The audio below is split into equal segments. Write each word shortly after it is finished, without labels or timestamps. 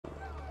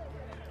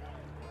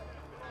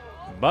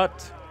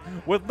But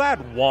with that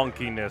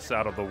wonkiness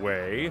out of the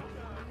way,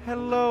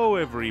 hello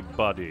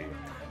everybody,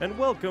 and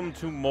welcome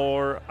to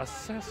more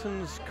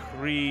Assassin's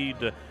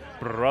Creed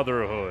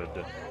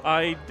Brotherhood.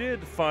 I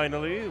did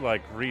finally,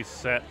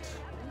 reset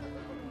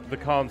the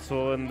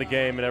console and the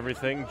game and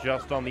everything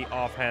just on the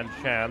offhand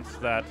chance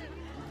that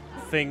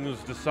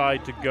things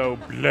decide to go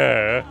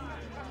bleh.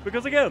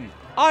 Because again,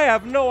 I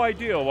have no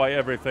idea why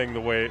everything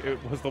the way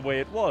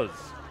it was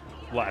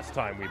last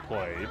time we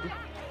played.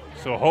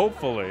 So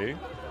hopefully,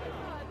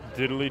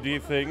 diddly-dee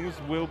things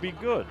will be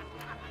good.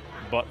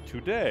 But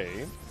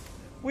today,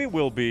 we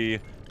will be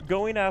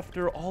going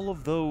after all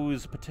of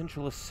those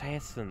potential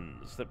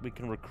assassins that we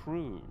can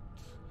recruit.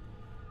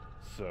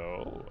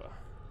 So,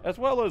 as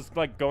well as,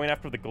 going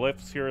after the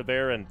glyphs here or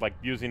there and,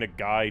 using a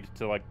guide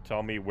to,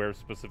 tell me where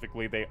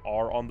specifically they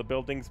are on the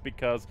buildings,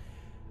 because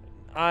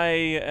I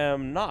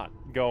am not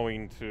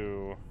going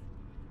to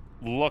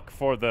look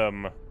for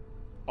them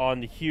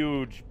on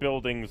huge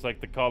buildings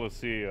like the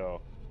Colosseum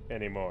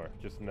anymore.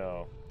 Just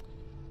no.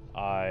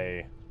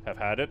 I have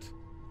had it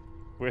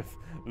with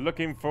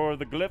looking for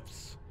the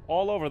glyphs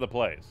all over the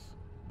place.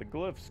 The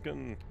glyphs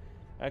can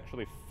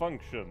actually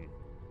function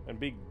and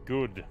be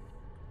good.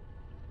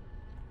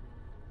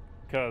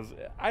 Because,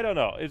 I don't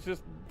know, it's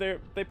just,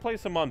 they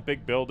place them on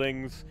big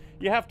buildings.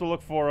 You have to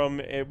look for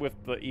them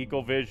with the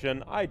eagle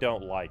vision. I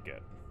don't like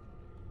it.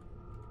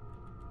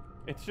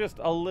 It's just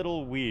a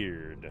little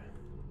weird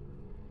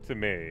to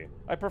me.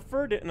 I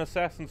preferred it in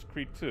Assassin's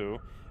Creed 2,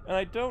 and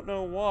I don't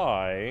know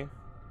why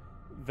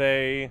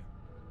they,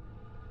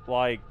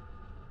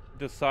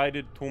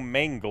 decided to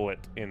mangle it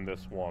in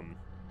this one.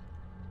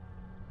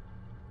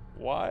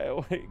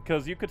 Why?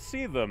 Because you could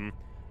see them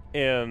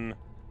in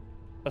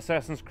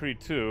Assassin's Creed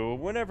 2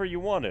 whenever you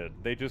wanted.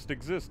 They just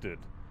existed.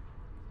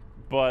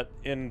 But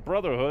in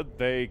Brotherhood,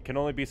 they can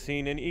only be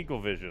seen in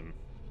eagle vision.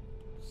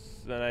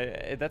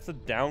 And that's a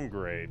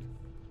downgrade.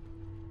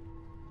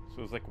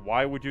 So it's like,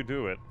 why would you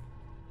do it?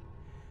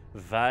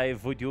 Why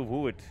would you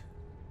do it?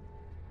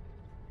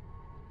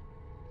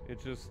 It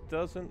just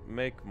doesn't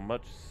make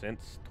much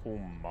sense to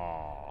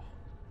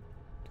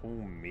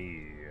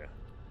me.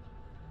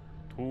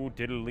 To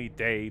diddly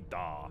day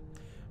da.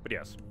 But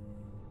yes,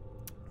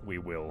 we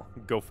will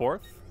go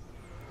forth.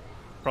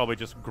 Probably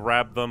just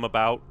grab them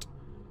about.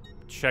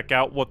 Check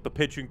out what the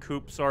pigeon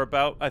coops are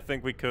about. I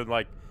think we could,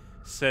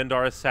 send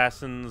our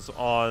assassins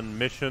on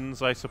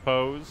missions, I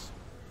suppose.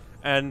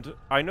 And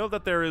I know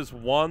that there is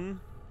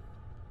one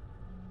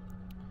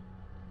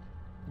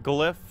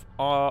glyph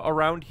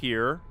around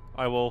here.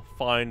 I will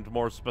find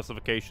more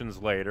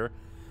specifications later.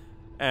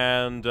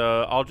 And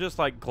I'll just,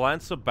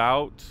 glance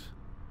about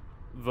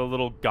the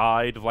little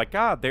guide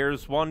of,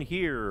 there's one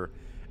here.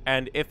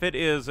 And if it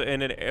is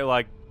in an,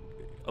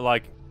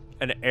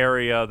 an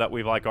area that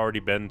we've, already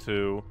been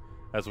to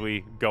as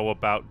we go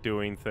about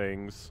doing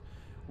things,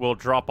 we'll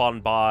drop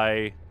on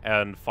by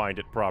and find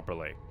it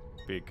properly.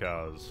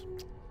 Because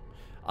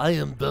I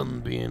am done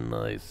being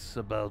nice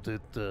about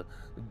it,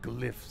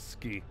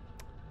 Glyphski.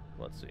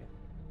 let's see.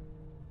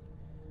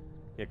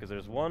 Yeah, because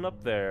there's one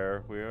up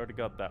there. We already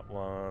got that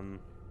one.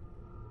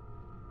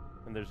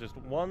 And there's just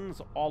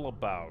ones all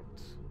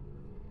about.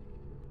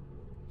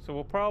 So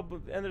we'll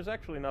probably... And there's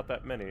actually not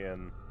that many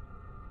in...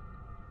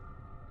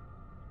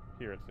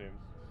 Here, it seems.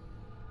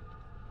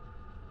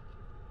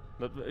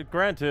 But,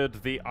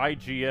 granted, the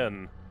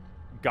IGN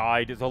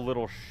guide is a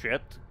little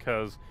shit,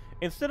 because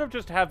instead of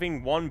just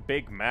having one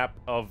big map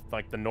of,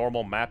 the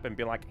normal map and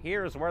be like,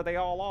 here's where they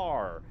all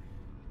are,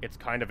 it's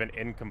kind of an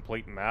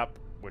incomplete map,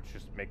 which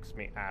just makes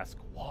me ask,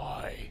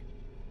 why?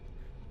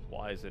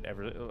 Why is it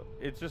ever...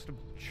 It's just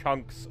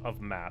chunks of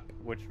map,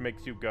 which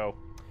makes you go,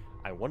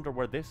 I wonder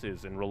where this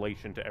is in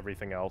relation to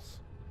everything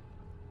else.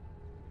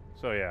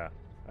 So yeah,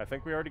 I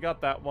think we already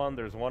got that one.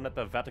 There's one at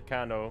the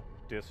Vaticano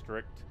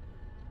district,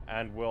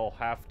 and we'll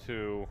have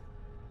to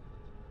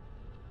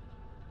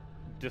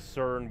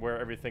discern where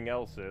everything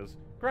else is.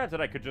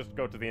 Granted, I could just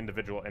go to the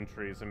individual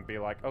entries and be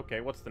like, okay,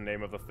 what's the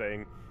name of the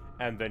thing?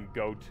 And then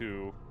go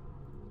to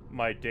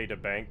my data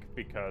bank,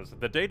 because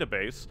the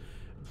database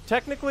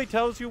technically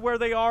tells you where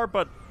they are,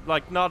 but,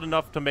 not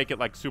enough to make it,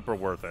 super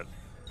worth it.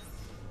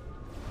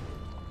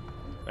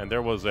 And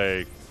there was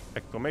a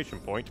exclamation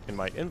point in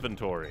my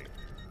inventory.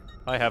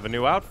 I have a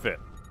new outfit.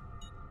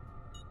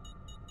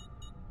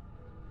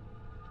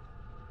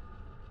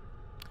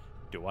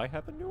 Do I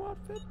have a new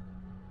outfit?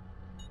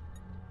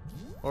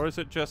 Or is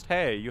it just,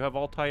 hey, you have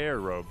Altair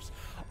robes?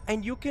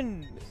 And you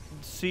can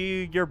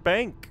see your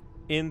bank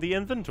in the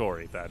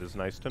inventory. That is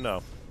nice to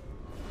know.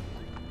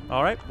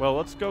 Alright, well,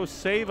 let's go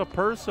save a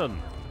person.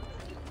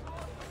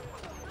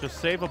 Just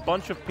save a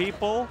bunch of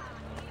people.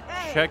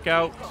 Check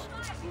out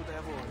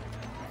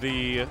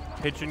the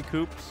pigeon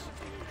coops.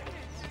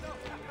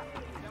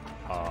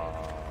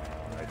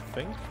 I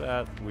think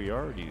that we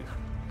already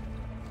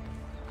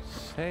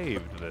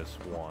saved this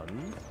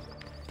one.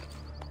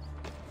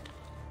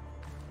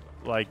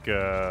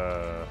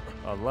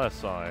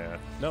 Unless I...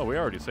 no, we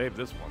already saved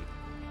this one.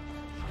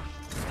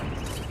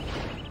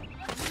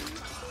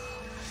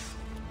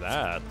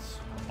 That's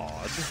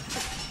odd.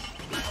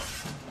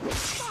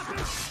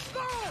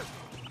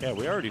 Yeah,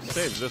 we already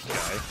saved this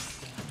guy.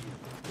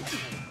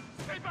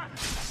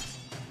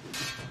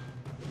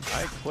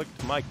 I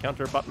clicked my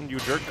counter button, you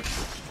jerk.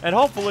 And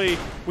hopefully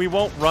we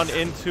won't run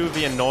into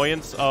the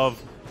annoyance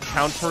of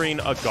countering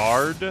a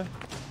guard,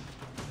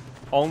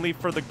 only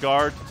for the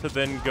guard to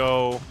then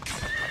go,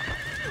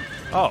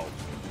 oh,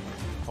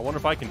 I wonder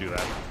if I can do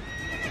that.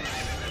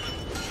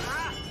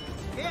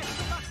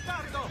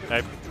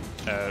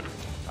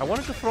 I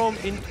wanted to throw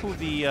him into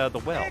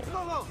the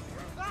well.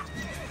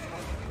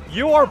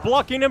 You are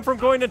blocking him from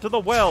going into the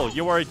well.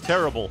 You are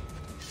terrible.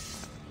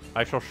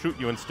 I shall shoot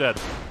you instead.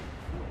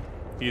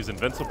 He is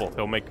invincible.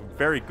 He'll make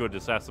very good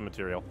assassin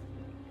material.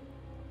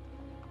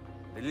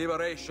 The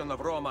liberation of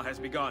Roma has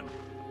begun.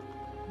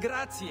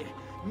 Grazie.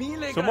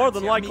 So more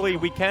than likely,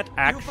 we can't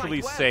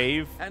actually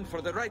save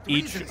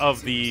each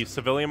of the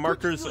civilian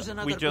markers.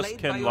 We just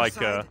can, like,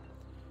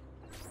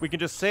 we can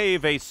just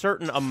save a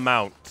certain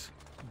amount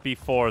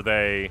before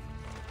they,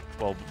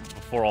 well,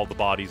 before all the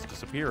bodies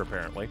disappear,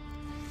 apparently.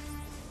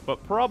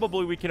 But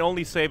probably we can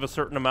only save a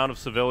certain amount of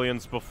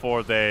civilians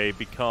before they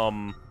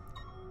become,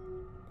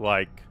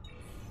 like,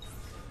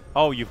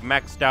 oh, you've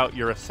maxed out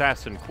your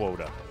assassin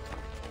quota.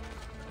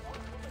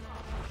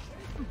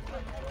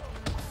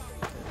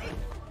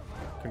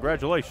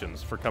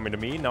 Congratulations for coming to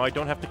me. Now I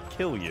don't have to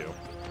kill you.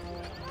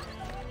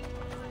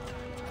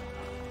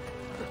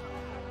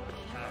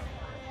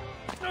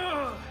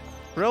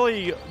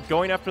 Really,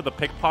 going after the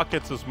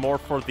pickpockets is more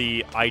for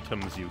the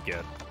items you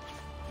get.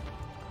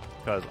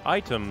 Because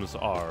items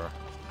are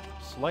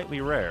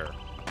slightly rare.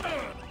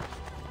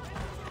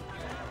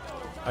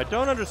 I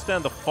don't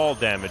understand the fall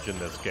damage in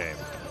this game.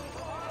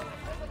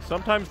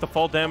 Sometimes the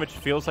fall damage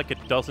feels like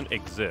it doesn't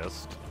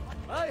exist.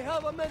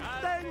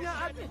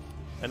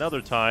 And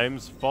other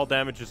times, fall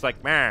damage is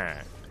like, meh.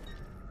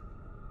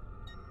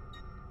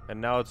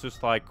 And now it's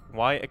just like,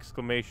 why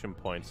exclamation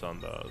points on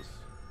those?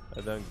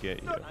 I don't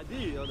get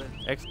you.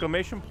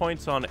 Exclamation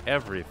points on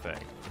everything.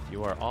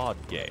 You are odd,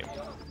 game.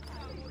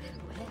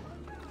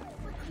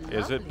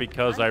 Is it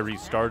because I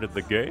restarted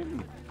the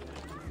game?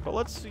 But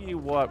let's see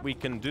what we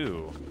can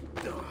do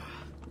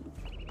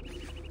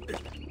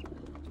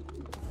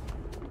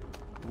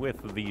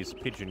with these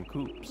pigeon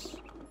coops.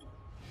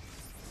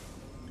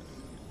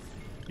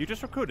 You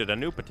just recruited a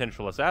new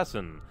potential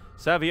assassin.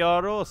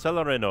 Saviaro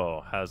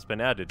Celerino has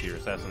been added to your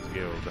Assassin's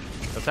Guild.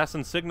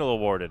 Assassin Signal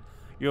awarded.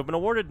 You have been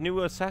awarded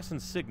new Assassin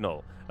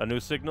Signal. A new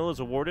signal is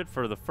awarded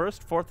for the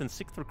 1st, 4th, and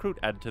 6th recruit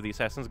added to the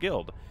Assassin's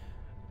Guild.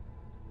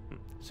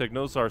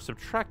 Signals are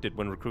subtracted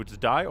when recruits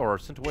die or are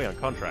sent away on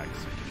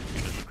contracts.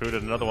 You just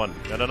recruited another one,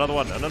 and another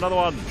one, and another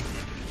one.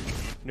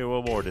 New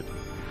awarded.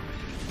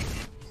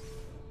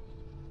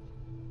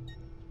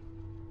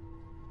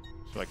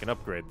 So I can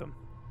upgrade them.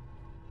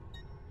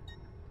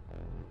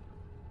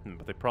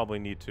 But they probably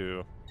need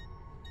to,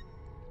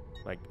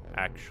 like,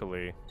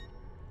 actually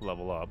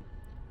level up.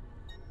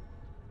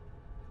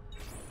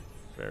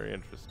 Very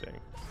interesting.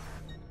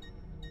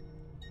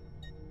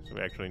 So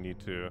we actually need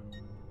to...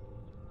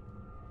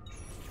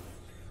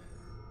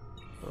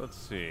 Let's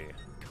see.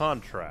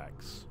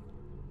 Contracts.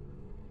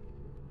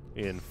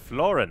 In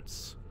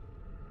Florence.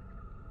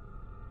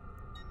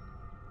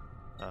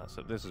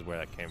 So this is where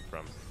that came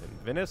from. In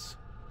Venice.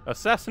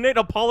 Assassinate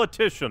a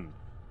politician.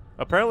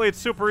 Apparently it's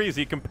super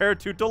easy compared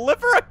to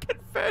deliver a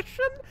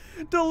confession.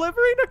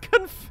 Delivering a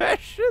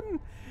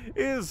confession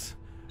is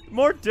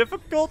more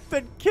difficult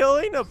than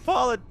killing a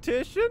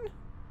politician.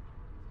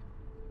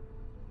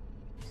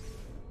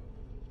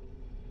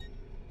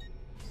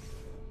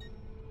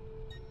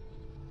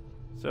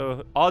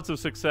 So, odds of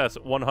success,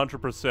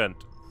 100%.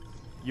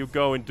 You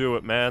go and do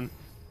it, man.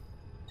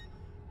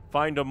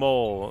 Find a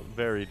mole,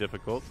 very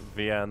difficult.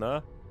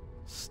 Vienna.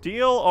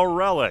 Steal a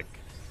relic.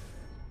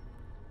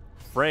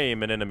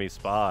 Frame an enemy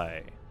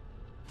spy.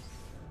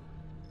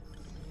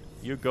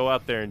 You go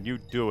out there and you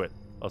do it.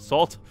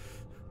 Assault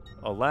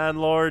a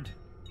landlord.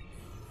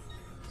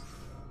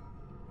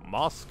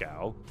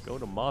 Moscow. Go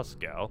to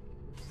Moscow.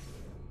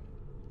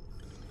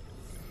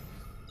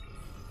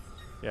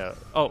 Yeah.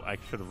 Oh, I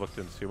should have looked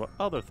and see what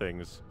other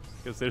things.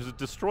 Because there's a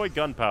destroy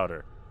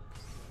gunpowder.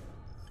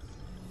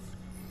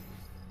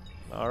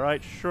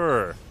 Alright,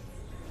 sure.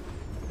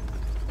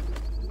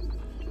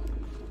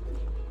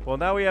 Well,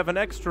 now we have an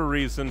extra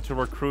reason to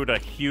recruit a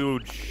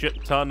huge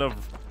shit ton of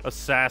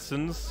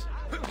assassins.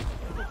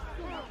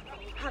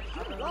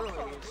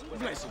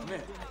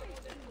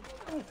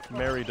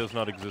 Mary does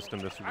not exist in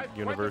this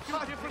universe.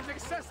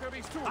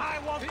 I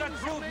want the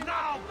truth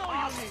now!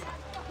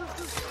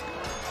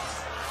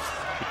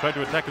 He tried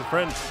to attack his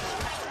friend.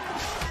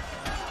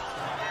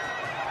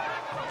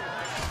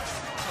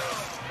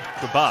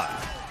 Goodbye.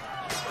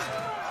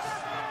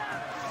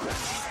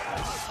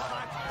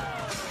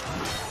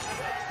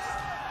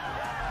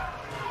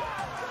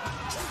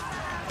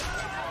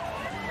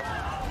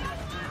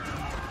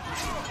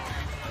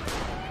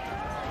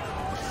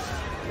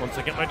 One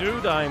second, my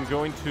dude. I'm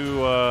going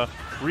to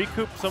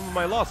recoup some of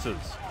my losses.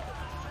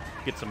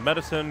 Get some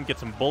medicine, get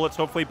some bullets,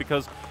 hopefully,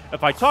 because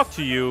if I talk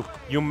to you,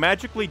 you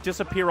magically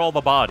disappear all the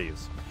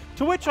bodies.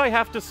 To which I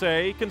have to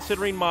say,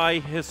 considering my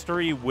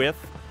history with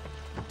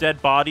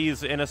dead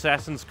bodies in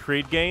Assassin's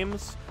Creed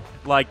games,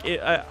 like,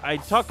 I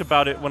talked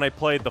about it when I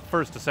played the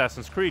first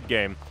Assassin's Creed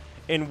game,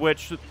 in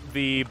which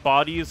the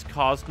bodies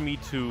caused me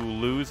to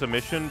lose a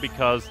mission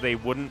because they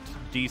wouldn't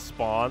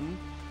despawn,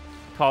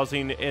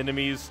 causing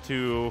enemies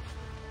to,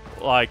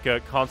 like,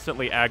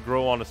 constantly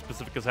aggro on a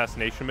specific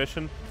assassination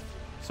mission.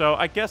 So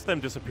I guess them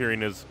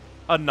disappearing is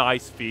a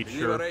nice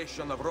feature,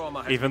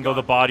 even though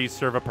the bodies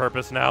serve a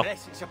purpose now.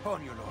 Blessings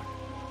upon you, Lord.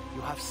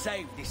 You have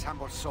saved this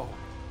humble soul.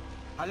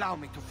 Allow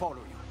me to follow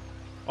you.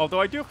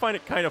 Although I do find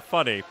it kind of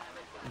funny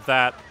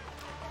that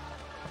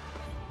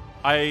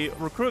I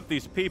recruit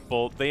these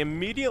people, they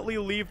immediately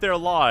leave their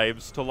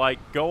lives to,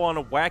 like, go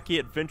on wacky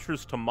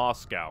adventures to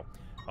Moscow.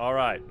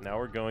 Alright, now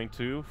we're going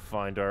to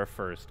find our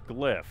first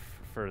glyph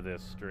for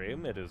this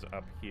stream. It is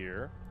up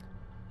here.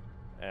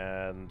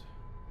 And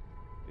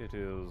it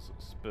is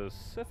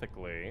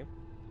specifically...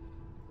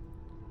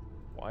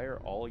 Why are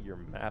all your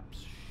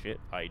maps shit,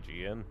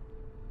 IGN?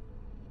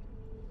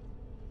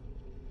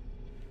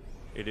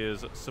 It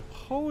is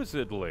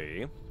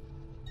supposedly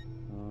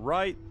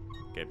right...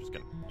 Okay, I'm just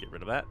gonna get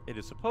rid of that. It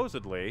is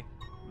supposedly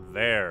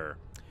there.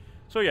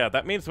 So yeah,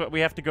 that means that we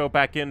have to go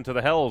back into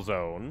the Hell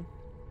Zone.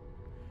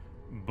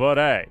 But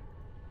hey,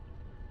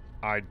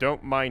 I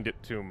don't mind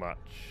it too much.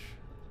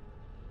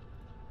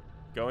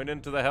 Going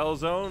into the Hell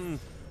Zone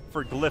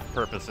for glyph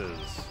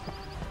purposes.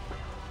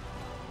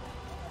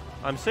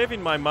 I'm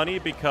saving my money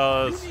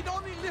because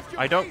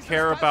I don't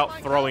care about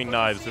throwing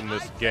knives in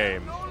this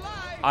game.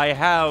 I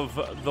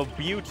have the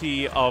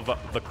beauty of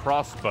the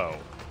crossbow,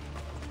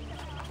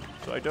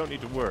 so I don't need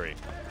to worry.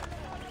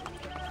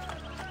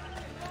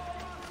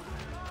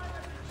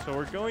 So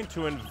we're going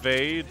to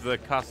invade the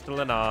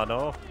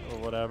Castellano, or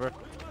whatever.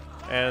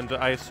 And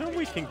I assume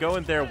we can go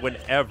in there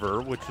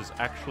whenever, which is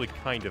actually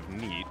kind of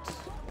neat.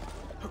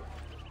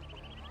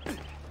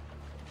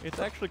 It's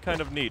actually kind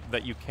of neat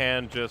that you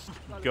can just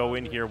go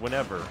in here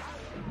whenever.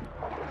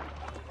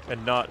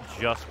 And not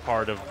just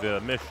part of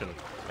the mission.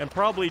 And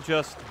probably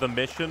just the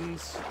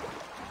missions,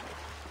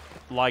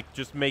 like,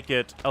 just make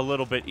it a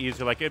little bit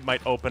easier. Like, it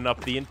might open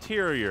up the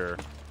interior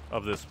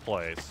of this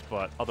place,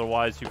 but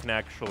otherwise you can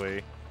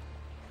actually,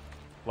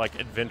 like,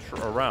 adventure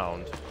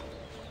around.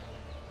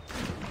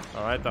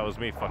 Alright, that was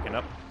me fucking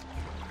up.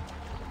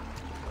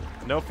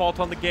 No fault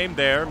on the game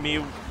there.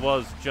 Me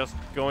was just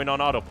going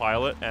on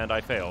autopilot, and I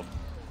failed.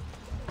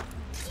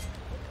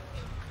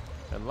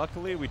 And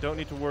luckily, we don't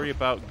need to worry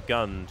about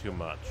gun too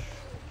much.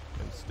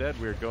 Instead,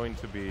 we're going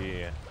to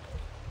be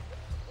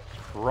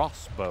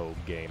crossbow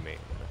gaming.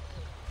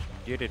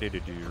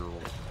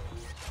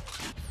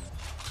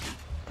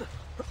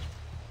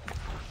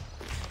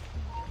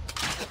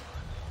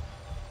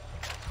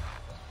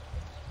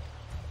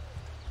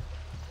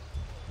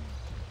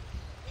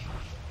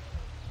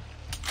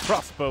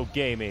 Crossbow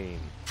gaming.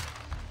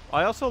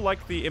 I also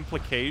like the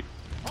implicate.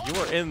 You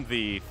are in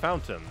the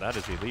fountain. That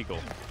is illegal.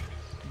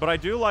 But I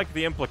do like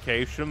the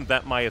implication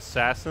that my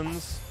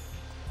assassins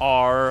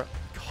are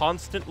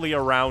constantly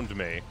around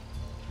me.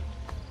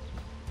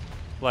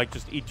 Like,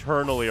 just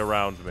eternally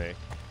around me.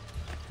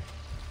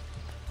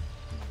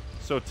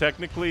 So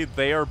technically,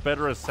 they are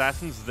better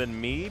assassins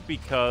than me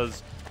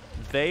because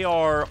they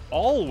are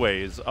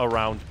always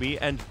around me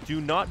and do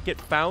not get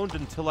found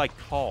until I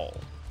call.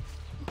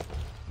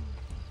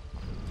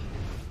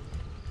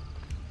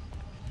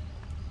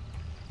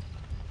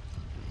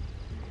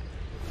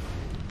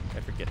 I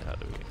forget how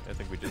to... I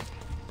think we just...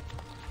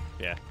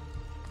 Yeah.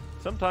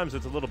 Sometimes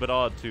it's a little bit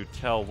odd to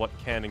tell what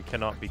can and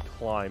cannot be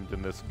climbed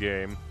in this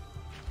game.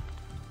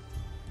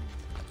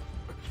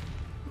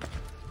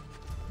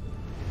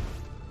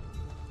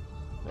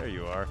 There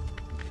you are.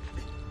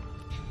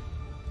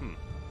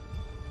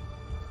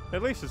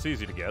 At least it's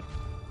easy to get.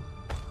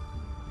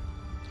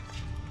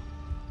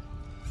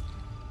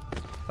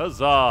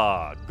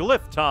 Huzzah!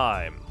 Glyph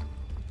time!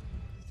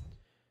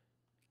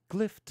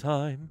 Glyph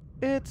time.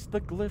 It's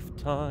the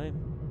glyph time.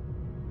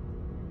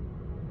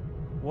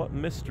 What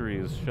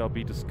mysteries shall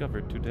be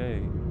discovered today?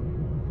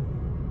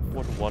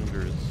 What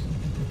wonders?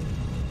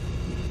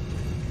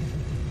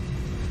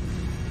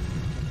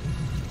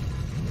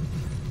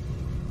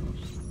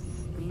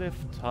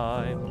 Glyph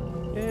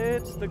time.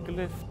 It's the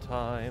glyph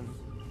time.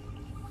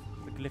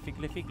 The glyphy,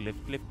 glyphy,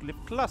 glyph, glyph,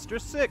 glyph. Cluster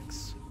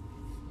 6!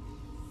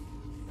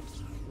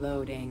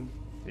 Loading.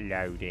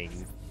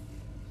 Loading.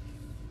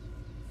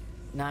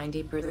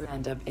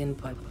 90% of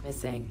input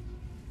missing.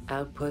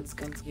 Outputs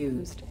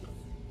confused.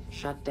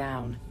 Shut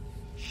down.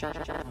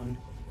 Shut down.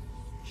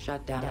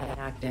 Shut down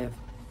active.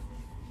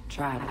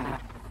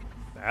 Track.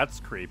 That's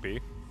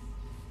creepy.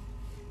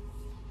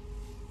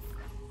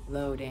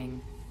 Loading.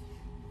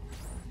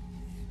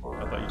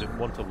 I thought you didn't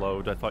want to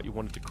load. I thought you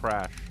wanted to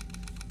crash.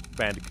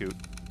 Bandicoot.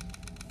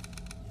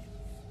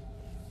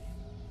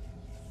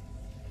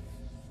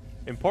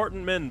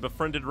 Important men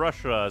befriended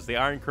Russia as the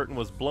Iron Curtain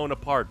was blown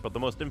apart, but the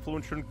most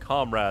influential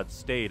comrades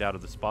stayed out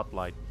of the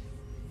spotlight.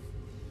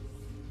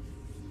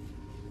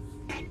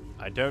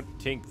 I don't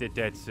think that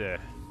that's,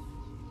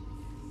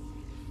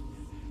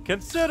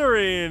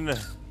 Considering,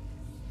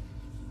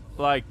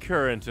 like,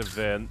 current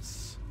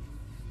events,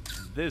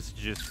 this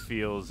just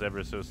feels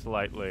ever so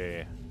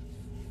slightly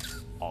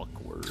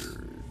awkward.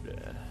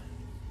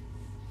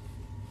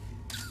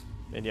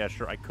 And yeah,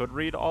 sure, I could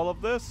read all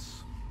of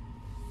this.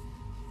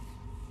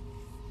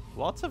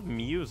 Lots of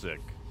music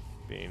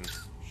being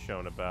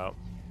shown about.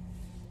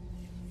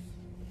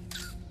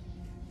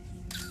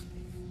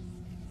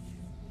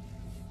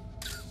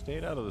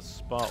 Stayed out of the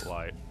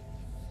spotlight.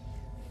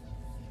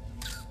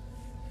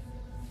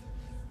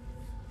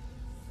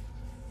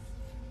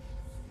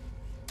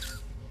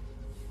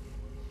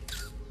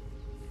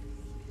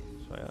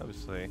 So I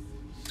obviously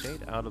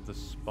stayed out of the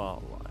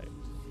spotlight.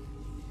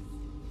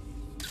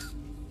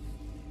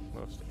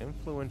 Most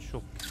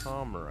influential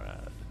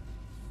comrade.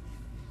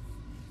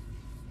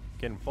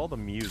 Again, with all the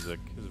music,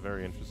 is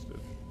very interested.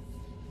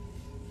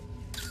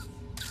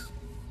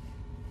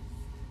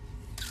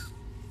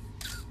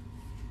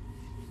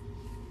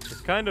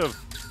 It's kind of...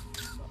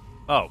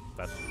 Oh,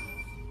 that's...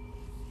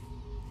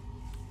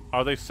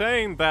 Are they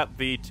saying that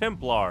the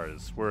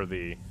Templars were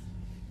the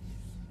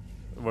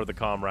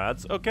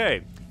comrades?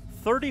 Okay,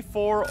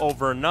 34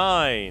 over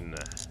 9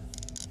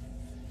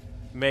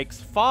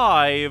 makes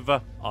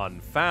 5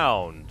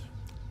 unfound.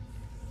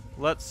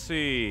 Let's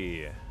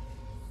see.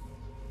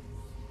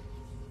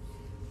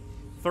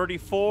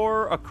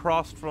 34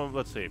 across from,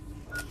 let's see.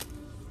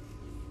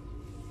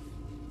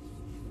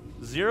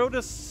 0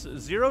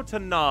 to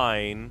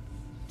 9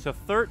 to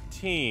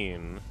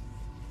 13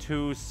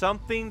 to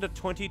something to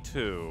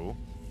 22.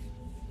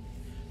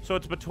 So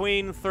it's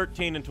between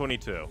 13 and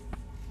 22.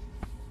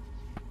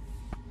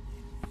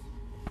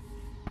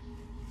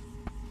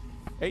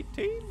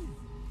 18?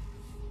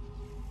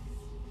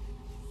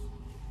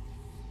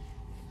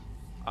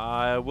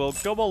 I will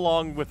go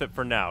along with it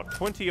for now.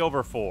 20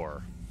 over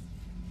 4.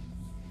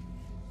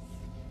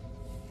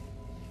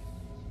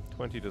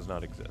 20 does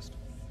not exist.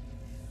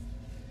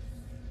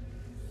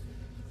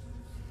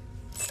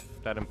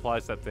 That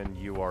implies that then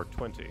you are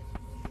 20.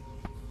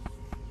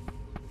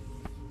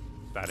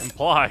 That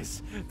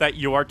implies that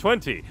you are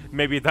 20.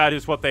 Maybe that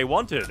is what they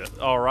wanted.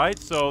 Alright,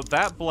 so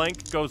that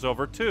blank goes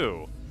over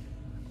 2.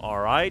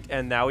 Alright,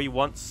 and now he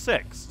wants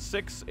 6.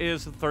 6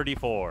 is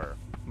 34.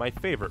 My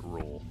favorite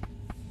rule.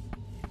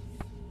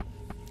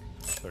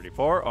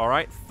 34,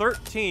 alright.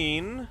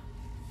 13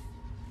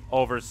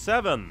 over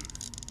 7.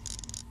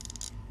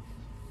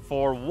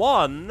 For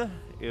 1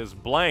 is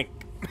blank.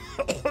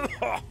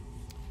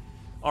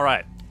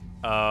 Alright.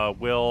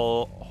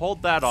 We'll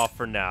hold that off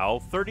for now.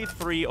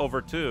 33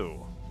 over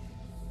 2.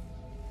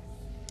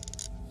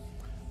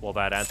 Well,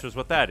 that answers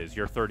what that is.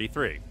 You're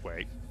 33.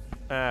 Wait.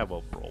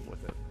 We'll roll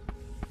with it.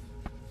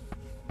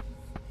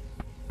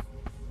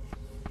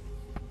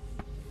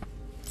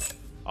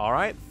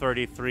 Alright,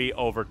 33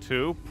 over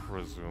 2,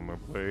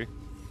 presumably.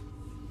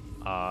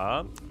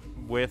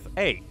 With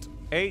 8.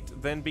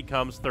 8 then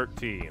becomes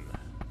 13.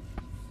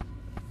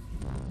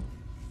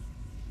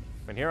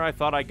 And here I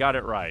thought I got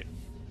it right.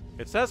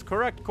 It says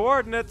correct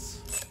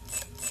coordinates.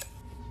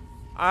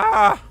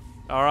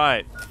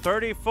 Alright,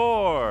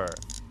 34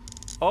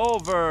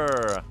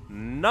 over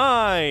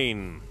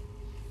 9.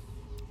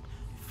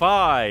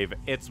 5,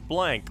 it's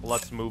blank.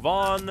 Let's move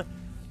on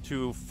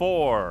to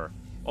 4.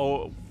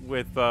 Oh,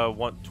 with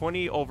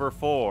 20 over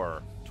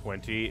 4.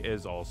 20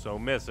 is also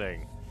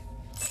missing.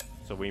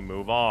 So we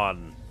move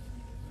on.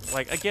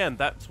 Like, again,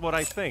 that's what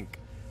I think.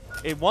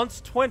 It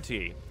wants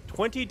 20.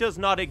 20 does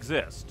not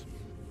exist.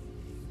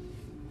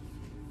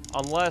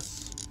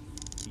 Unless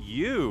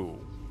you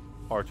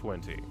are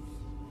 20.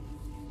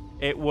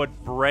 It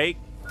would break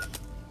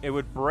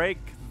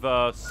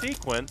the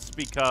sequence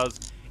because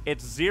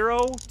it's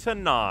 0 to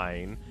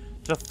 9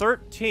 to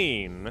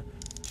 13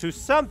 to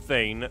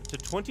something to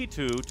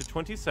 22 to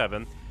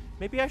 27.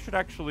 Maybe I should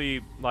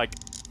actually, like,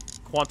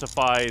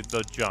 quantify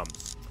the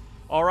jumps.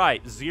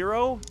 Alright,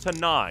 0 to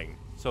 9.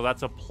 So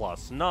that's a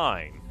plus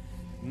 9.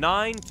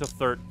 9 to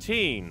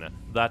 13.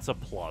 That's a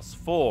plus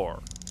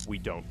 4. We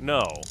don't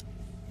know.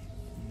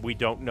 We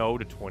don't know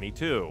to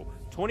 22.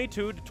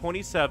 22 to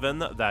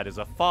 27, that is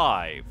a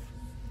 5.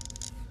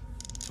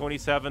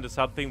 27 to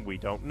something, we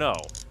don't know.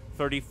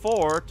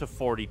 34 to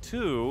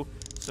 42,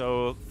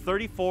 so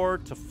 34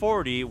 to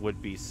 40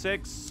 would be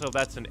 6, so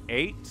that's an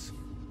 8.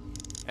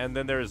 And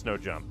then there is no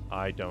jump.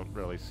 I don't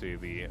really see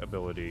the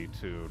ability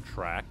to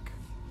track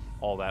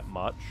all that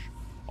much.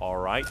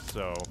 Alright,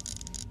 so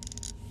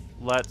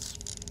let's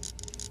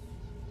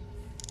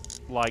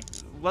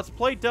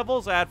play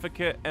devil's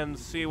advocate and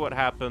see what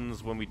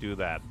happens when we do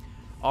that.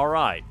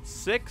 Alright,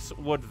 6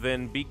 would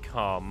then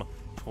become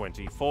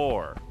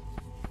 24.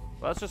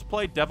 Let's just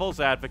play devil's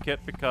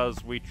advocate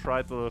because we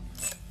tried to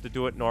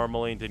do it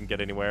normally and didn't get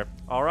anywhere.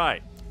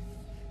 Alright.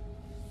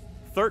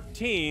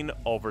 13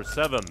 over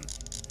 7.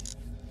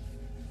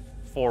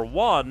 For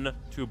 1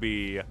 to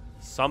be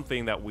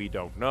something that we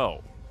don't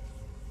know.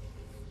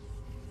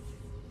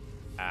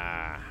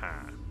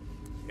 Aha.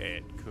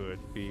 It could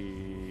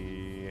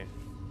be...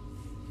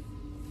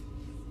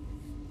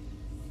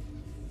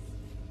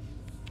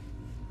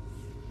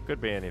 Could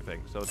be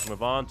anything. So let's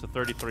move on to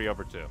 33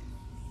 over 2.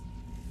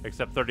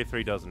 Except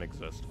 33 doesn't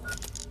exist.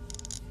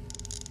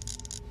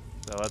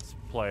 So let's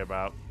play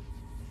about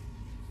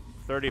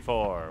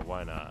 34.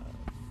 Why not?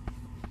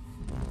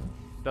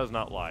 Does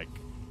not like.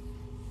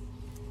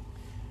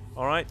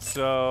 Alright,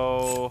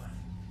 so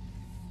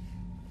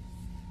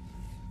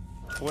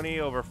 20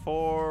 over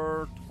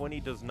 4. 20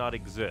 does not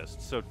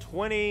exist. So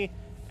 20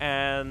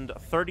 and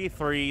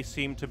 33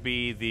 seem to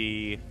be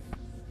the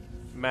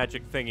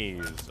magic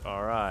thingies.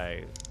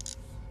 Alright.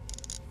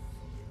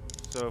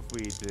 So if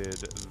we did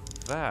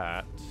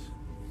that...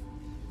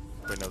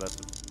 Wait, no, that's...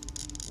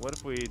 What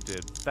if we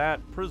did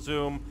that?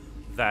 Presume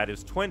that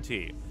is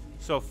 20.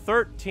 So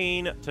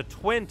 13 to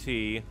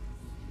 20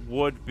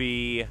 would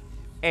be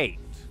 8.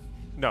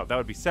 No, that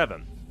would be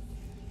 7.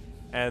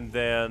 And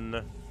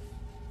then...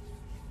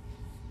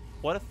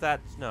 What if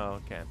that's... No,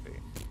 it can't be.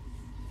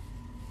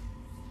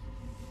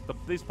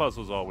 These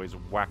puzzles always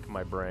whack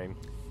my brain.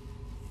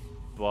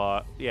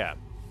 But, yeah.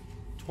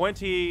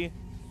 20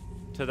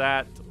 to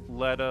that,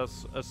 let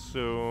us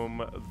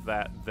assume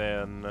that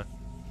then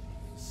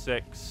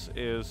 6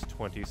 is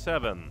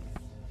 27.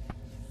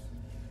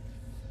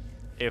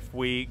 If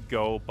we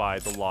go by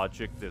the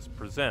logic this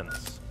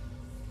presents.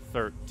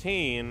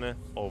 13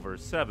 over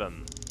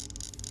 7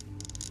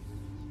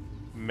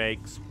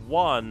 makes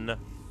 1,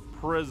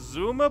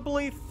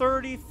 presumably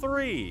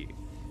 33.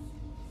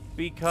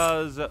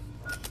 Because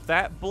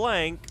that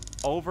blank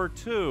over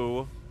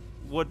 2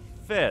 would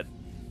fit.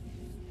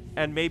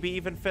 And maybe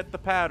even fit the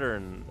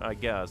pattern, I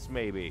guess,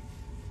 maybe.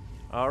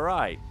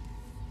 Alright.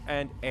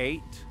 And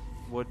 8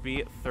 would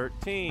be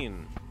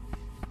 13.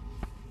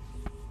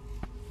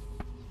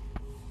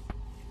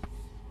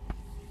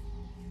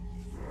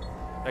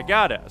 I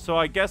got it. So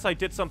I guess I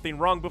did something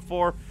wrong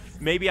before.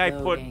 Maybe I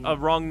put a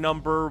wrong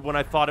number when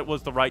I thought it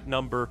was the right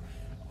number.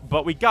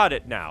 But we got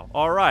it now.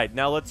 Alright,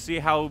 now let's see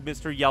how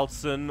Mr.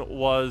 Yeltsin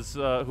was,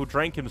 who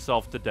drank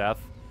himself to death,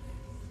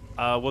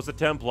 was a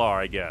Templar,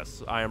 I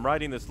guess. I am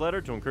writing this letter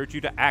to encourage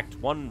you to act.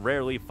 One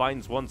rarely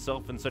finds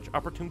oneself in such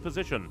opportune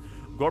position.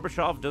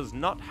 Gorbachev does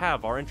not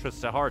have our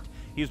interests at heart.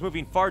 He is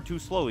moving far too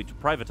slowly to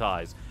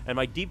privatize, and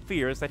my deep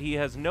fear is that he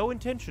has no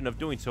intention of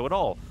doing so at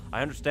all.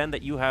 I understand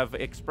that you have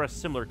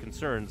expressed similar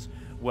concerns.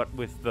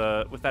 With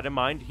that in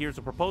mind, here's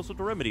a proposal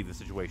to remedy the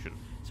situation.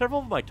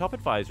 Several of my top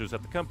advisors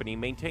at the company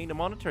maintain a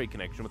monetary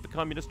connection with the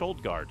communist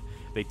old guard.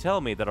 They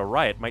tell me that a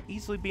riot might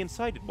easily be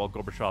incited while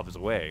Gorbachev is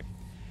away.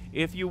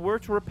 If you were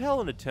to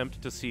repel an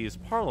attempt to seize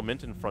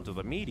Parliament in front of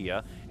the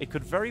media, it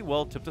could very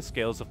well tip the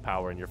scales of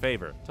power in your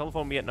favor.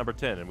 Telephone me at number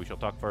 10 and we shall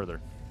talk further.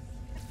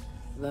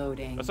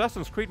 Loading.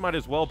 Assassin's Creed might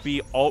as well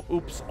be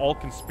all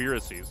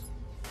conspiracies.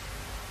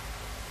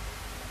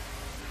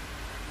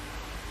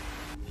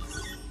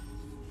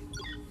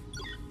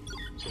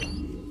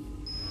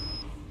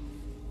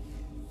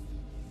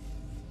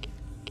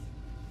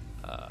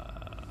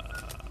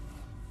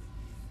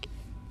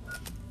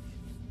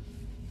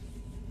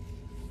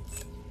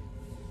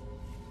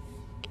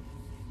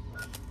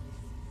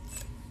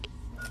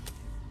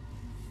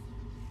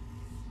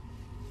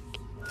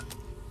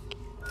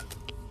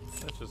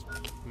 Let's just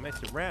mess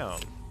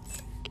around.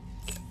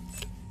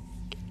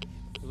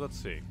 Let's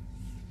see.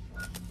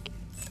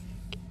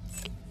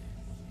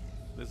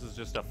 This is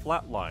just a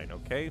flat line,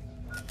 okay?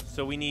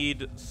 So we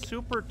need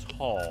super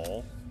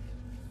tall.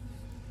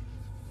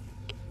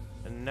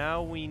 And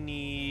now we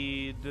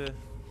need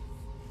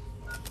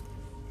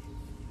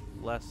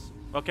less.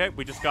 Okay,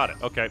 we just got it.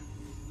 Okay.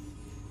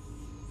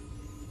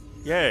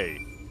 Yay.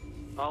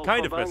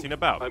 Kind of messing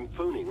about. I'm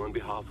phoning on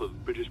behalf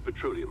of British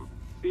Petroleum.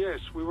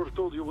 Yes, we were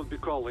told you would be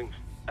calling.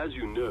 As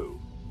you know,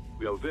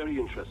 we are very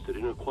interested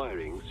in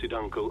acquiring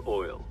Sidanko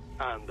oil.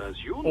 And as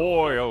you know,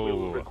 Oil. that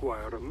will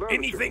require a merger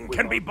Anything with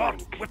can our be bought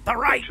bank. with the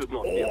right should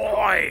not be a problem.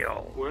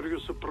 oil. Were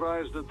you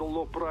surprised at the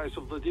low price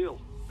of the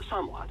deal?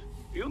 Somewhat.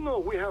 You know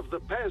we have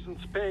the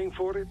peasants paying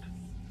for it.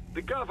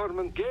 The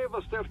government gave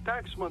us their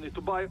tax money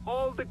to buy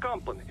all the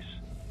companies.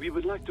 We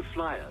would like to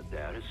fly out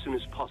there as soon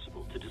as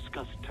possible to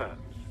discuss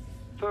terms.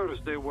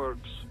 Thursday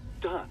works.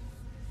 Done.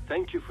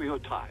 Thank you for your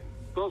time.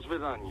 До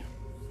свидания.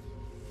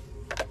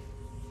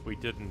 We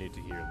didn't need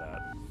to hear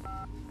that.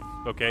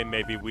 Okay,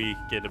 maybe we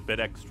get a bit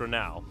extra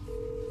now.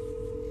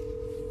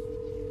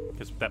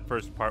 Because that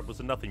first part was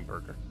a nothing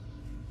burger.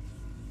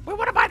 We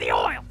want to buy the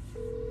oil.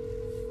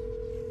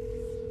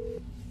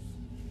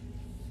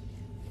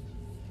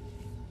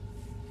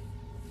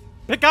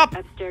 Pick up!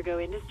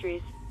 Abstergo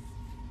Industries.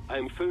 I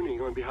am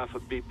phoning on behalf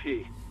of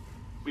BP.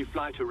 We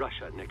fly to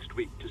Russia next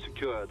week to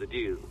secure the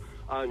deal.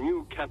 Our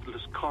new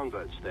capitalist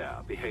converts there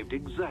behaved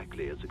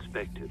exactly as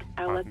expected.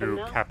 I'll Our let them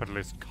new know.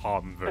 capitalist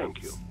converts.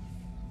 Thank you.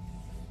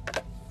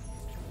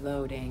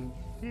 Loading.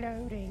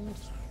 Loading.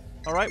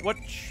 Alright, what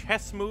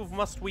chess move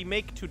must we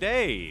make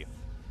today?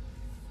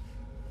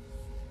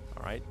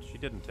 Alright, she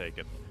didn't take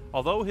it.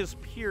 Although his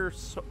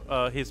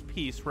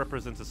piece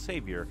represents a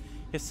savior,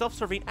 his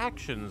self-serving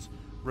actions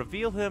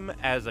reveal him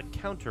as a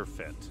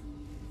counterfeit.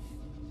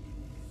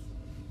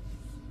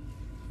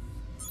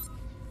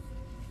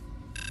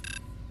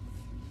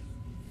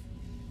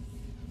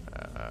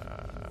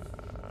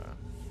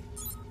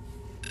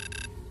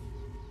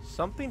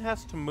 Something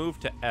has to move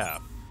to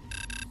F.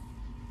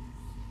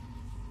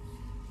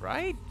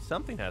 Right?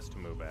 Something has to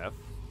move F.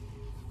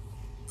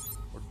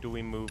 Or do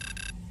we move...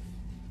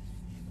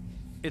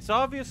 It's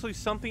obviously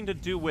something to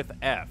do with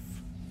F.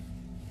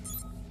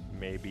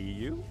 Maybe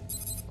you?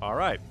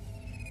 Alright.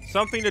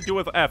 Something to do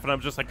with F, and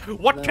I'm just like,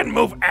 what can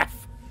move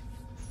F?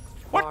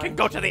 What can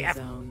go to the F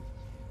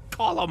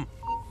column?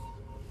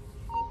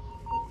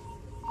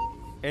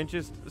 And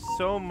just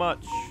so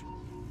much.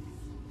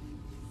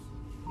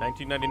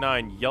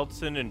 1999,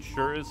 Yeltsin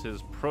ensures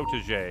his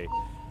protege,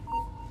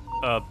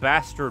 a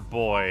bastard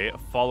boy,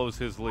 follows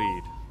his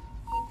lead.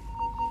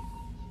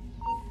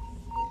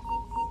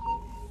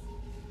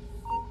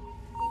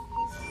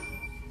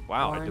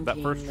 Wow, I did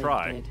that first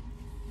try.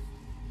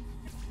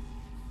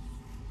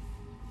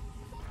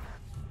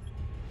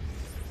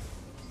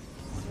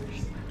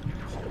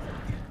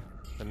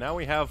 And now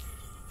we have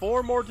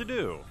 4 more to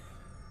do.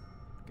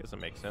 Guess it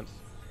makes sense.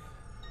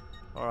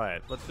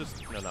 Alright, let's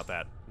just... No, not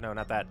that. No,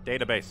 not that.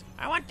 Database.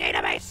 I want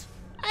database!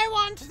 I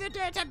want the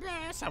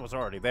database! I was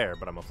already there,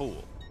 but I'm a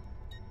fool.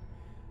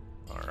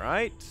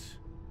 Alright.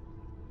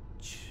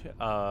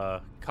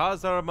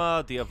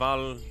 Casarma di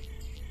Aval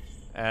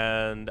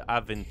and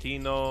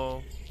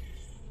Aventino.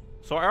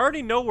 So I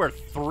already know where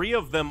 3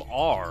 of them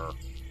are.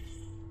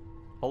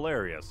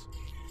 Hilarious.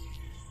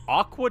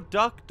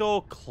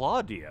 Aqueducto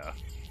Claudia.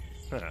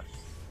 Huh.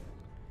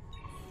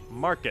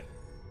 Mark it.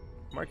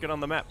 Mark it on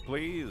the map,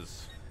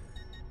 please.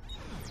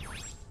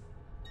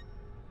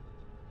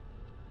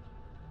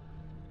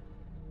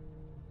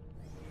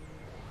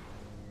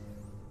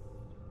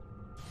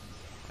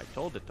 I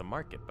told it to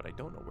mark it, but I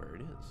don't know where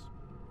it is.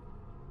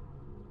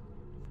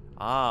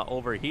 Ah,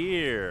 over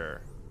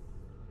here.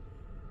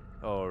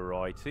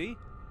 Alrighty.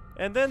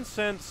 And then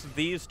since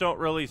these don't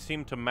really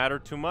seem to matter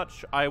too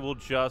much, I will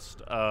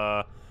just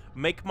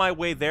make my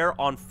way there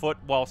on foot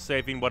while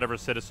saving whatever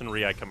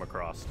citizenry I come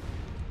across.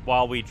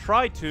 While we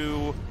try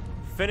to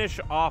finish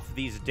off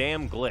these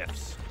damn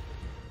glyphs.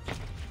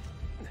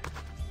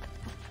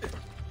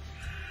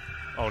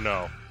 Oh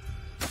no.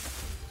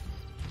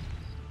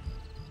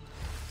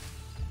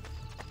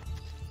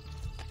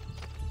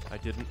 I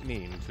didn't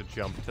mean to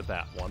jump to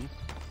that one.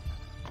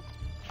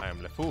 I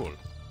am the fool.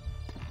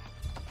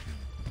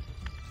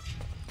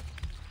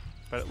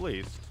 But at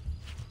least...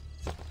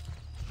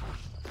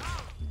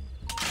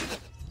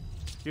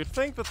 You'd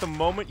think that the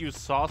moment you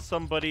saw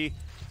somebody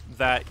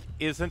that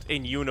isn't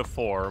in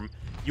uniform,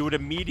 you would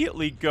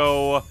immediately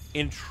go,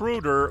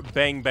 intruder,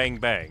 bang, bang,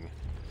 bang.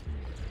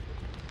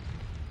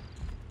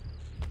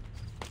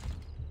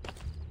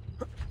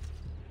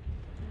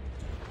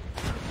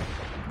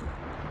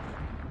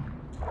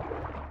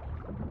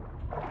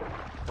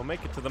 We'll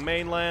make it to the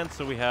mainland,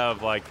 so we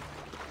have, like,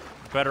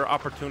 better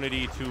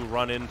opportunity to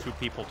run into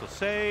people to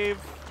save.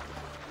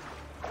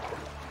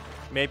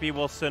 Maybe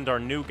we'll send our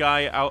new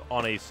guy out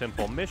on a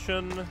simple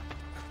mission.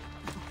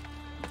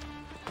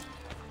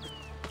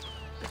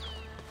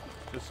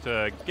 Just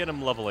to get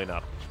him leveling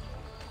up.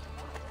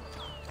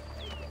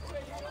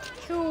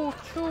 Choo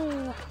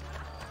choo.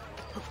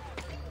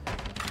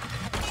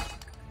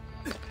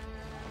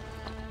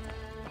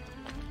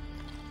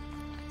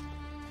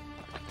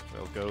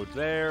 We'll go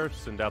there,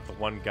 send out the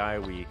one guy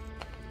we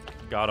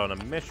got on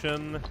a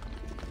mission.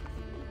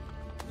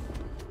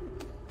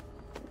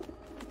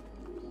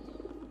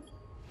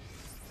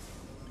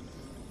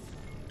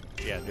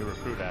 Yeah, new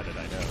recruit added,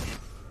 I know.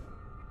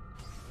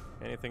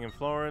 Anything in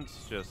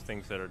Florence, just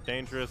things that are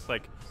dangerous.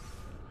 Like,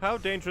 how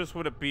dangerous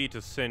would it be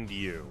to send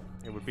you?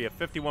 It would be a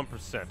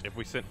 51%. If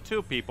we sent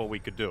 2 people, we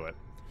could do it.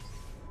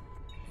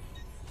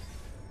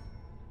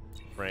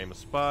 Frame a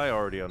spy,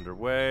 already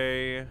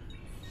underway.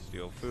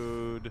 Steal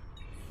food.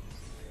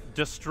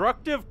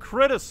 Destructive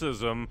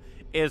criticism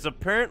is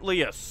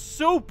apparently a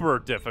super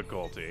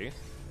difficulty.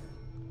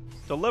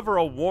 Deliver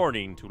a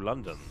warning to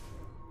London.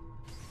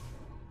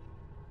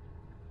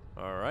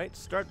 Alright,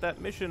 start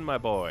that mission, my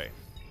boy.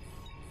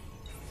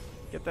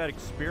 Get that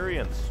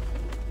experience.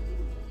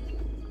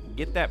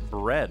 Get that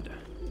bread.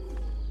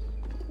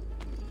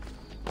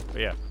 But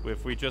yeah,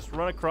 if we just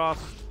run across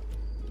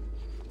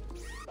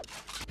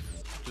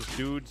just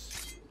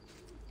dudes.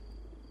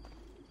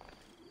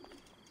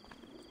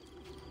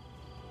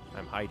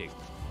 I'm hiding.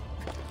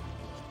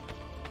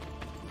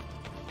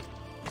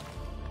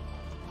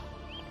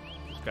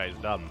 This guy's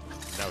dumb.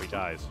 Now he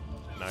dies.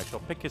 Now I shall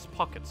pick his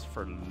pockets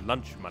for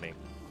lunch money.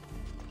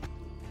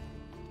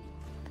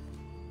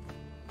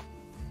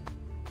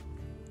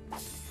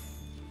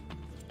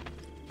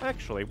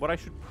 Actually, what I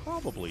should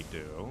probably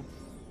do...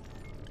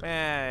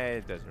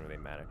 it doesn't really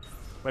matter.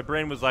 My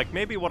brain was like,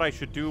 maybe what I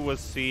should do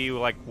was see,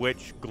 like,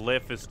 which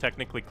glyph is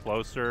technically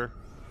closer.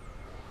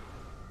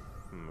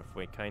 If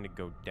we kind of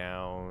go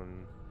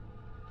down...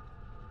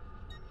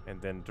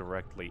 and then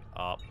directly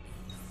up.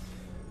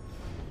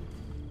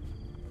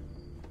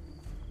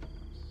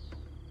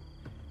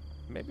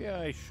 Maybe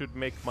I should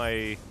make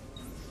my,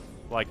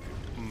 like,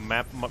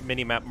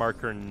 mini-map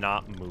marker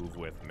not move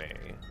with me,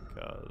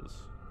 because...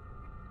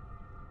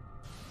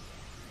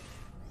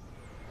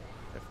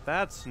 if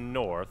That's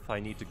north. I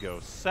need to go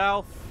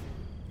south.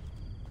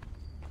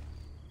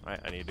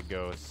 Alright, I need to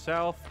go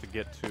south to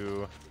get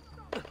to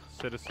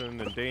citizen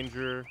in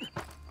danger.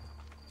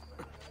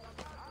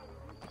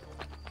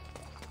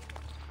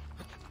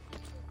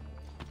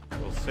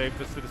 We'll save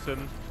the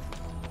citizen.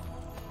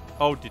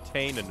 Oh,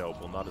 detain a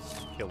noble, not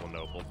kill a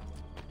noble.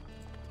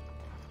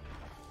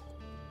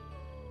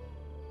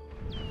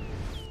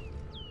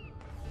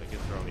 I guess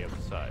they're on the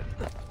other side.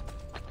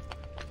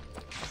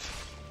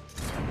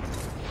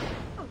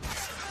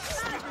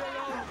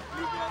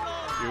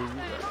 You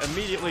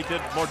immediately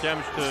did more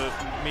damage to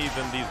me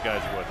than these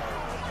guys would.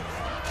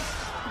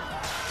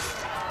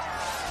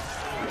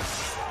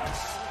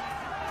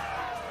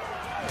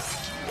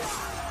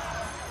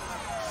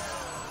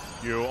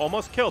 You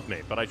almost killed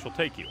me, but I shall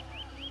take you.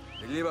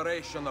 The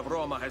liberation of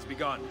Roma has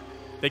begun.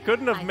 They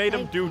couldn't have made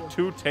him do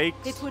 2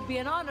 takes. It would be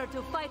an honor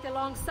to fight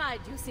alongside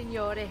you,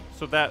 Signore.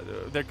 So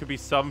that there could be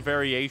some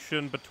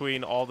variation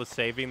between all the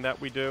saving that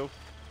we do.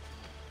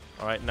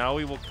 Alright, now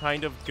we will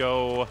kind of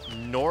go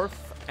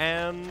north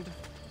and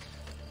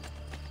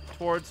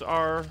towards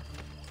the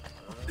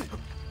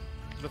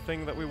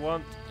thing that we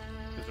want.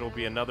 Because there will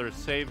be another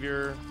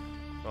savior.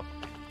 Well,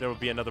 there will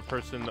be another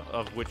person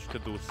of which to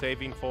do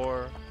saving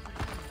for.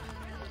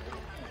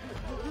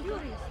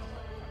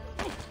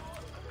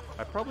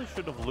 I probably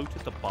should have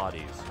looted the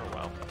bodies. Oh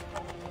well.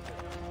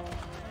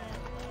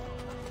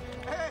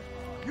 Hey,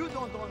 you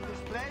don't own this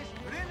place,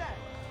 relax.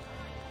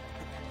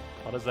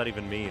 What does that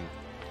even mean?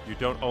 You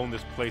don't own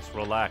this place,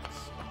 relax.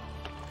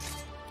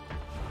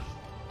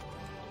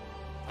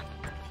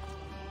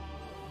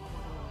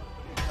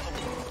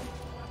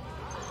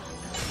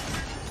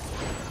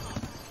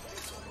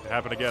 It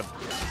happened again.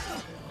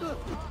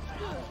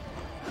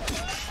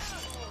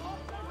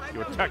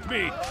 You attacked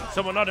me!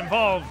 Someone not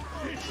involved!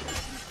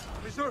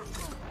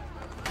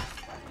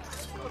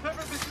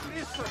 Whatever this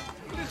is,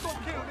 please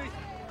don't kill me.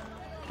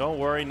 Don't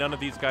worry, none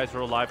of these guys are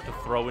alive to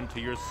throw into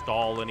your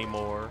stall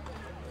anymore.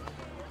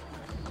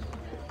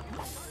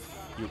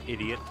 You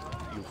idiot,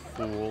 you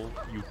fool,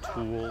 you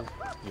tool,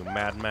 you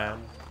madman.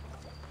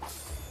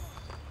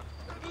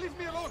 Leave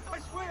me alone, I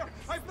swear.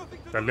 I've nothing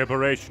to do. The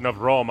liberation of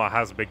Roma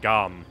has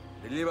begun.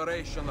 The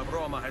liberation of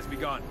Roma has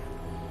begun.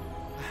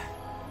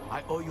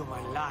 I owe you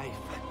my life.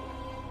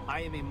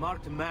 I am a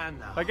marked man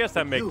now. I guess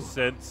that makes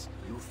sense.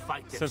 You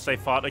fight them. Since they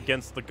fought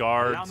against the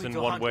guards in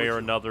one way or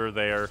another,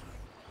 they're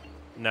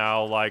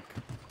now like,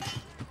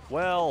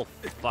 well,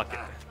 fuck it.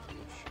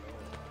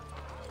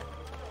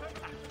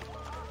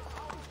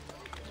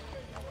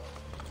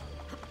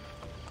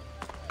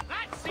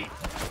 That's it!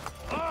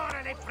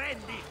 Ora le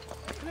prendi!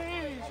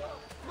 Please,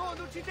 no, non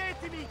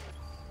uccidetemi.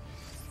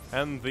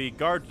 And the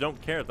guards don't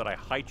care that I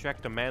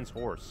hijacked a man's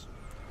horse.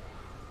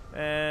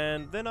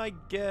 And then I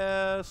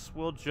guess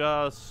we'll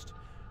just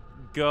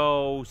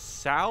go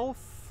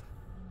south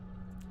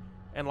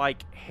and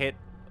like hit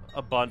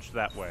a bunch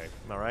that way.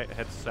 Alright,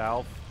 head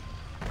south.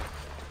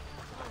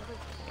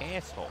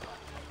 Asshole.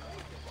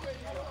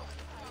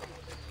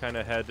 Kind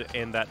of head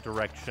in that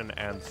direction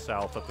and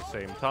south at the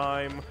same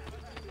time.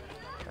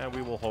 And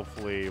we will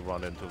hopefully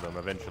run into them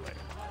eventually.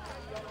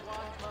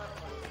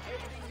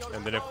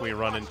 And then if we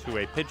run into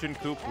a pigeon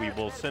coop, we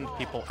will send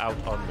people out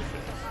on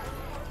missions.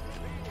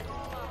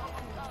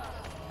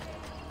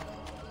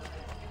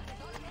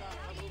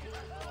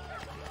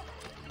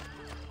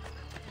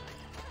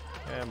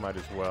 And might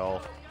as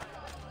well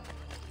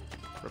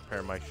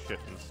repair my shit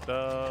and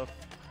stuff.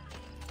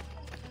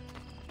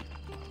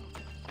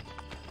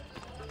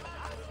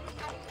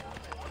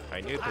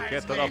 I need to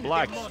get to the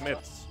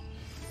blacksmiths.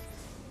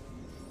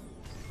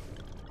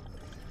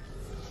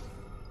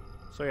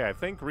 So yeah, I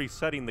think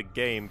resetting the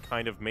game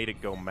kind of made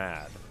it go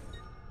mad.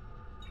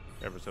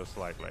 Ever so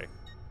slightly.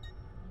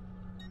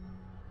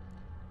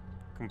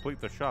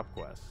 Complete the shop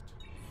quest.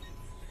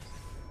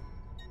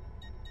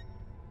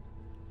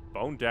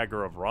 Bone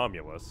Dagger of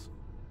Romulus.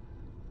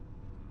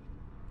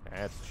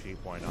 That's cheap,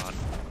 why not?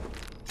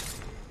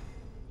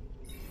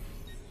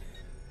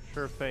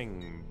 Sure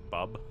thing,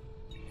 bub.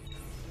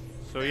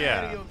 So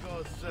yeah,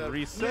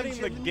 resetting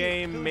the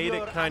game made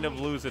it kind of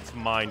lose its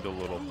mind a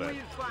little bit.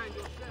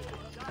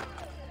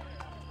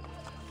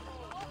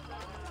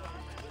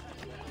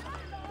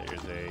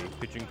 There's a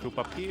pigeon coop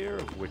up here,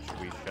 of which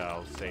we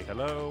shall say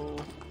hello.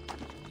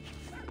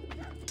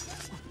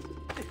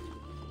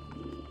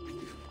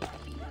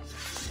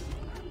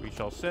 We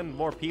shall send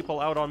more people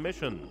out on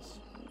missions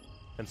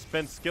and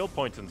spend skill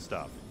points and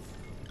stuff.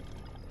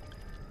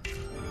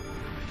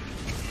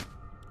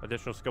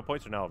 Additional skill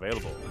points are now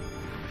available.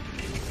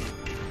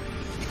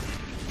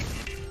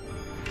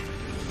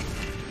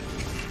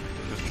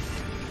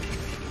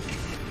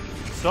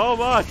 So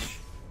much!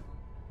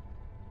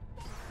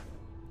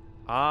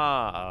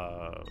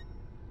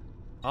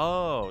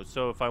 Oh,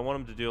 so if I want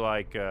him to do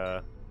like,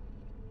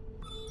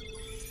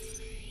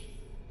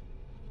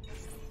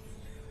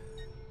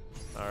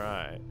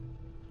 alright.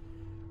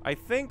 I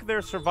think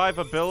their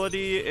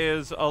survivability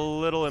is a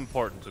little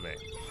important to me.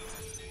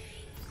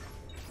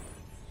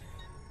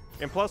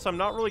 And plus, I'm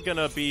not really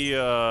gonna be,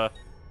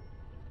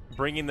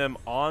 bringing them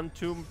on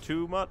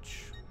too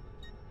much.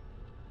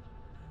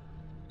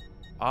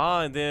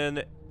 Ah, and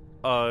then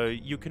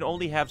you can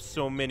only have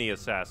so many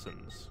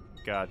assassins.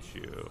 Got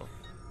you.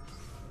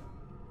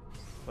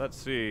 Let's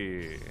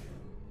see.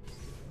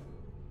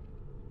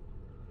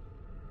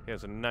 He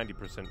has a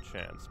 90%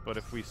 chance, but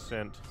if we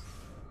sent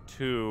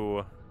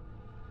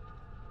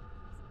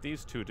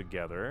these two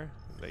together,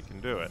 they can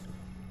do it.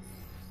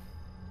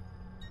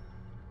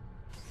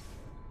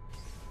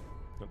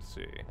 Let's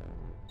see.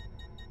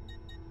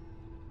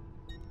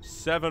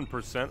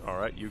 7%.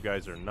 Alright, you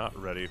guys are not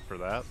ready for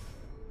that.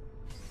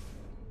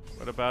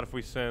 What about if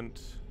we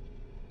sent...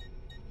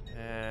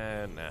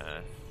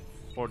 nah.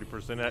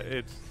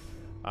 40%.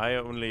 I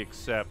only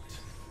accept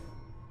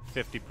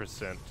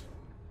 50%.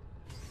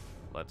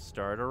 Let's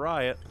start a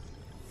riot.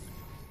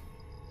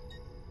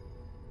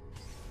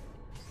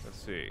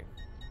 Let's see.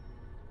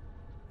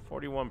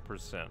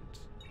 41%.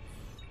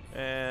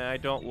 I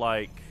don't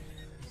like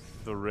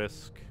the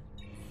risk.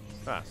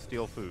 Ah,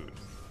 steal food.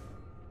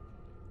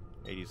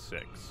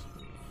 86.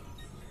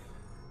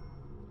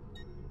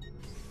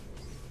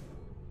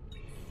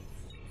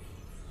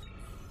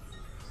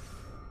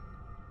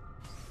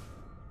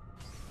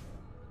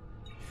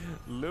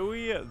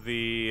 Louis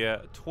the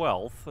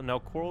 12th now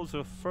quarrels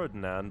with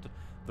Ferdinand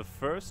the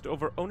First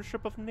over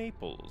ownership of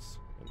Naples.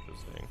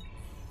 Interesting.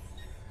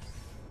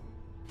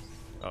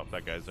 Oh,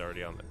 that guy's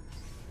already on there.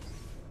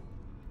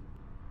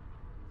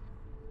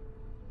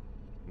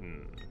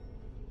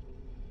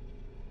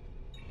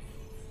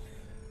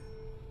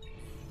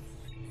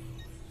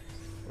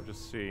 We're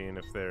just seeing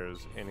if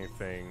there's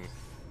anything...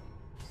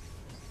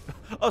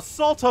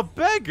 Assault a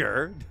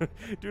beggar?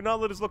 Do not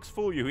let his looks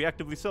fool you. He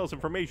actively sells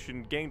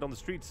information gained on the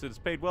streets and is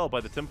paid well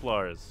by the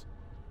Templars.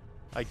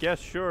 I guess,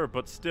 sure,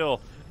 but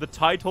still, the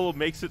title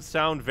makes it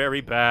sound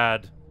very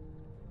bad.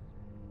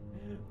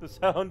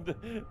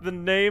 The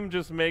name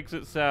just makes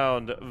it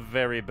sound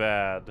very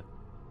bad.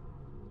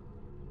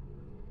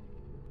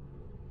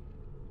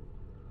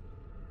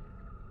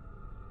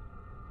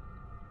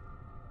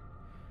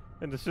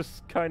 And it's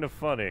just kind of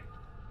funny.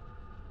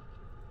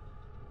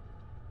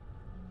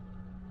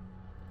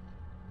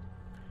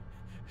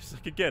 It's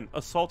like, again,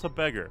 assault a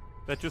beggar.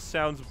 That just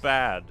sounds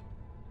bad.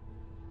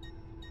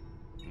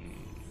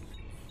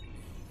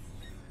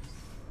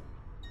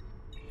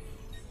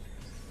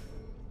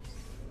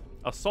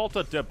 Assault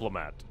a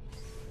diplomat.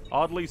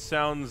 Oddly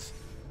sounds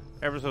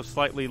ever so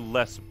slightly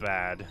less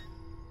bad.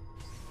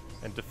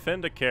 And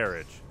defend a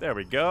carriage. There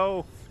we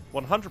go.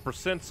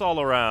 100%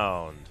 all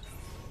around.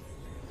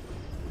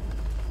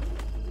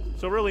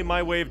 So really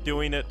my way of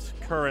doing it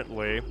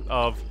currently,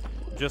 of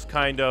just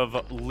kind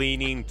of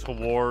leaning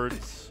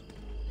towards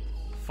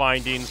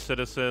finding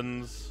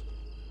citizens,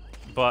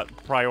 but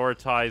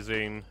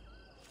prioritizing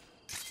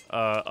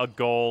a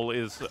goal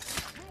is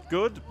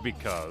good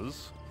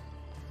because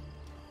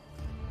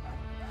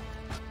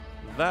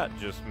that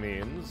just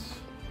means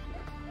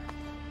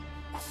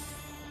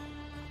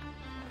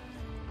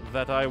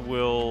that I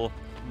will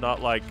not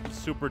like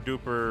super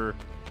duper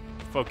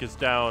focus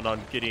down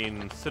on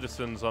getting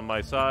citizens on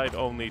my side,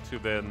 only to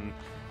then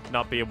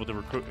not be able to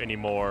recruit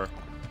anymore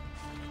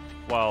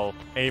while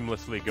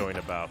aimlessly going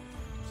about.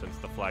 Since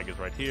the flag is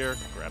right here,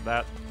 grab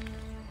that.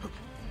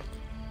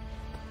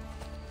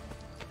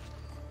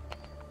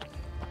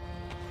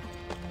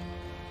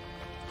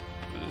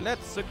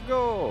 Let's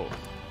go!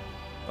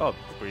 Oh,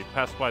 we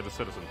passed by the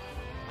citizen.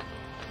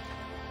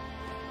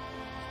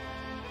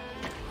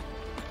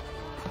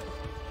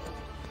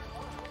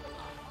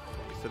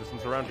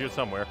 Citizens around here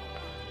somewhere.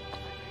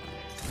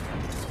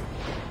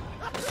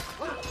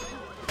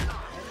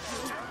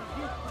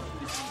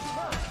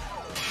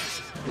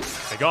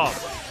 Hey, God!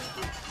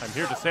 I'm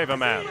here to save a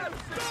man.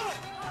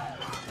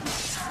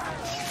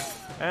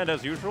 And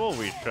as usual,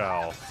 we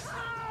shall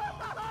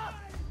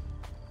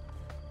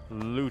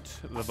loot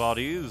the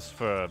bodies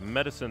for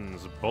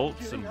medicines,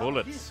 bolts, and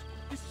bullets.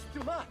 This is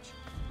too much.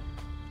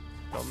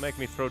 Don't make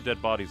me throw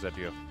dead bodies at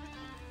you.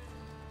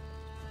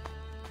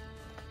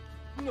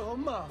 No,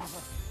 Mama.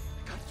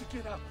 Got to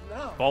get up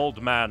now.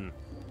 Bald man,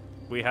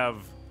 we have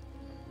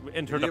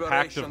entered a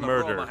pact of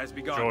murder.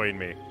 Join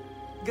me.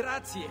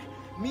 Grazie.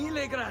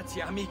 Mille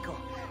grazie, amico.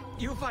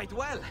 You fight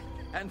well,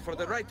 and for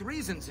the right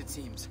reasons, it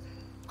seems.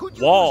 Could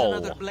you use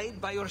another blade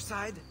by your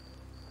side?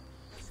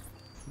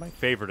 My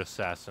favorite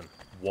assassin,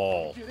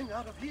 Wall. Getting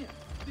out of here.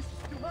 This is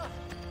too much.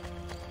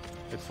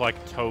 It's like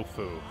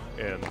tofu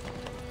in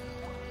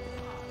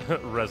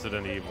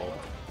Resident Evil.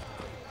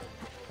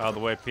 Out of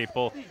the way,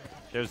 people.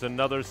 There's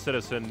another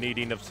citizen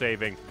needing of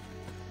saving.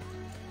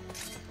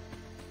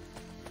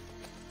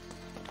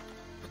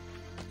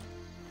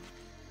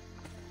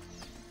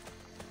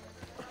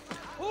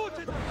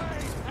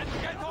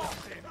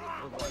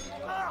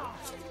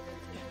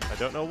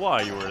 I don't know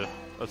why you were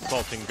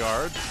assaulting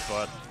guards,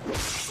 but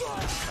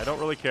I don't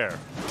really care.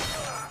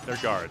 They're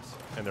guards,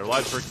 and their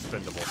lives are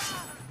expendable.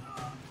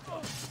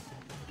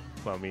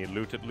 Let me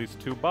loot at least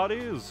 2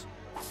 bodies.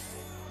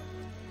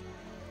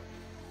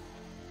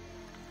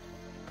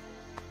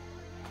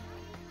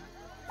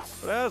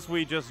 But as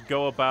we just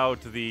go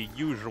about the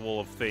usual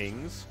of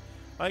things,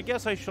 I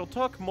guess I shall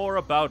talk more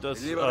about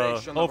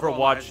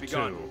Overwatch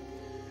 2.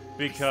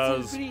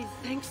 Because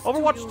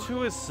Overwatch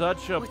 2 is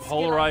such a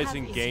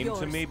polarizing game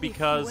to me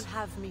because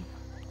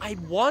I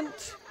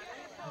want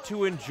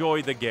to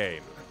enjoy the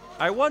game.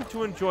 I want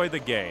to enjoy the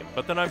game,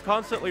 but then I'm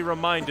constantly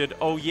reminded,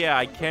 oh yeah,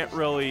 I can't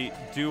really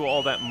do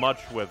all that much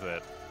with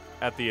it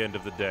at the end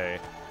of the day.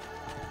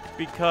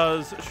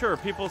 Because, sure,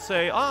 people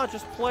say,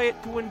 just play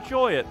it to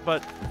enjoy it,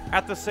 but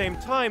at the same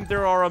time,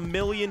 there are a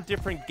million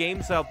different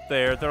games out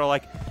there that are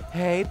like,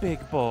 hey,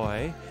 big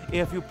boy,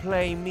 if you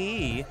play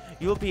me,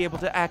 you'll be able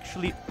to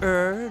actually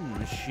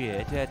earn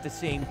shit at the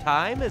same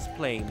time as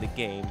playing the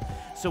game.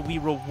 So we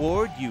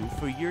reward you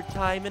for your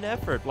time and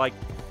effort. Like,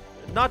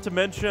 not to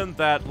mention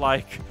that,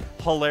 like,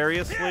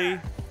 hilariously,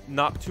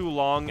 not too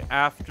long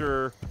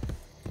after,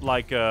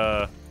 like,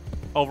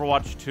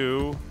 Overwatch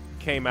 2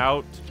 came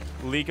out,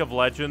 League of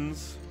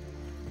Legends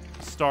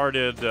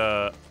started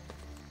a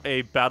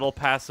Battle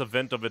Pass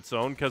event of its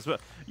own, because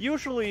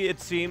usually it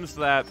seems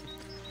that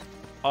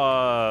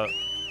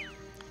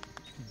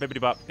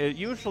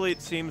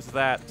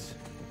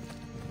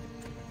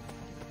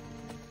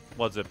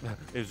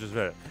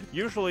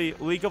usually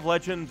League of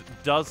Legends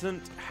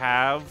doesn't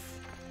have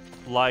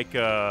like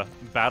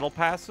battle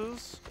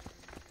passes.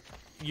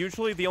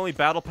 Usually the only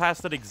battle pass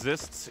that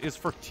exists is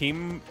for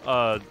team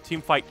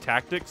fight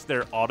tactics,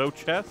 their auto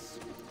chess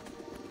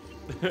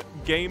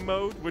game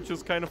mode, which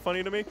is kind of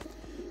funny to me.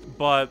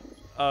 But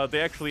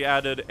they actually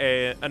added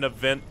an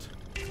event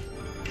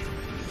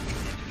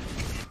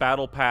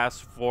battle pass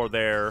for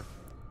their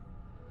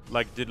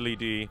like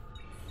diddly-dee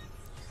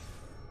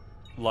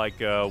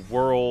like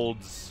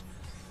worlds,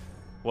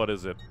 what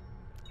is it,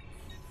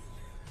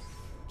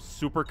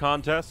 super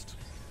contest.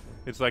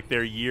 It's like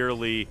their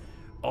yearly,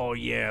 oh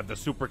yeah, the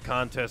super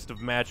contest of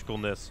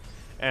magicalness.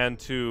 And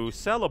to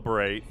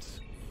celebrate,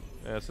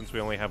 since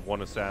we only have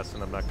one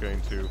assassin, I'm not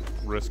going to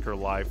risk her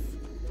life.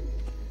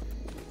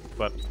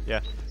 But yeah,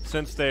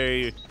 since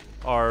they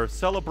are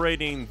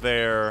celebrating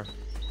their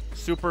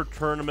super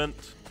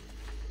tournament,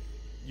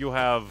 you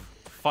have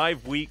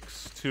 5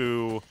 weeks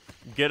to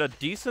get a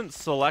decent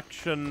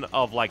selection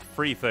of like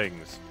free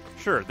things.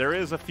 Sure, there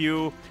is a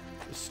few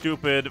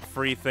stupid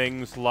free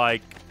things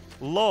like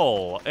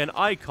LOL, an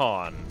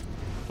icon.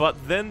 But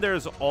then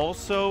there's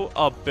also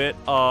a bit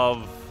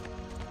of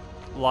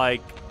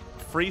like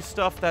free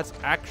stuff that's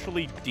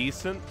actually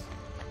decent,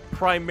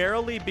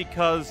 primarily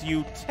because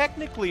you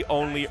technically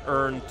only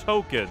earn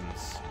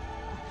tokens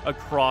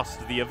across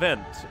the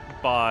event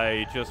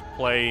by just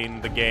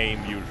playing the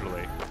game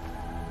usually.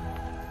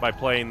 By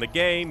playing the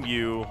game,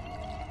 you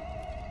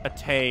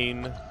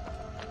attain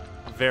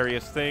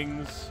various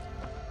things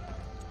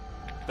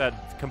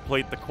that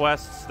complete the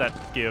quests that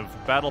give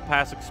Battle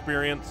Pass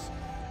experience,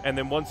 and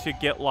then once you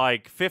get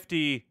like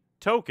 50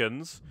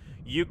 tokens,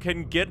 you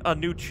can get a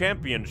new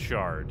champion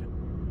shard,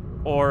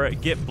 or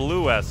get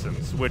blue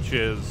essence, which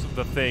is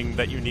the thing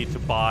that you need to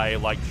buy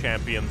like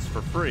champions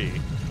for free.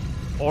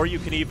 Or you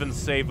can even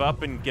save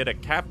up and get a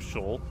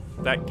capsule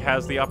that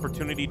has the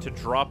opportunity to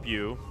drop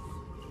you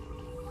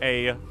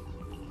a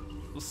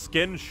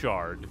skin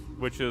shard,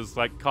 which is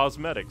like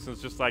cosmetics.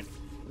 It's just like,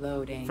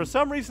 loading. For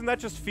some reason, that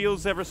just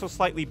feels ever so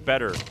slightly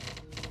better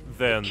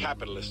than the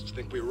capitalists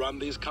think we run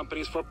these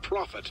companies for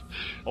profit.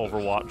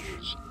 Overwatch.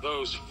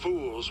 Those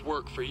fools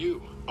work for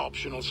you.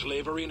 Optional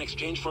slavery in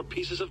exchange for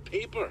pieces of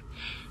paper.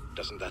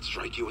 Doesn't that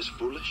strike you as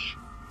foolish?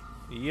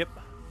 Yep.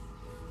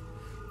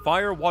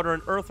 Fire, water,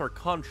 and earth are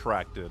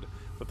contracted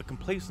with the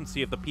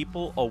complacency of the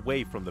people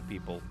away from the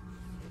people.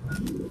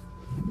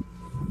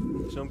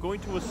 So I'm going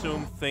to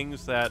assume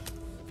things that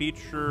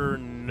feature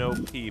no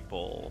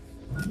people.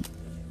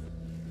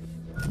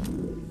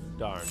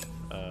 Darn.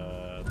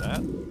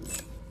 That?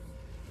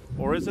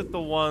 Or is it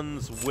the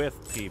ones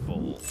with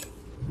people?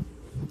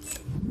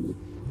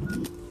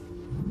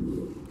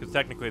 Because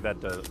technically that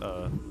does,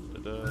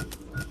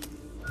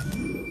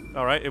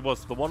 Alright, it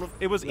was the one with,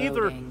 it was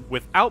either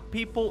without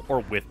people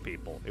or with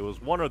people. It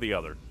was one or the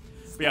other.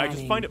 But yeah, I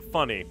just find it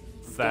funny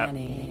that...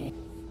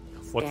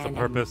 What's the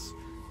purpose?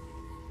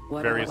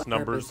 What Various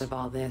numbers. Purpose of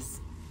all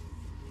this?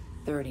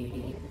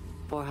 30,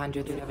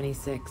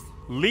 476.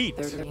 Leet.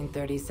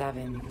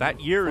 1337.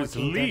 That year is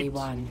leet.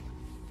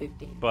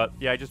 50. But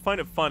yeah, I just find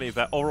it funny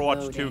that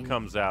Overwatch 2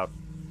 comes out.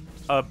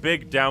 A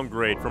big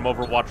downgrade from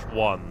Overwatch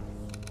 1.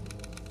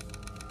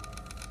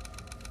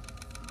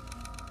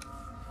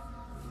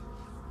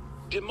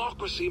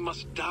 Democracy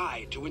must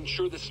die to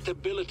ensure the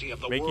stability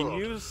of the world. Making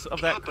use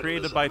of that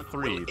created by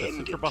 3, the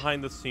center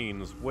behind the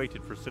scenes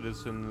waited for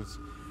citizens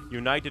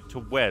united to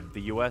wed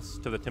the U.S.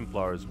 to the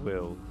Templars'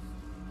 will.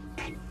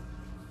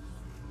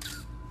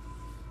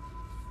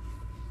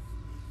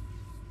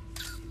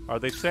 Are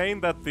they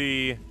saying that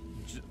the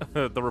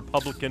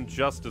Republican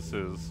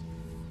justices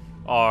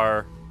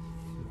are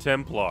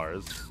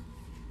Templars?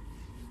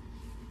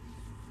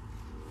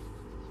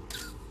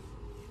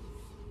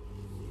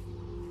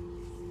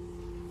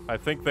 I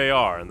think they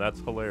are, and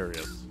that's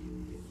hilarious.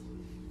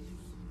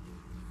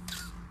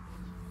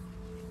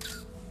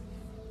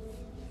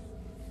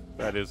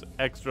 That is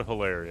extra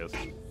hilarious.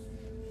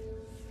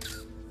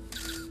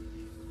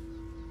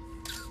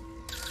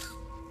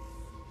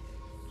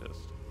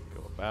 Just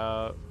go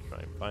about, try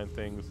and find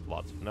things,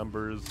 lots of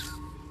numbers.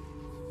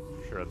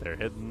 Sure, they're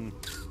hidden.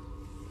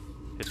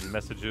 Hidden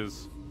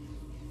messages.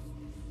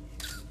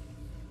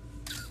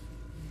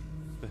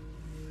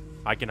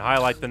 I can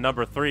highlight the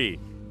number 3.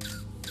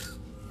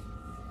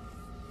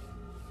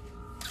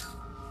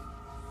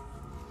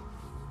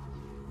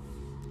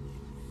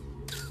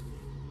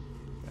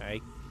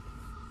 Okay.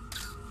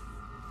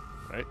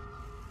 Right.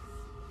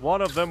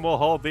 One of them will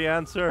hold the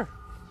answer.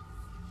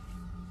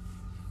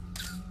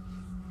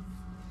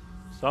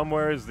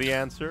 Somewhere is the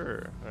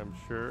answer, I'm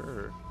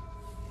sure.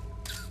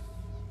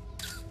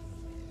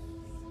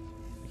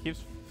 It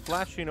keeps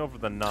flashing over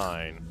the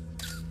 9.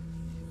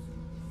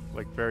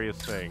 Like various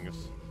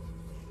things.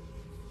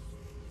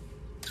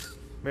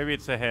 Maybe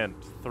it's a hint.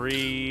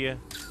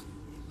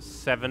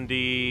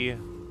 370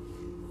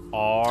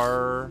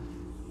 R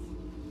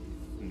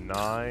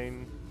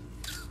 9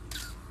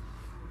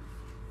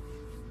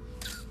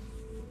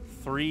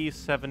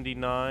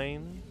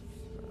 379,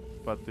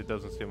 but it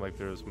doesn't seem like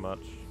there's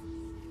much.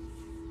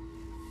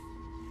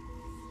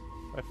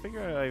 I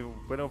figure I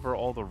went over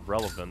all the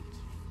relevant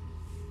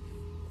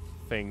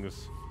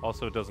things.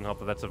 Also, it doesn't help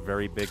that that's a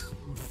very big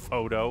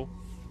photo.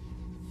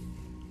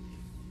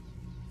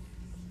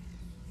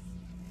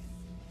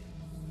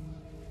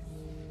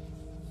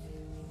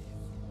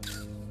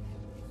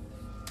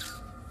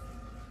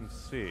 Let's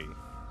see.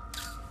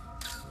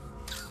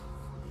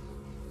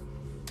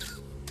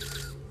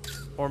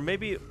 Or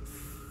maybe...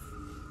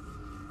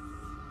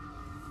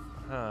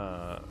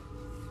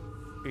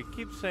 It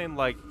keeps saying,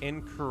 like,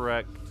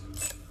 incorrect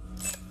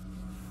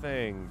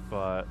thing,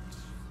 but...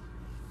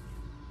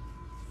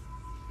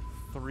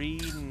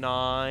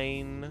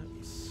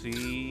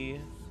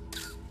 39C...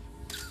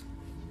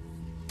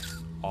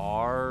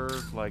 R...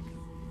 Like...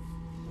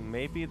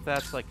 Maybe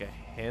that's, like, a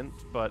hint,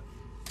 but...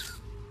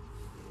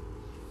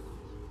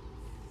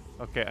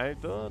 Okay, I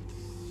don't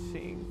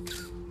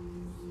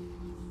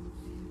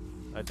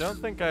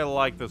think I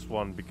like this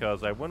one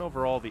because I went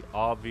over all the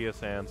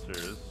obvious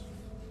answers.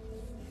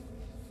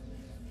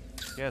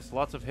 Yes,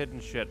 lots of hidden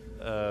shit.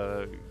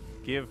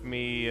 Give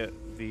me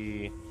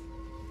the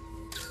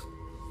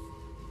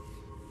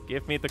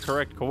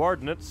correct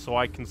coordinates so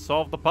I can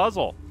solve the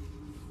puzzle.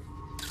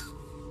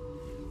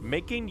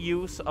 Making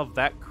use of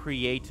that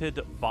created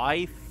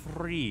by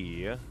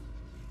 3.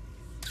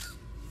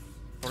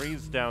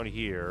 3's down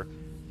here.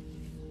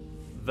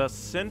 The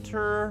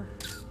center...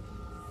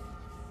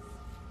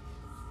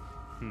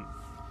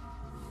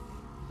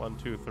 1,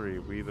 2, 3.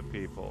 We the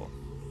people.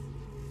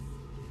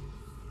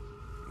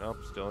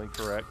 Nope, still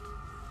incorrect.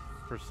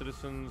 For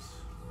citizens...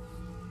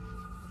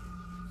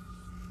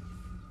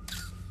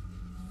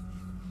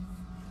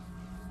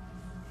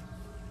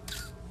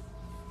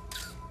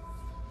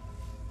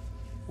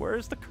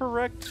 Where's the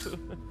correct...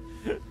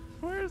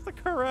 Where's the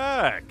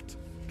correct?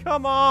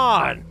 Come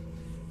on!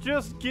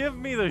 Just give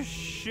me the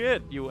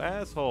shit, you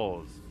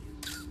assholes.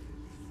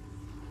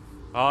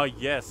 Ah,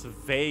 yes,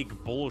 vague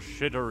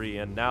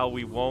bullshittery, and now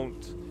we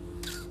won't...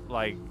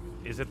 Like,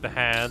 is it the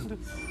hand?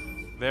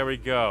 There we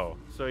go.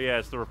 So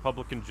yes, the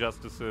Republican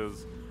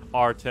justices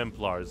are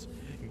Templars.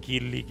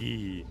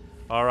 Giligi.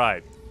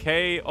 Alright,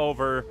 K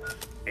over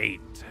 8.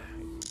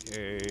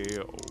 K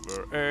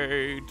over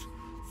 8.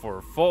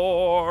 For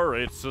 4,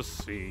 it's a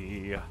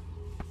C.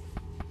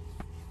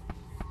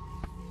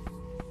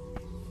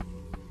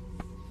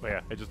 But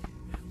yeah, I just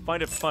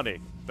find it funny.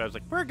 I was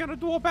like, we're gonna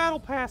do a battle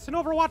pass in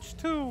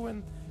Overwatch 2,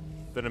 and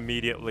then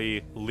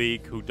immediately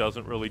League, who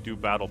doesn't really do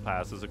battle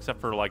passes, except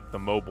for, like, the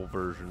mobile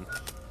version,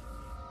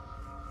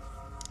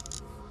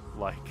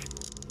 like,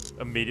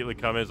 immediately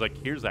come in as like,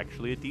 here's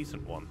actually a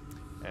decent one.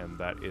 And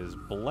that is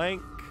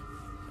blank,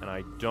 and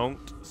I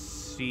don't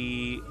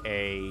see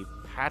a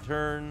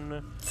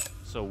pattern,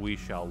 so we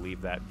shall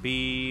leave that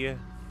be.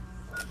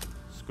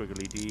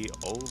 Squiggly D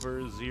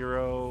over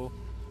 0.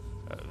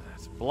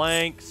 That's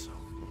blank, so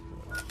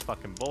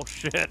fucking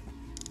bullshit.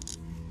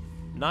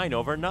 9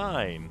 over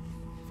 9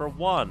 for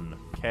 1.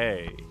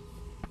 K.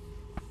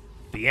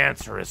 The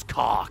answer is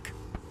cock.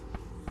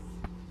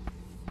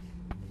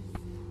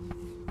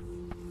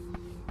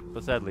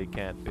 But sadly it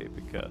can't be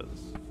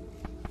because...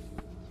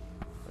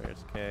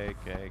 Where's K,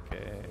 K,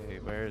 K?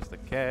 Where's the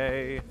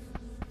K?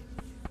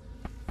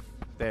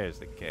 There's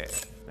the K.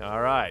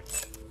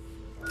 Alright.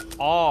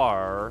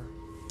 R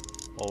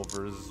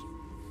over...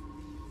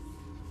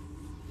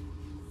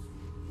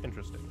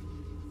 Interesting.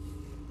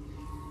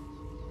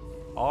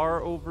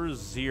 R over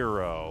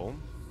 0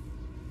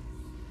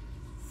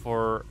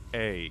 for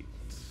 8.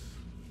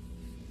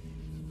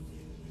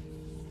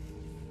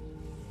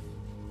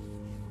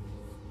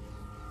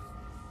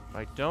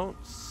 I don't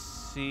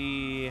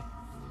see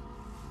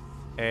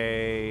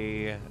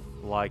a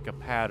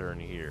pattern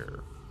here.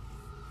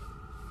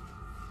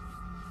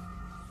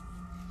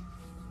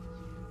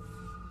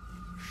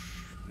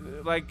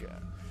 Like,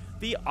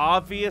 the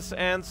obvious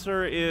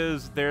answer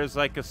is there's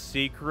like a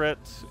secret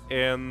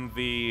in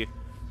the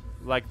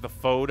like, the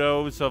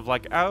photos of,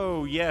 like,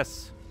 oh,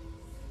 yes,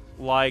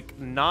 like,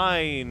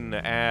 9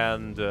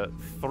 and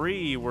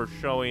 3 were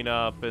showing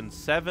up in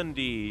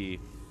 70,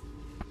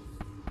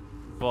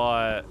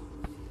 but,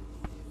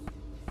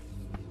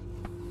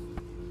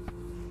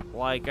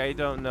 like, I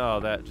don't know,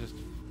 that just,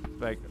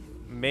 like,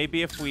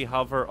 maybe if we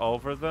hover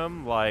over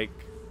them, like,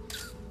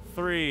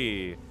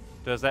 3,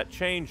 does that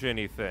change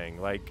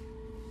anything? Like,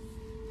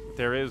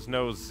 there is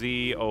no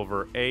Z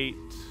over 8.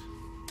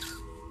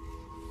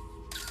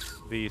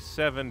 The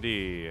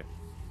 70.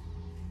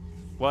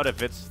 What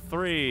if it's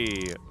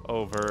 3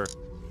 over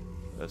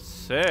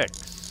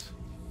 6?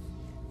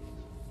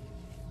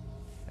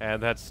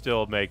 And that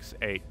still makes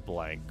 8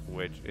 blank,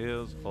 which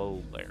is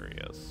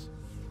hilarious.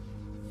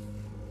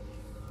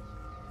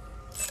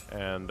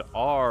 And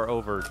R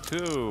over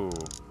 2,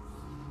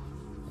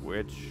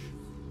 which...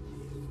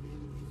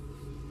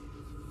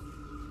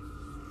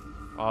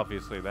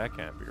 obviously that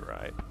can't be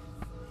right.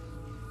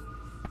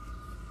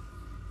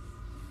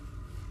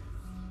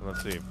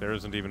 Let's see, there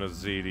isn't even a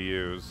Z to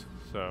use,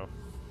 so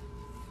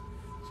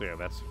yeah,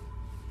 that's,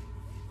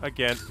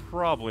 again,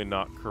 probably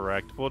not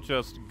correct. We'll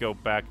just go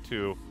back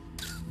to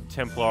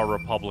Templar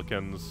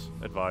Republicans'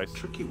 advice.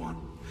 Tricky one.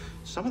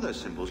 Some of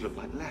those symbols look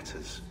like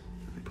letters.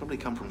 They probably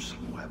come from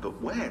somewhere, but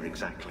where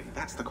exactly?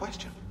 That's the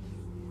question.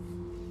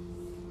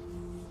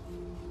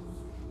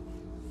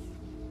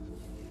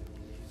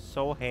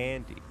 So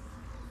handy.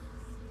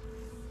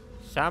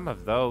 Some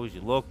of those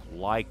look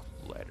like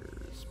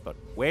letters, but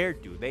where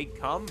do they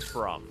come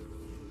from?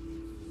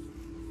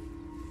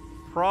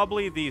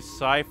 Probably these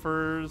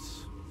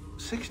ciphers.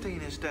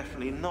 16 is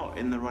definitely not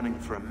in the running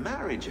for a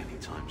marriage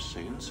anytime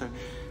soon, so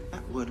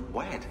that word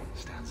wed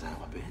stands out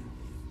a bit.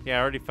 Yeah,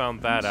 I already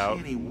found that out.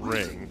 Any Ring.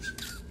 weddings.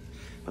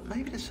 But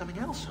maybe there's something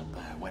else up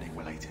there, wedding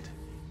related.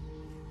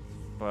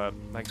 But,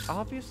 like,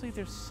 obviously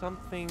there's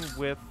something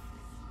with...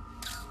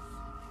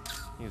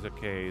 He's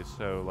okay,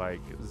 so, like,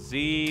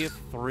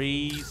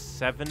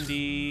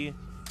 Z370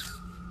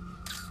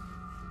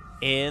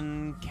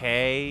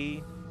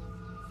 NK.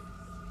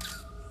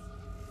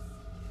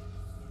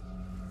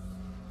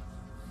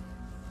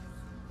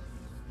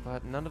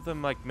 But none of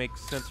them, like, make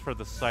sense for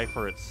the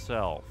cipher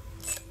itself.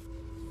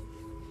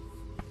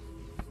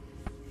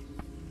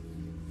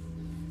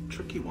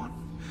 Tricky one.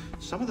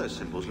 Some of those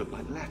symbols look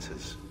like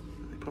letters.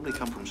 They probably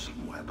come from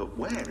somewhere, but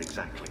where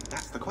exactly?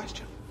 That's the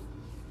question.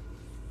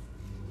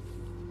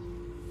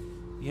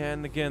 Yeah,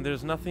 and again,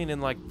 there's nothing in,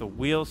 like, the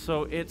wheel,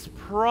 so it's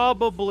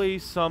probably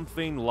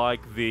something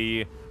like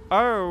the,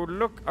 oh,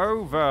 look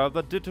over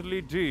the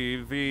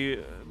diddly-dee,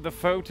 the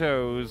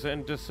photos,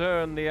 and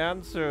discern the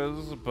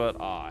answers,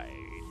 but I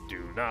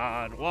do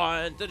not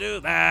want to do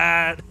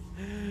that.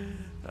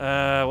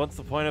 What's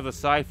the point of the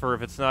cipher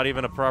if it's not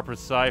even a proper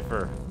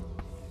cipher?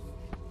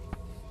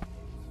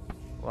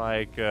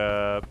 Like,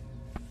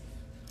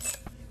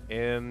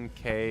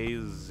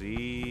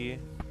 NKZ.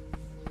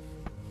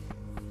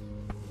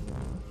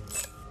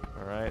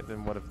 Alright,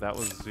 then what if that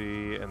was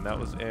Z and that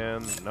was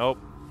N? Nope.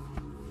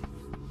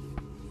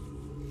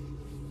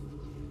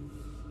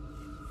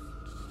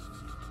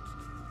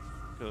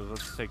 Because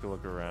let's take a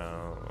look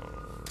around.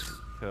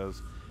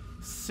 Because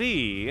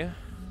C...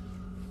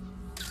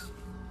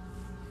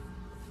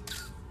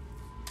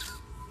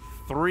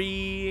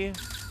 3...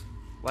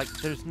 like,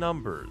 there's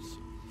numbers.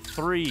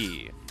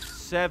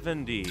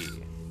 370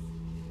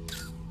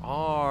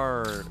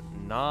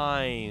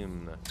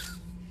 R9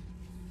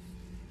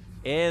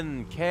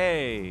 NK,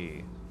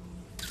 and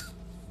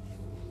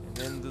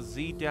then the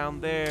Z down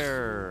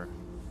there.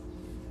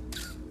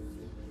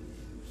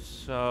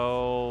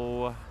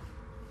 So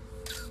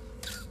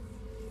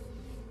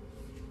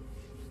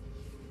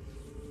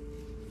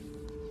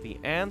the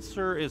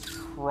answer is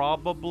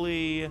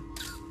probably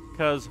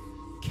because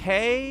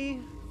K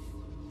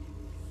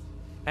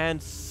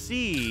and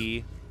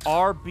C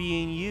are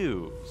being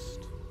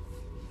used.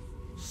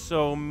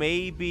 So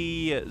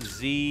maybe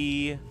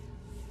Z,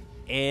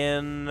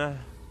 N,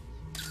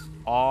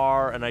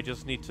 R, and I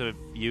just need to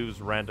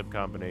use random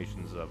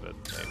combinations of it,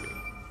 maybe.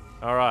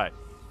 Alright.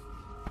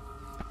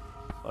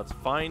 Let's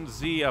find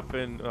Z up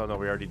in... oh no,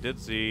 we already did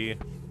Z.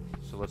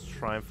 So let's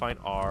try and find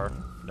R.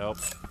 Nope.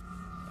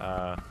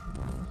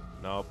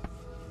 Nope.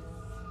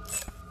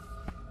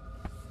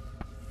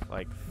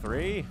 Like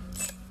 3?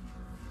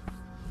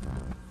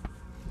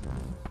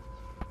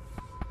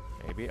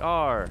 Maybe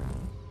R.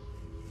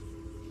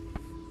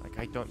 Like,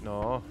 I don't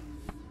know.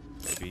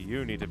 Maybe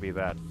you need to be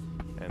that.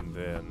 And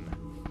then...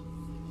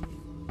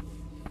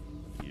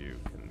 you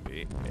can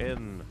be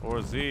N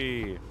or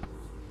Z.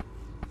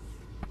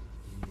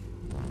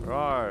 Or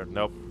R.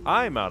 Nope.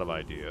 I'm out of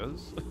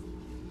ideas.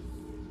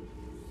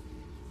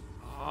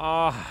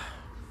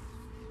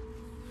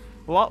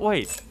 Well,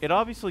 wait. It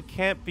obviously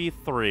can't be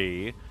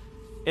 3.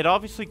 It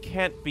obviously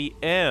can't be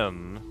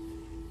N.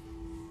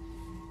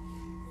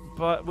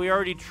 But we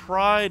already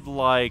tried,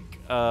 like,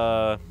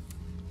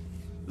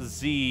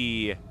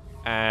 Z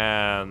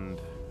and...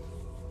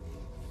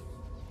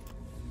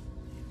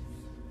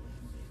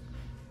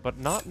 but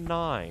not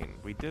 9.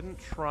 We didn't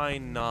try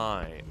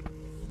 9.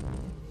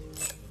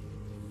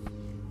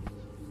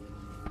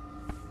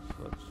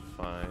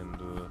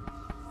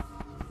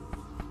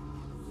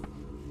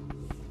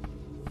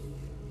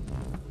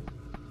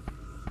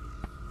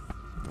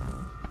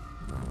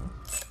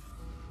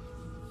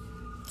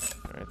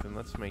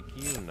 Let's make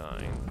you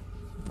 9.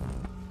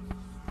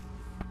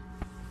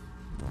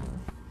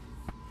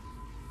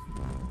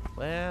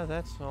 Well,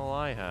 that's all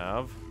I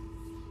have.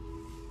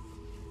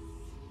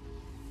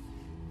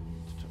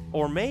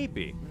 Or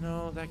maybe...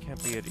 No, that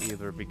can't be it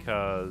either,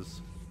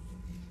 because...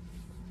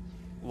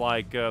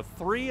 Like,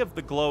 3 of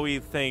the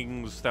glowy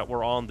things that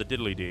were on the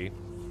diddly-dee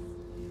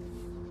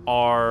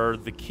are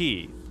the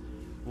key.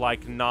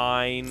 Like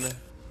 9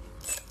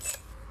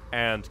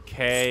 and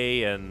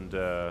K and,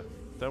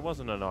 there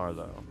wasn't an R,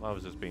 though. I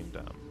was just being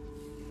dumb.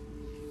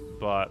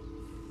 But...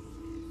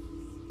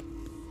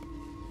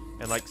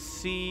 And, like,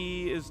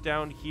 C is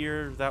down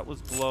here. That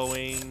was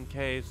glowing.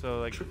 K,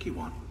 so, like... Tricky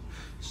one.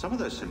 Some of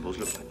those symbols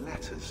look like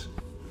letters.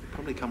 They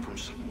probably come from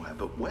somewhere,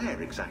 but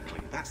where exactly?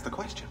 That's the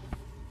question.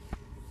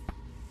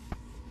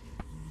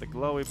 The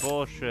glowy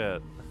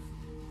bullshit.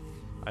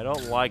 I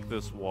don't like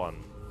this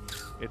one.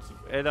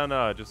 I don't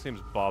know, it just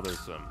seems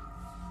bothersome.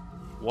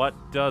 What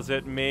does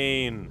it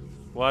mean?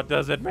 What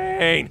does it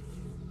mean?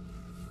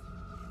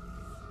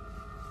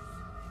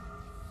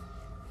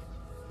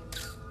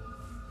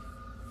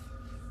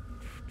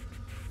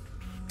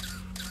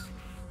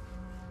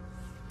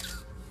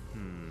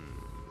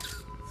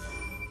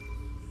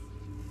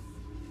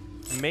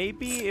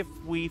 Maybe if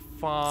we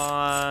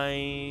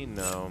find...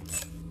 No.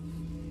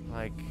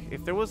 Like,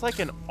 if there was like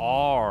an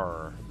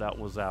R that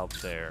was out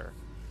there.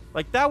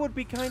 Like, that would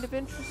be kind of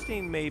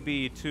interesting,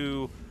 maybe,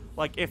 to...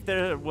 Like, if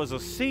there was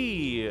a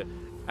C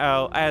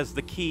as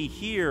the key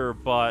here,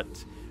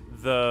 but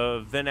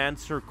the then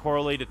answer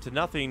correlated to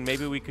nothing,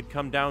 maybe we could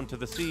come down to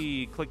the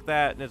C, click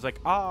that, and it's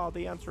like,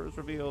 the answer is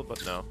revealed,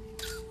 but no.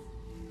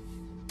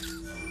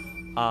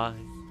 I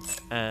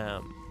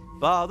am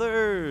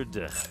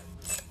bothered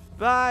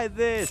by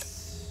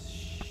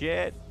this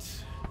shit.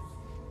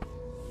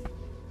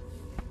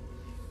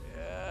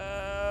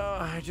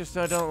 I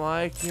don't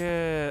like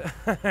it.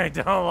 I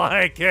don't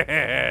like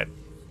it.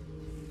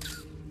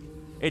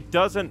 It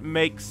doesn't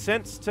make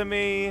sense to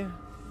me.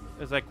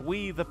 It's like,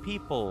 we the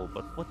people,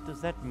 but what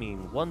does that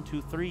mean? 1,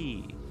 2,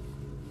 3.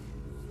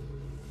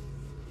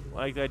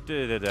 Like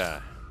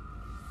that.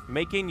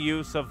 Making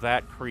use of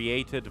that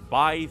created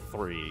by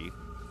 3.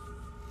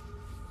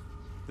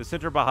 The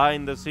center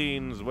behind the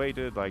scenes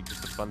waited, like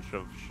just a bunch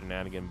of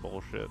shenanigan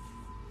bullshit.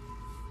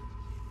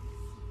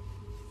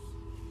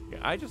 Yeah,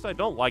 I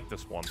don't like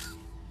this one.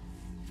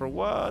 For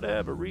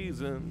whatever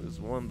reason, this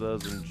one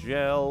doesn't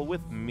gel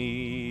with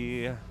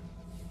me. And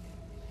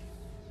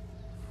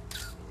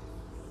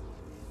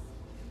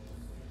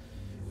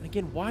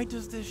again, why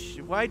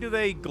do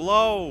they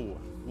glow?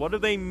 What do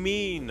they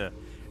mean?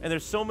 And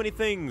there's so many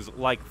things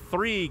like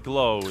 3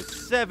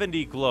 glows,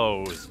 70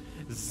 glows,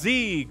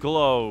 Z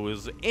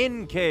glows,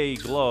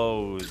 NK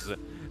glows.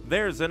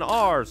 There's an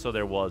R, so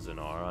there was an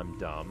R, I'm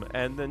dumb.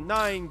 And the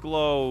 9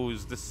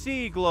 glows, the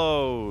C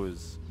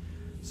glows.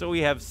 So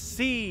we have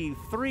C,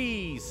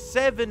 3,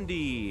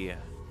 70,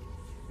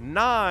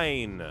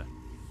 9,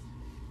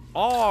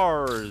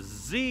 R,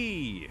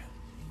 Z,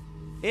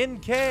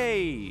 NK.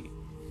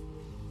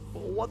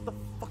 Well, what the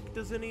fuck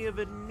does any of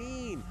it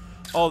mean?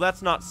 Oh,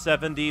 that's not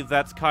 70,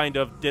 that's kind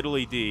of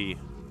diddly-dee.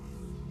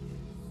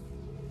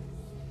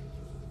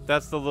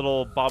 That's the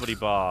little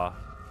bobbity-ba.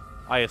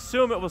 I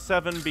assume it was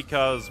 7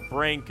 because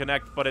brain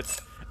connect, but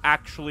it's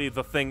actually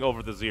the thing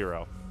over the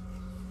 0.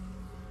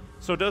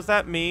 So does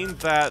that mean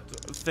that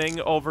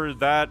thing over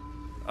that,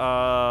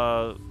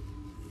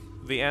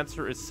 the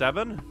answer is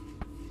 7?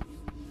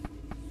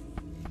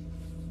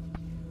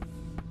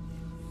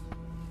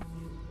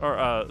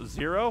 Or,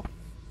 0?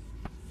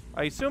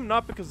 I assume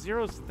not, because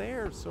 0's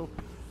there, so...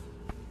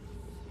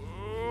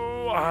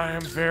 Ooh, I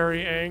am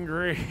very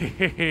angry.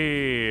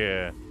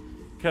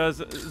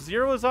 Because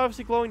 0 is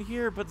obviously glowing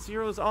here, but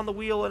 0 is on the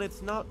wheel, and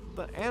it's not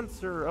the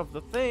answer of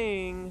the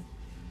thing.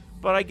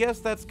 But I guess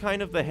that's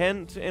kind of the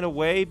hint, in a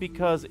way,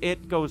 because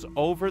it goes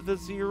over the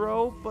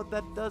 0, but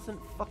that doesn't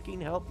fucking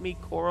help me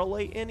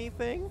correlate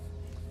anything.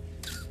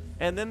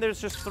 And then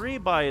there's just 3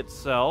 by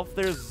itself,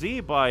 there's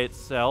Z by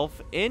itself,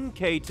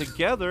 NK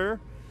together.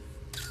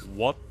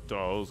 What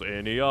does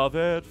any of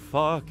it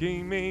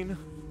fucking mean?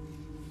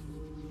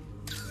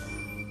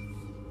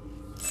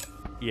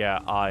 Yeah,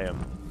 I am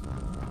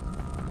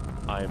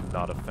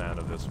not a fan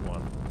of this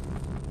one.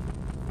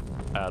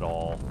 At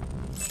all.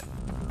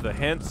 The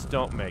hints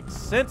don't make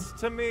sense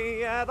to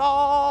me at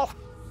all.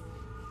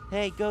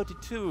 Hey, go to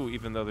 2,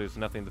 even though there's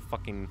nothing to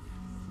fucking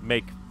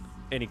make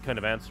any kind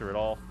of answer at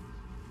all.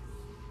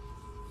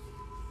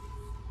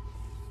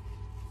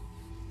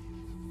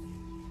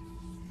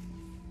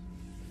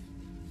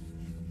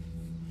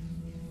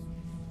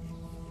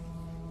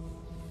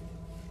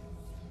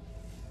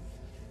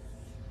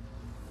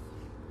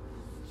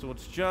 So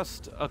it's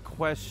just a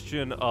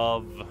question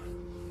of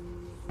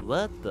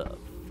what the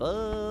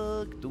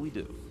fuck do we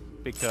do?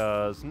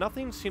 Because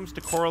nothing seems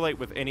to correlate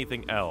with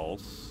anything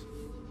else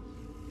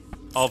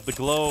of the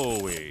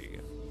glowy.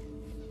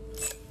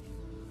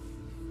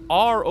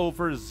 R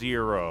over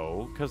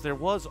 0, because there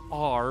was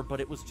R, but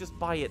it was just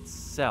by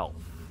itself.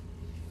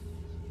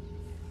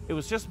 It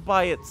was just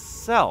by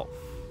itself.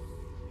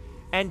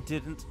 and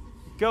didn't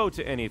go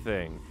to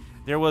anything.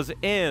 There was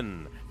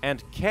N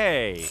and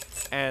K,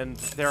 and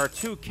there are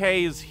 2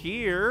 Ks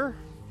here.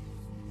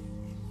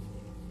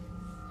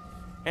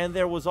 And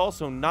there was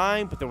also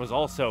 9, but there was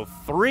also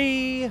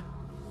 3.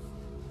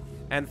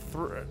 And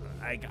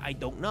I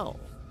don't know.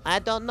 I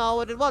don't know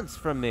what it wants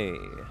from me.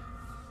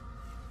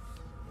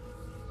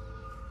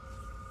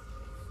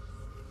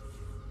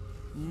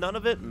 None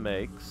of it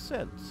makes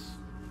sense.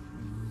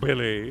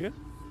 Billy.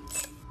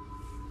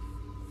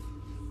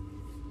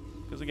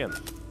 Because again,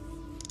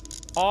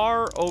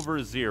 R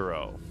over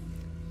 0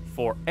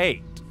 for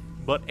 8.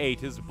 But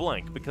 8 is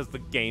blank because the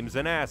game's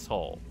an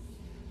asshole.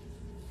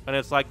 And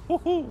it's like,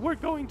 woohoo, we're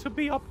going to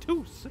be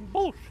obtuse and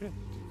bullshit.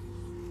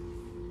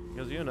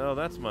 Because, you know,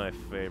 that's my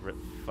favorite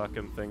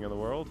fucking thing in the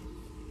world.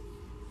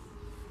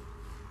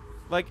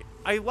 Like,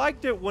 I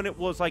liked it when it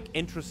was, like,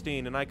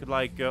 interesting and I could,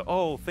 like,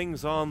 oh,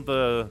 things on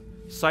the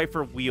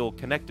cipher wheel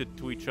connected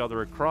to each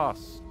other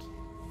across.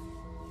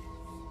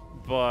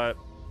 But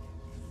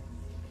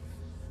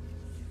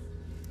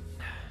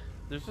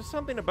there's just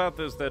something about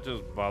this that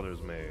just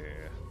bothers me.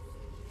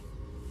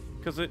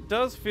 Because it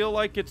does feel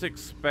like it's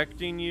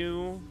expecting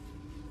you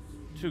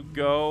to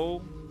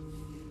go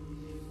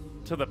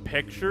to the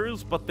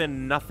pictures, but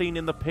then nothing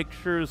in the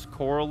pictures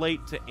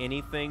correlate to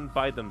anything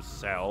by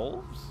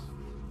themselves.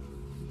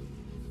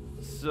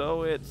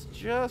 So it's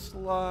just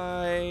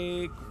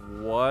like,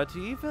 what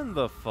even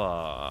the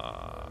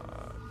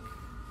fuck?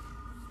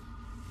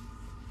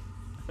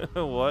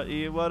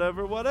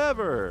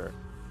 Whatever.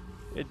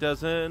 It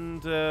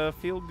doesn't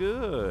feel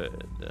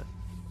good.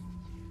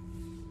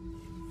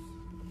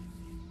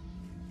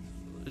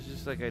 It's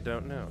just like, I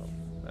don't know.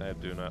 I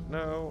do not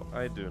know.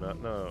 I do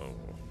not know.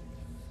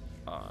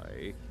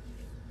 I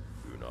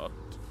do not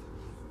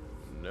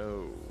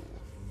know.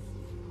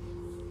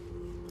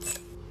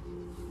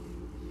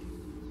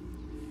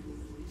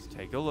 Let's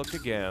take a look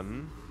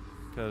again,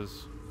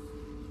 because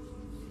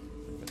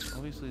it's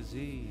obviously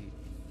Z.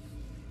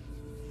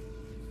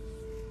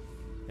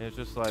 And it's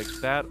just like,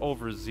 that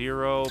over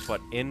 0,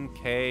 but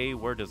NK,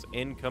 where does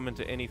N come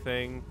into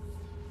anything?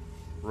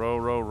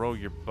 Row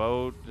your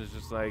boat. It's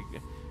just like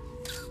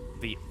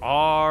the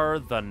R,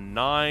 the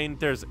 9.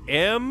 There's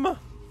M.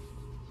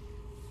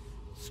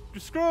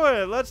 Screw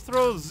it. Let's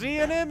throw Z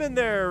and M in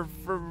there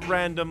for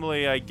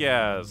randomly, I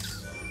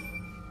guess.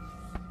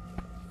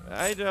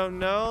 I don't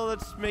know.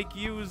 Let's make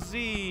you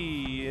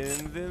Z,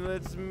 and then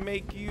let's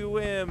make you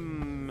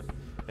M,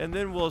 and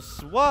then we'll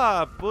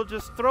swap. We'll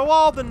just throw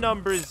all the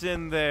numbers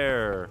in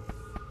there.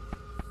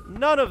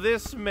 None of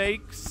this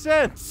makes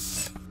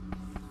sense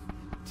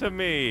to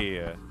me.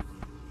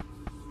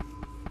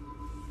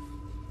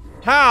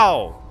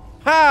 How?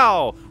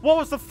 What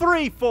was the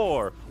 3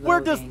 for? Loading.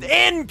 Where does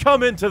N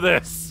come into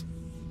this?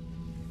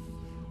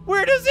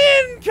 Where does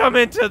N come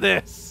into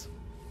this?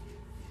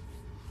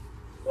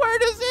 Where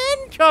does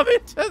N come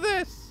into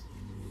this?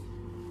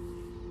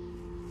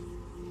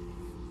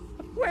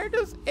 Where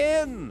does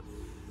N?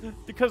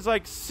 Because,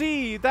 like,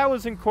 C, that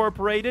was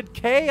incorporated.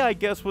 K, I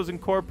guess, was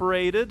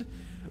incorporated.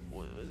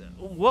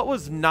 What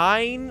was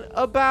 9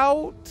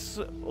 about?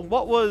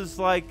 What was,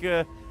 like,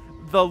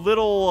 the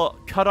little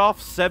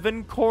cut-off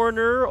 7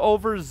 corner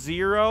over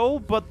 0?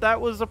 But that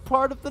was a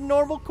part of the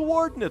normal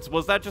coordinates.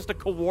 Was that just a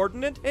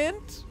coordinate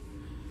hint?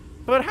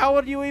 But how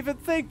would you even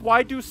think?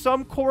 Why do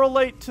some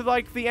correlate to,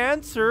 like, the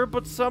answer,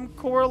 but some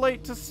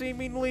correlate to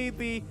seemingly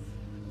the...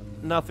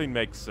 Nothing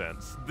makes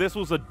sense. This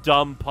was a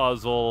dumb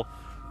puzzle.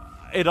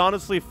 It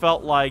honestly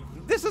felt like,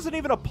 this isn't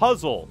even a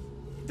puzzle.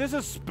 This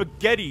is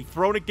spaghetti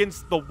thrown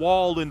against the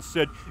wall and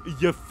said,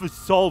 you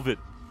solve it.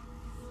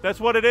 That's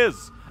what it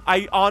is.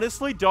 I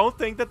honestly don't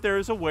think that there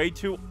is a way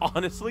to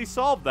honestly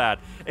solve that,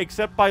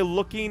 except by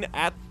looking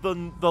at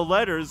the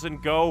letters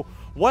and go,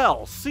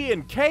 well, C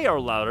and K are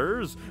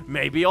letters,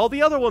 maybe all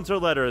the other ones are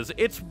letters.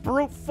 It's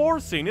brute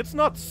forcing, it's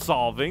not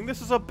solving.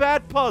 This is a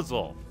bad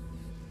puzzle.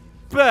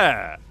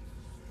 Bad.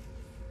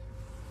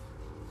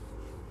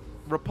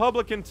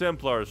 Republican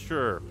Templars,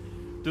 sure.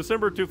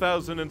 December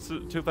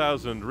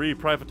 2000,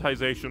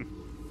 re-privatization.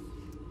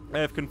 I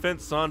have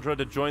convinced Sandra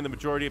to join the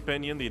majority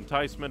opinion. The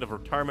enticement of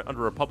retirement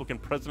under Republican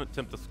president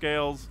tipped the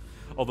scales.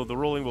 Although the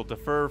ruling will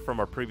differ from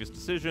our previous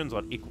decisions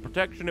on equal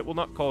protection, it will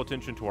not call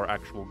attention to our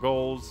actual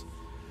goals.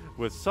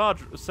 With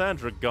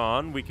Sandra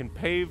gone, we can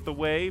pave the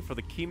way for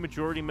the key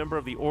majority member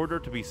of the order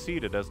to be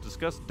seated. As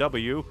discussed,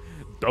 W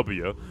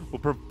will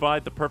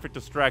provide the perfect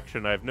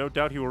distraction. I have no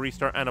doubt he will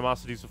restart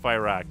animosities with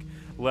Iraq.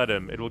 Let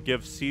him. It will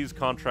give C's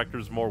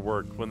contractors more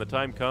work. When the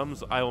time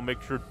comes, I will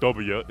make sure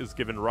W is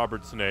given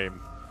Robert's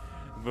name.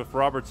 With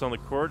Roberts on the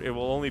court, it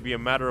will only be a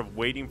matter of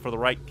waiting for the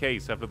right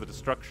case. After the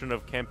destruction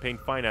of campaign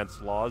finance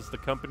laws, the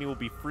company will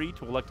be free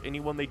to elect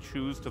anyone they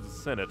choose to the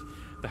Senate,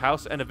 the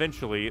House, and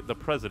eventually the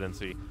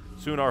presidency.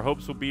 Soon our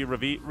hopes will be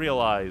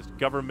realized.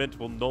 Government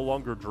will no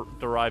longer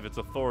derive its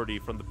authority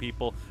from the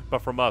people,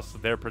 but from us,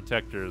 their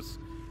protectors.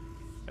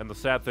 And the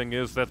sad thing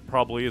is, that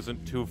probably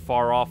isn't too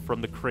far off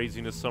from the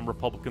craziness some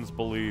Republicans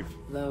believe.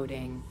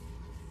 Loading.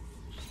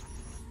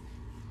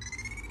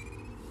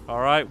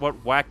 Alright,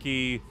 what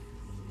wacky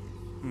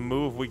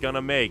move we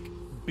gonna make?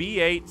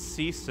 B8,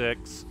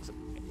 C6,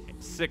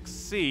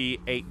 6C,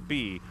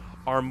 8B.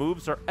 Our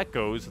moves are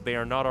echoes, they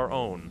are not our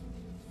own.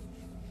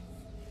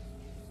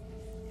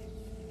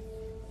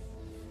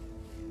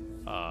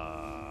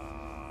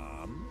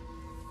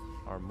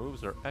 Our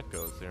moves are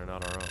echoes, they are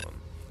not our own.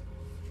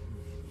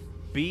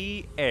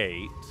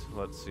 B8,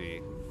 let's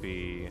see,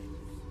 B8.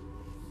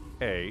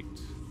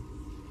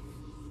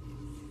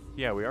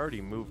 Yeah, we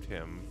already moved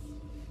him.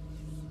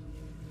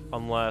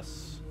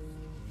 Unless...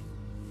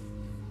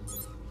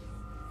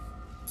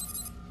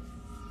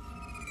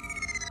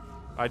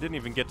 I didn't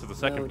even get to the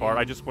second part,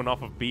 I just went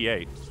off of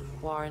B8.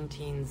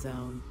 Quarantine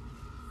zone.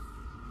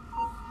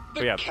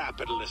 The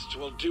capitalists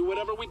will do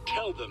whatever we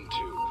tell them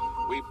to.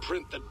 We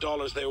print the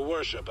dollars they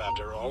worship,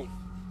 after all.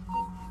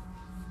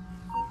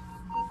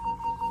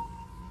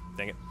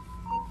 Dang it.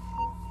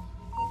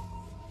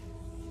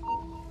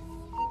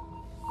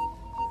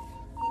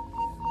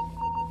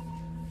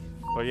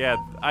 But yeah,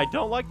 I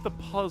don't like the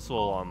puzzle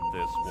on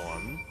this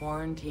one.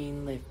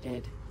 Quarantine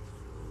lifted.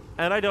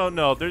 And I don't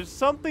know, there's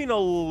something a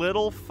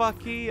little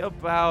fucky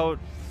about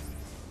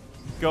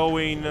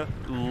going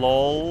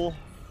lol.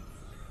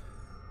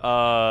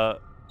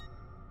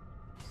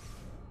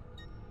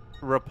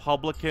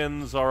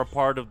 Republicans are a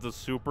part of the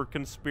super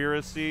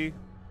conspiracy.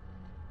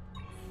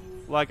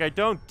 Like, I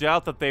don't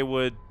doubt that they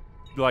would,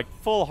 like,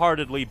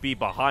 full-heartedly be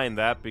behind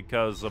that,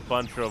 because a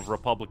bunch of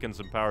Republicans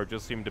in power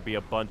just seem to be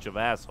a bunch of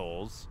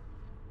assholes.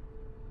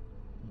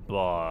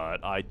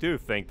 But I do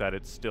think that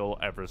it's still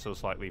ever so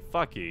slightly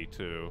fucky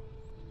to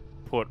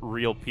put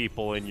real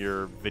people in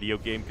your video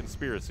game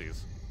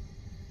conspiracies.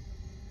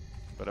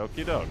 But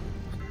okie doke.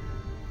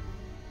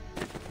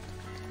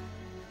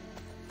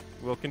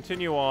 We'll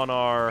continue on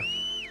our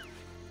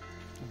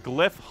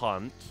glyph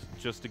hunt,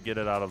 just to get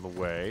it out of the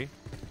way.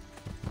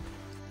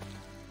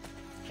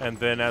 And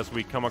then as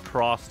we come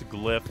across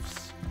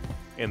glyphs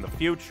in the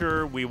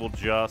future, we will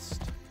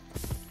just,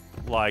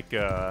 like,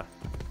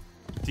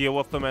 deal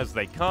with them as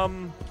they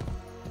come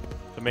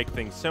to make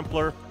things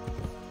simpler.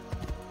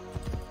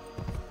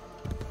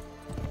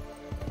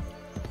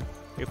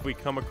 If we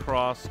come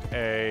across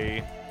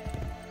a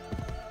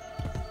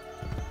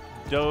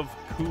dove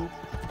coop,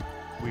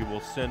 we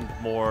will send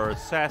more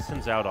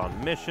assassins out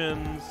on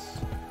missions.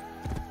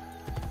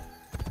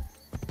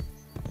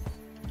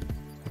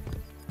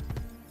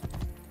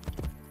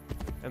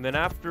 And then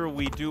after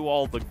we do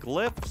all the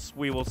glyphs,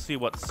 we will see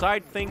what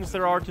side things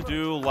there are to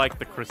do, like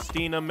the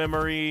Christina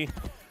memory,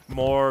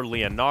 more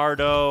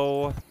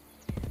Leonardo.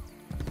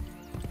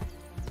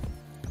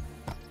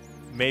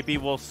 Maybe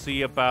we'll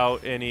see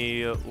about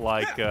any,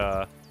 like,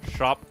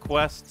 shop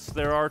quests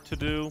there are to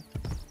do,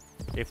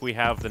 if we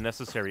have the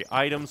necessary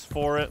items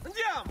for it.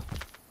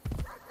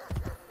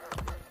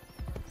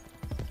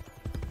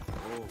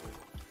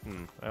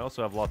 I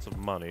also have lots of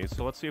money,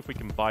 so let's see if we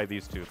can buy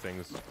these two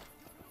things,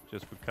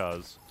 just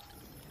because.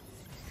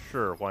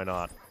 Sure, why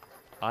not?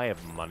 I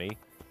have money,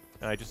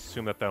 and I just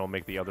assume that that'll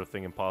make the other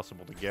thing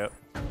impossible to get.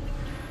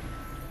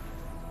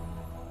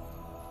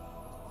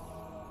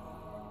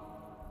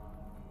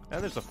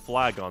 And there's a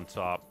flag on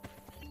top.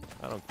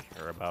 I don't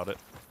care about it.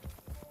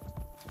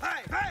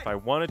 If I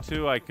wanted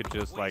to, I could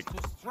just, like,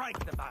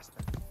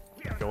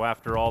 go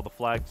after all the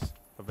flags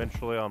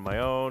eventually on my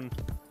own.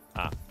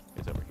 Ah,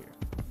 it's over here.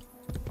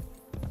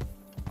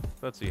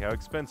 Let's see how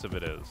expensive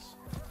it is.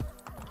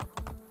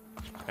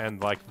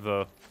 And, like,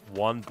 the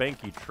one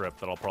Banky trip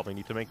that I'll probably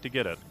need to make to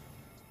get it.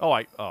 Oh,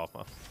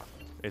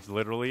 it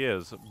literally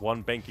is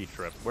one Banky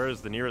trip. Where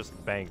is the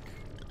nearest bank?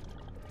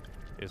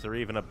 Is there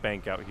even a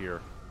bank out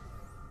here?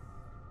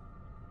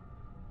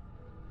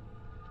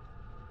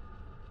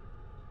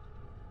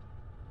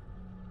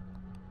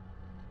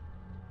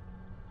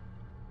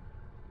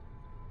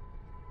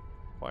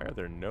 Why are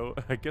there no...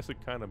 I guess it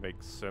kind of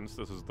makes sense.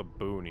 This is the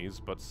boonies,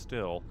 but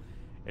still,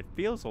 it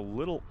feels a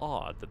little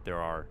odd that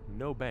there are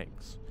no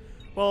banks.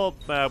 Well,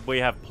 we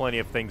have plenty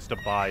of things to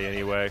buy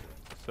anyway,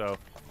 so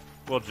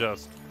we'll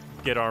just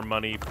get our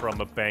money from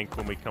a bank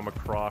when we come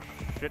across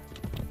shit,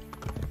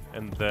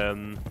 and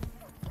then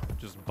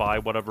just buy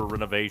whatever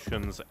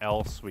renovations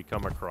else we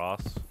come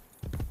across.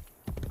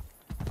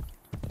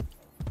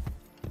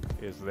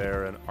 Is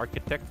there an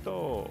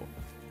architecto?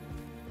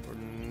 Or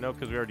no,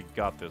 because we already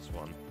got this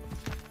one.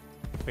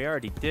 We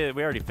already did.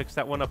 We already fixed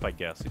that one up, I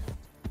guess.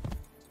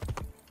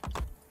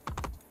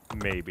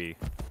 Maybe.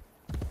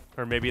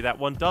 Or maybe that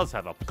one does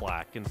have a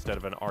plaque instead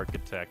of an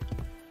architect.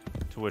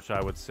 To which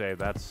I would say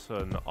that's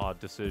an odd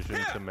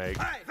decision to make.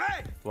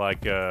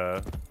 Like,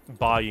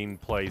 buying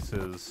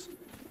places.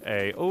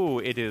 Oh,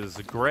 it is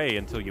gray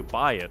until you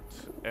buy it.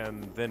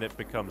 And then it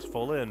becomes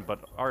full in. But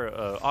our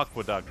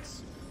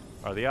aqueducts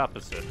are the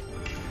opposite.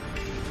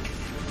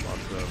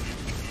 Lots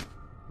of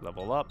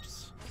level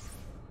ups.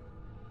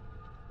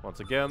 Once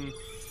again,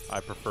 I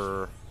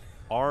prefer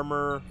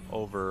armor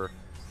over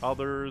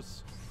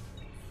others.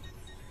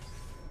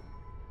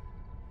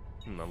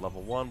 On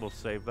level 1, we'll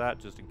save that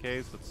just in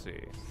case. Let's see.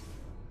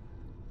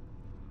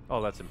 Oh,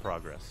 that's in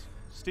progress.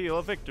 Steal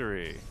a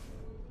victory.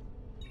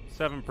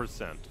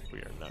 7%. We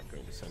are not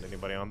going to send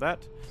anybody on that.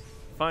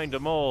 Find a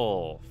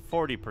mole,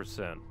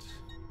 40%.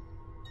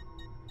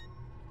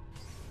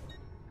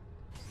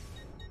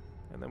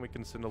 And then we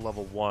can send a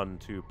level 1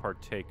 to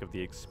partake of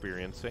the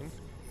experiencing.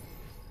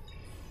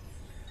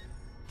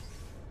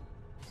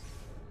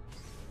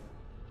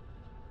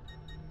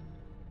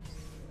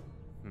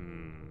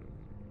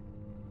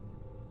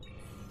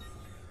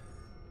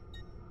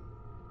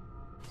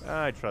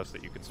 I trust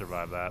that you can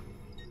survive that.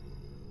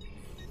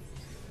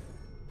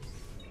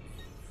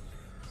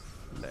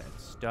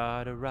 Let's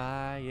start a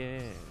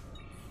riot.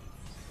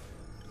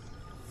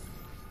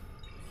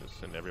 Just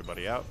send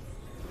everybody out.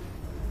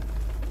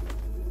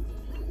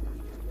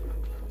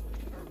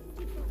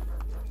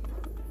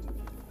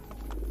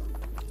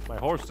 My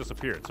horse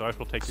disappeared, so I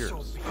shall take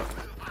yours.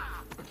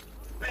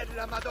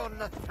 Bella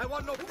Madonna, I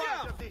want no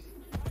part of this.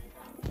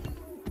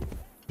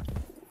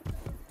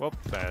 Well,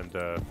 and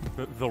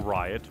the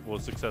riot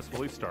was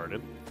successfully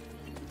started.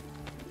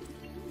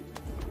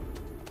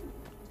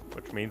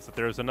 Which means that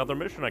there's another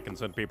mission I can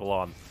send people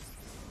on.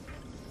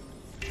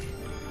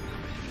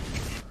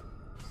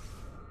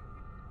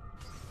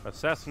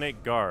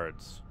 Assassinate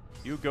guards.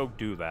 You go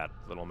do that,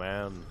 little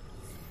man.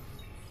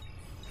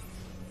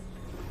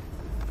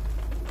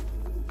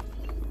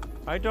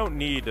 I don't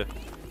need...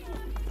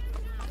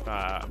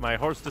 my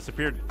horse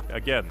disappeared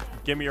again.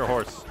 Give me your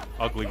horse,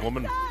 ugly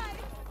woman.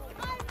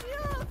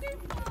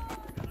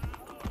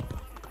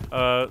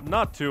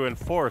 Not to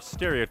enforce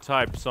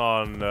stereotypes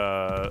on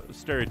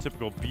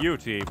stereotypical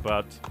beauty,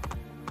 but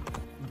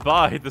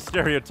by the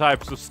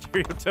stereotypes of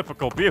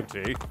stereotypical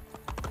beauty,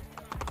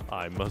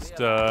 I must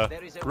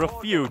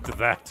refute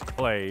that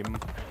claim.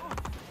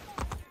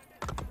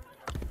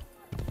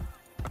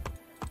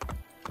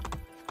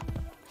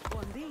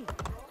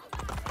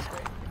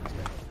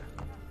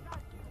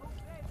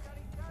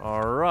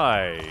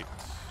 Alright.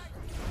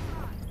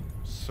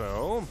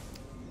 So,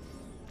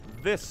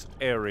 this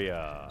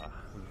area.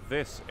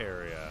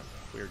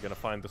 We're going to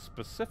find the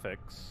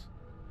specifics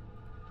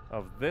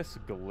of this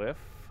glyph,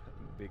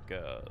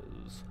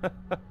 because...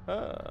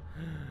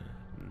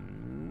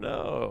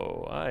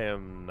 no, I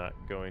am not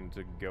going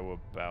to go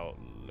about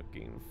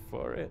looking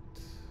for it.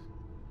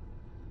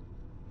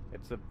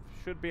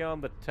 Should be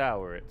on the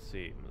tower, it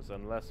seems,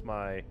 unless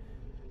my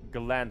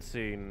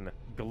glancing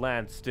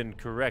glanced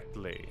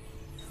incorrectly.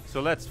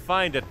 So let's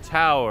find a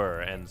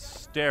tower and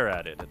stare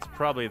at it. It's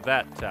probably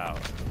that tower.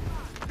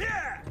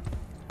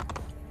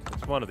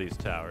 It's one of these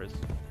towers.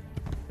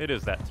 It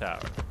is that tower.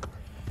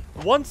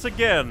 Once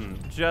again,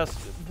 just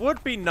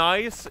would be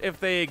nice if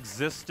they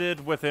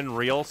existed within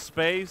real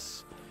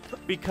space,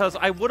 because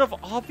I would have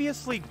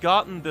obviously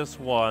gotten this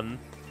one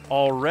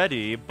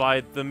already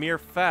by the mere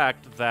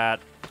fact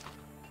that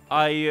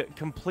I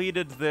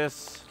completed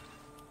this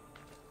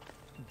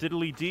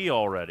diddly-dee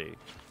already.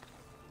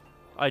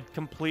 I'd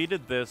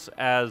completed this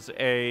as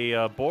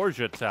a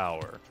Borgia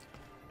tower.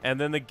 And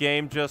then the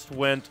game just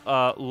went,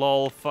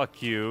 lol,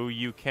 fuck you.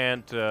 You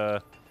can't,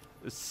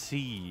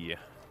 see.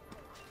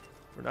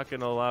 We're not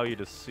gonna allow you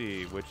to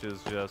see, which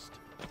is just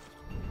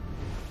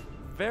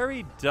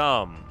very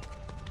dumb.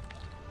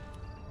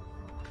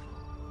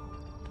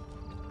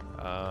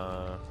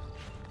 It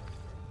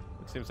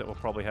seems that we'll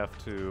probably have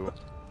to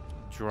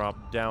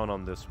drop down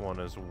on this one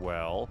as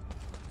well.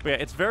 But yeah,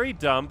 it's very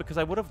dumb because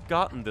I would have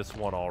gotten this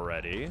one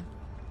already.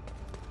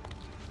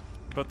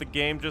 But the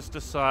game just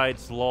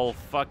decides, lol,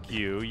 fuck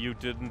you. You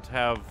didn't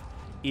have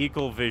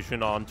eagle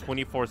vision on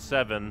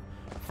 24/7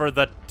 for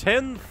the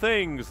 10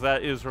 things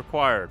that is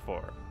required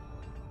for.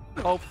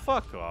 Oh,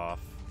 fuck off.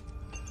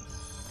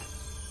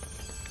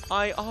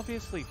 I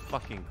obviously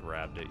fucking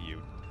grabbed it,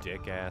 you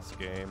dick-ass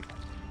game.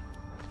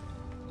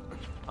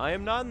 I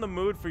am not in the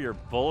mood for your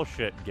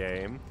bullshit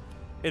game.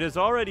 It is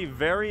already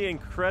very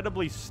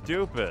incredibly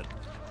stupid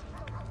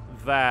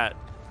that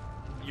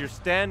you're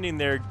standing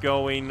there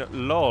going,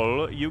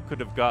 lol, you could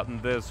have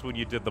gotten this when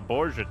you did the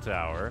Borgia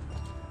Tower,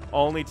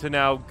 only to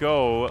now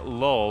go,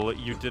 lol,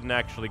 you didn't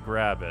actually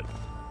grab it.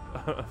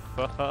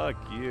 Fuck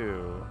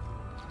you.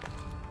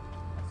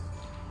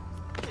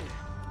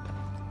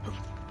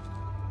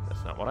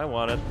 That's not what I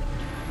wanted.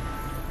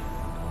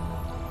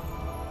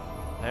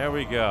 There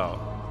we go.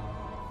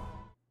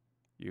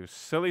 You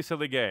silly,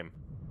 silly game.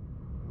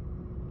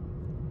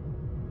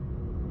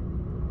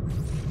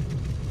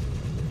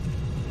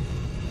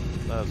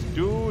 Let's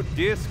do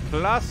this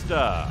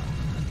cluster.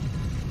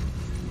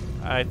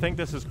 I think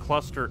this is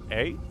cluster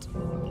 8.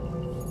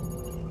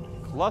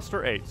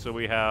 Cluster 8, so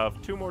we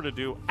have 2 more to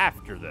do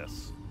after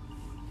this.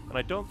 And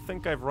I don't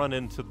think I've run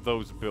into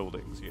those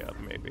buildings yet,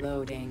 maybe.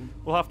 Loading.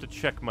 We'll have to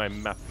check my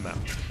map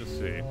to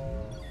see.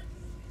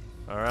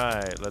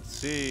 Alright, let's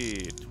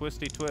see.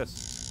 Twisty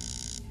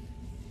twists.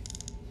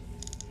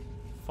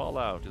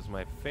 Fallout is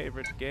my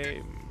favorite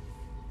game.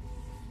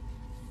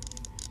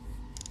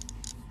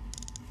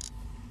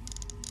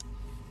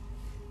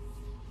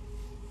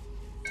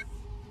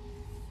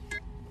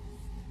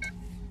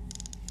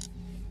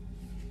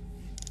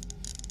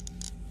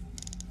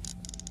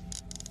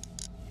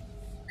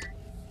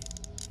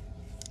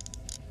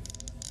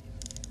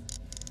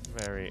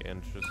 Very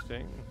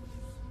interesting.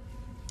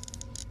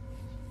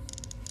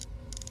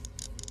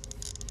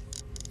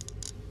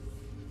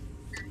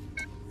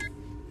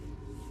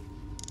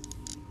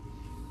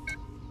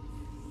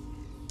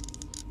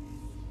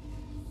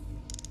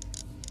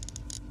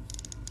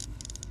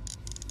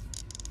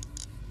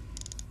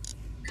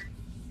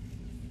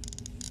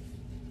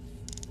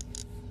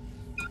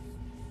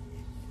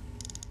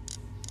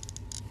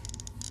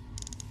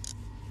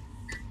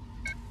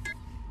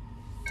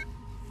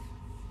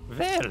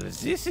 Well,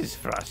 this is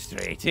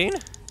frustrating.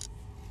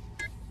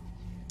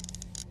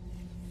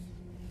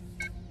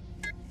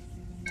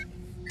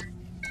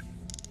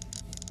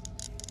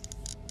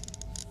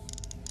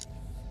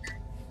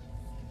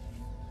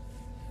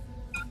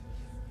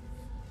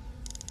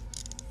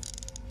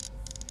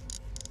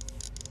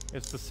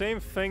 It's the same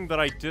thing that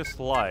I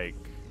dislike,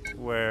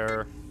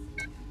 where...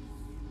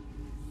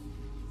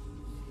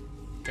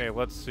 Okay,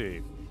 let's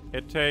see.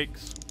 It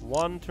takes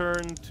 1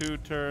 turn, 2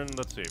 turn,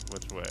 let's see,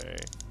 which way?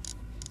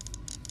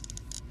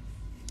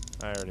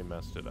 I already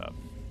messed it up.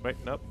 Wait,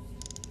 nope.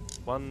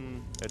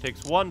 It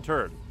takes 1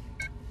 turn.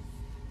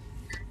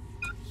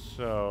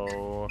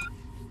 So...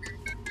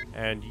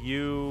 And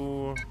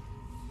you...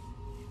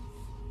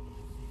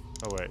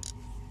 Oh, wait.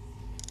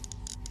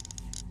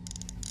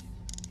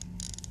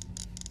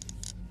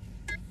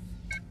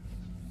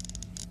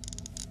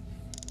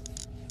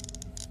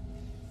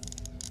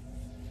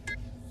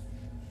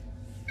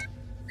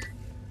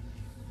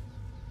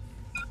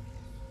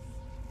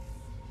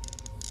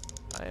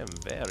 I am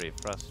very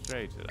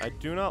frustrated. I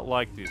do not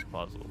like these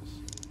puzzles.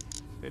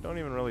 They don't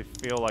even really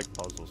feel like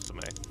puzzles to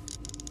me.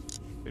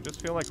 They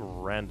just feel like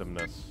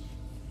randomness.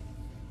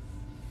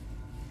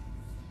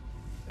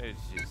 It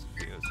just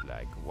feels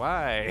like,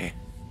 why?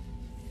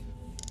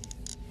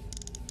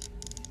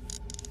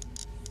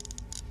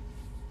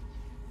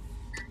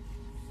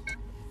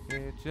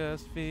 It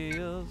just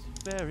feels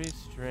very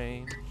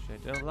strange. I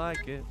don't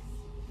like it.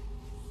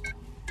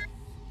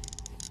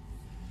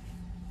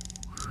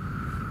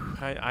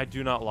 I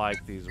do not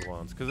like these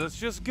ones, because it's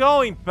just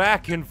going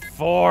back and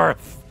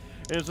forth.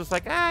 And it's just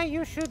like,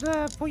 you should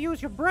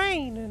use your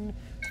brain and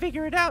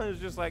figure it out. And it's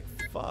just like,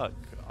 fuck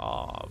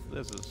off.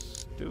 This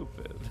is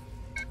stupid.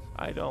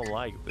 I don't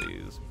like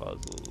these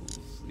puzzles.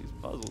 These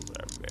puzzles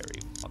are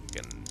very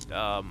fucking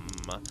dumb.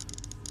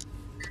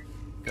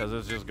 Because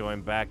it's just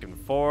going back and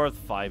forth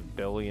 5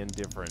 billion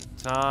different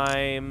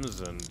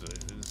times. And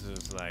it's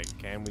just like,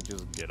 can we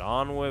just get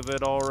on with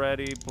it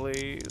already,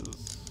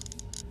 please?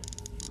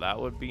 That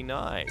would be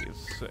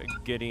nice,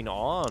 getting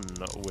on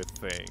with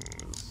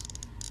things.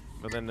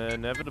 But then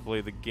inevitably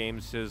the game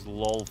says,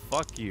 lol,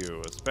 fuck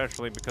you.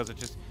 Especially because it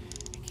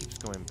keeps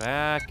going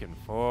back and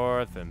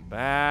forth and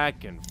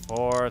back and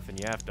forth, and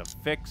you have to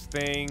fix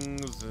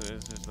things.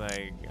 It's just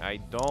like, I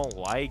don't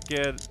like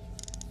it.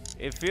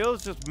 It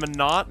feels just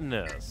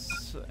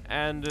monotonous.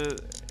 And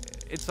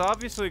it's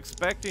obviously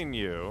expecting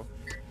you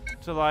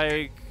to,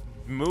 like,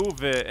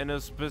 move it in a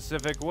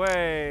specific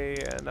way,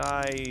 and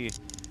I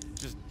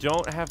just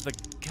don't have the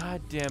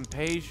goddamn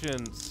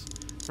patience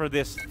for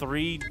this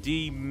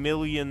 3D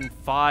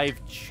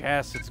 1,000,005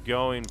 chess it's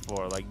going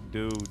for. Like,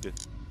 dude,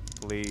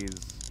 please.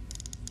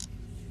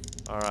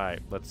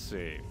 Alright, let's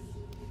see.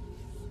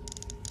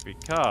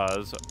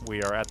 Because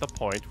we are at the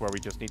point where we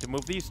just need to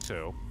move these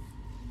 2.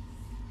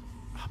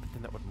 Ah, but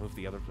then that would move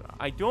the other...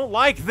 I don't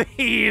like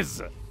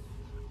these!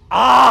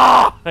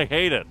 Ah! I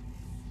hate it.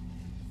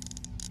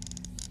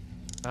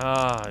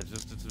 Ah,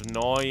 it's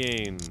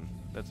annoying.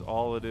 That's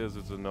all it is,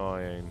 it's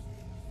annoying.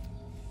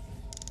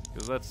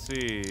 Because let's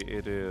see,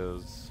 it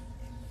is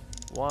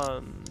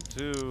 1,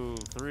 2,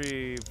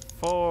 3,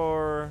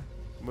 4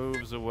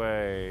 moves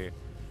away.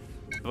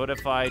 But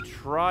if I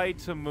try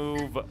to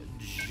move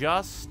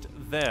just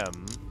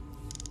them...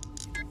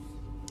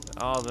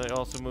 Oh, that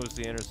also moves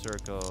the inner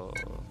circle.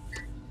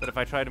 But if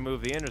I try to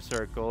move the inner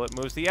circle, it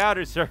moves the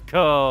outer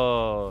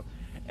circle.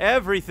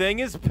 Everything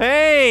is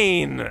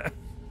pain!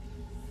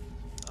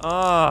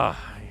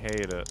 Ah, I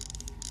hate it.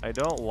 I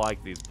don't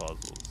like these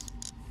puzzles.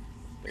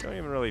 They don't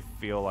even really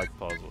feel like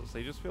puzzles.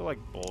 They just feel like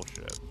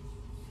bullshit.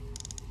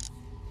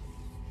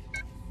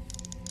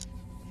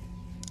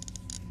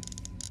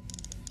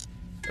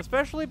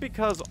 Especially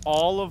because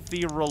all of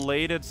the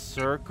related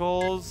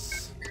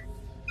circles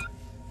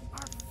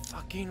are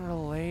fucking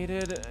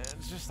related.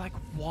 It's just like,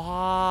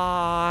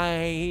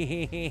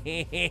 why? I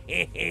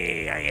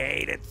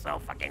hate it so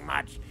fucking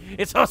much.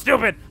 It's so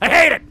stupid. I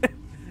hate it.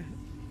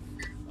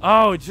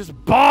 Oh, it's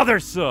just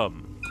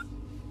bothersome.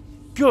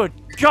 Good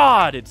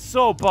God, it's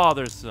so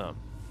bothersome.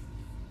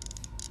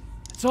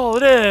 That's all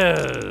it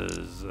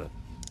is.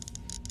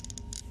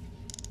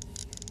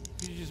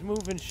 You're just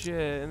moving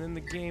shit, and then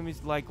the game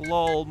is like,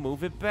 lol,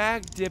 move it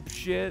back,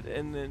 dipshit,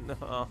 and then...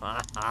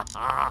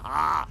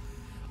 I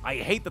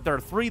hate that there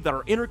are 3 that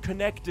are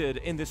interconnected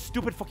in this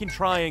stupid fucking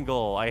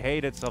triangle. I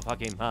hate it so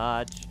fucking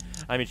much.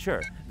 I mean,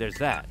 sure, there's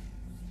that.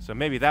 So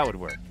maybe that would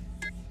work.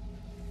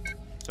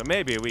 So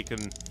maybe we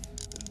can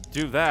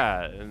do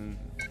that, and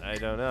I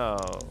don't know.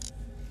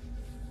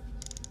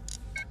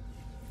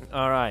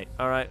 Alright.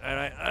 Alright.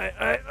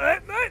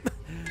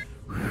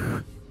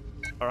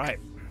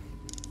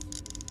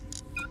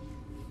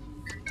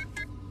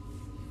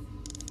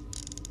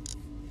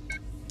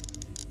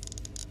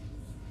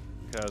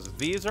 Because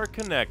these are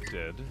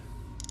connected,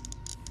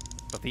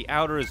 but the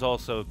outer is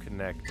also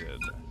connected.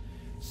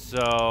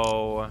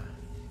 So,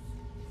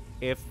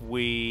 if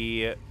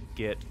we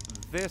get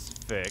this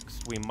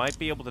fixed, we might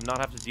be able to not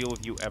have to deal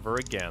with you ever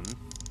again.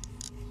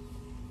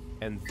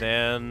 And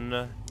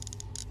then,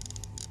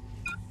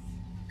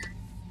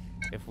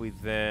 if we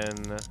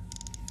then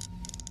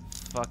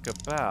fuck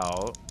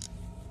about,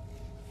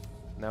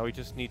 now we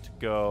just need to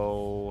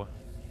go,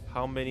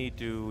 how many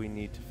do we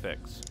need to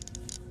fix?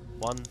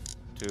 1,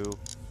 2,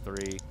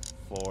 3,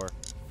 4,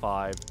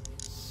 5,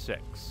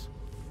 6.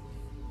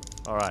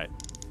 Alright.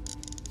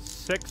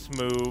 6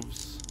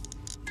 moves.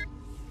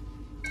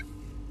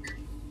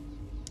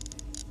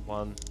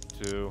 1,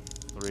 2,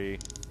 3,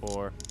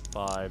 4,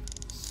 5,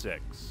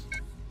 6.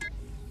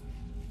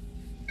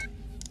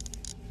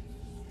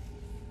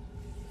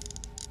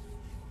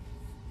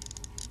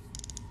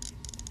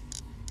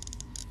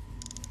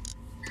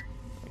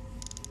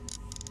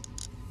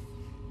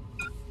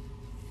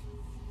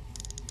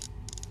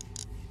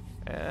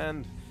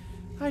 And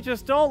I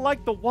just don't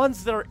like the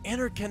ones that are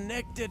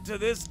interconnected to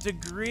this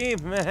degree,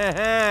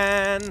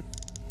 man.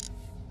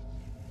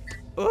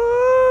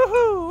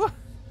 Ooh!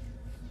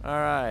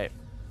 Alright.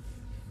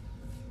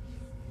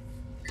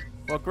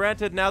 Well,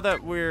 granted, now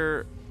that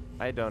we're...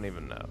 I don't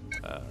even know.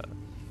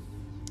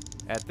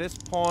 At this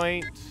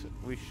point,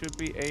 we should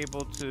be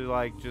able to,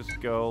 like,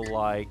 just go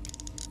like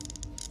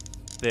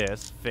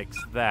this, fix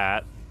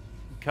that,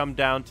 come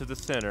down to the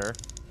center,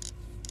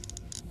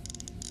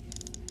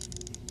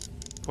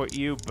 put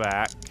you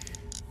back.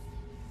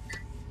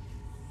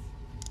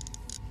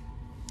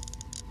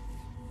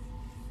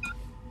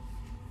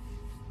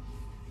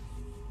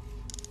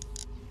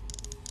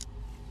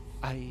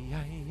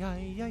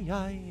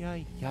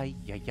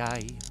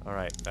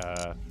 Alright,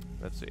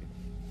 let's see.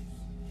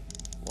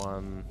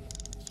 1,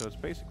 so it's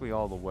basically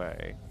all the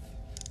way.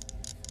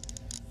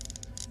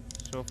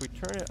 So if we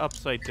turn it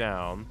upside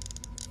down,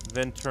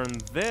 then turn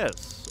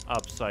this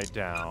upside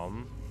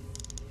down,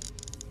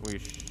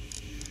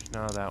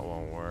 no, that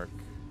won't work.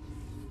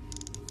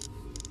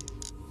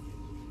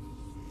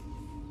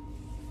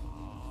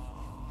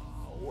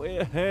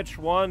 Which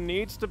one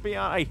needs to be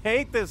on? I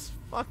hate this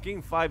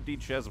fucking 5D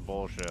chess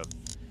bullshit.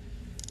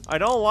 I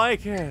don't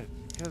like it.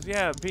 Because,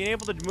 yeah, being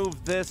able to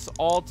move this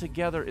all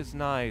together is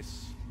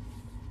nice.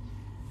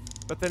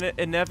 But then it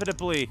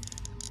inevitably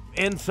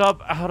ends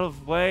up out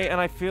of way,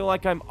 and I feel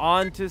like I'm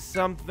onto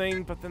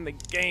something, but then the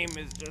game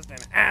is just an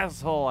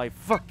asshole. I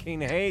fucking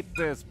hate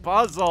this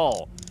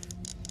puzzle.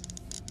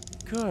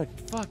 Good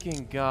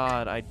fucking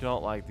God, I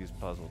don't like these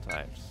puzzle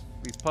types.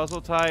 These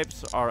puzzle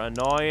types are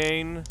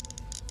annoying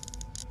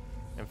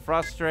and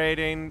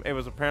frustrating. It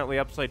was apparently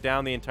upside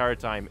down the entire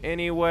time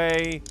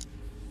anyway.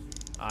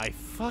 I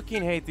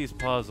fucking hate these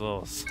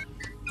puzzles.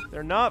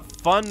 They're not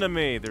fun to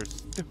me. They're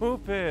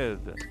stupid.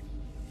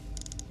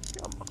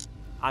 Come on.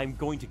 I'm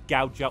going to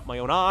gouge out my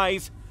own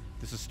eyes.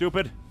 This is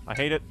stupid. I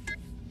hate it.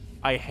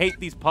 I hate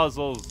these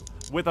puzzles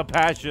with a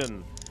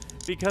passion.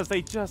 Because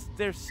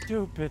they're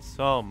stupid.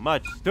 So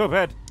much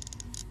stupid.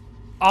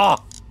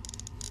 Ah!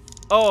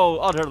 Oh,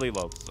 utterly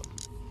loathsome.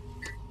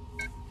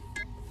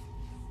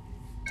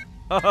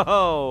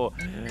 Oh!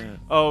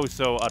 Oh,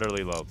 so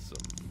utterly loathsome.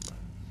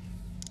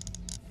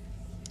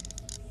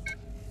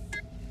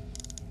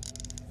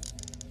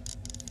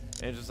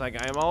 And it's just like,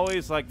 I'm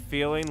always like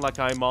feeling like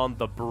I'm on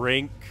the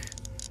brink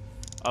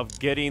of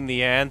getting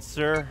the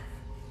answer.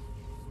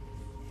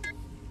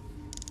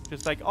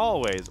 Just like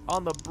always,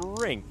 on the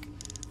brink.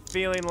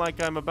 Feeling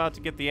like I'm about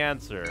to get the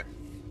answer.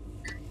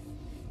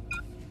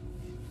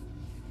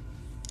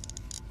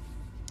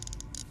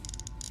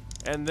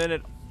 And then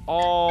it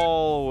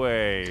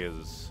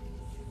always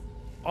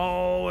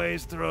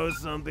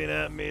throws something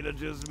at me to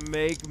just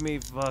make me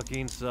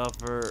fucking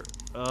suffer.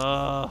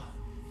 Ugh.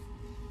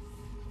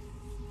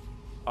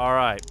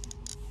 Alright.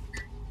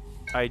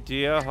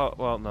 Idea,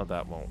 well, no,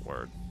 that won't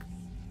work.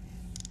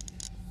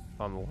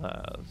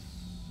 Unless...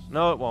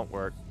 No, it won't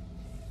work.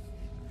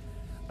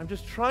 I'm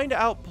just trying to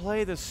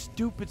outplay this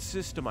stupid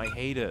system. I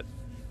hate it.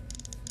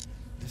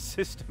 The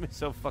system is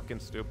so fucking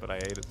stupid. I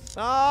hate it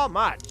so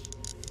much.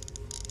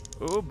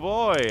 Oh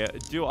boy,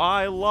 do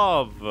I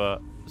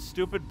love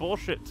stupid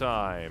bullshit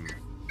time.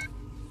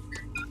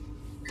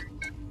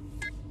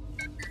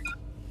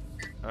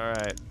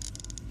 Alright.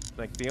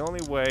 Like, the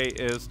only way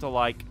is to,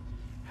 like,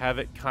 have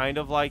it kind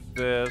of like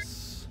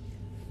this.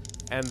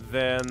 And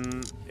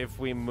then, if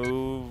we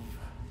move...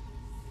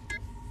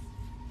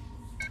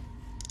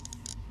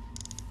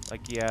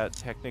 Like, yeah,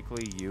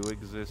 technically you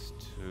exist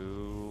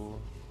too.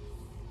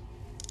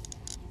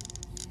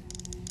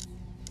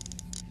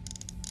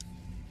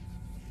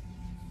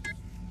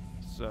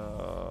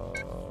 So,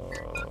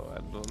 I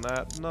do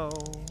not know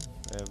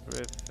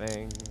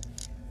everything.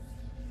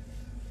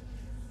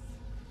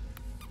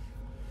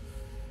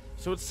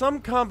 So it's some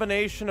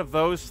combination of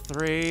those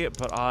three,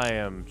 but I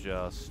am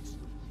just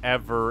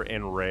ever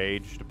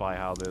enraged by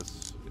how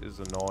this is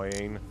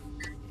annoying.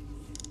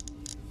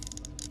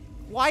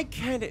 Why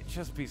can't it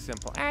just be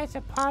simple? Ah, it's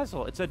a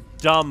puzzle. It's a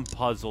dumb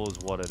puzzle is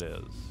what it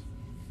is.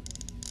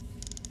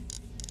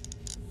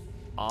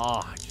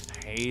 Ah, I just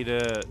hate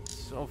it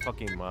so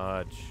fucking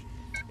much.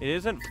 It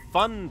isn't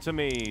fun to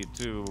me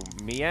to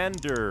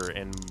meander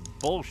and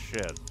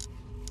bullshit.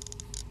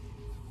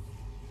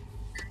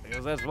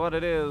 Because that's what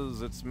it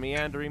is. It's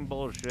meandering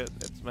bullshit.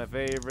 It's my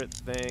favorite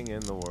thing in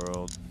the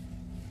world.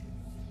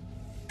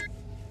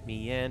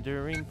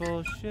 Meandering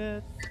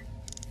bullshit.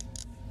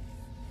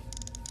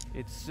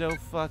 It's so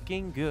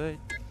fucking good.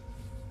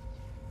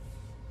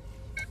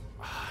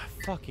 I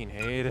fucking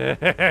hate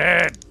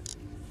it.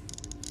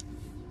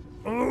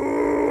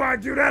 Ooh, I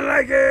do not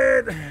like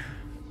it.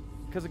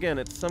 Because again,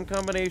 it's some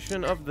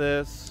combination of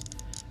this.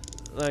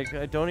 Like,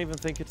 I don't even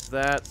think it's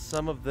that.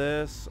 Some of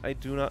this, I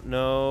do not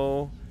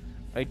know.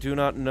 I do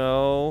not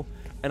know.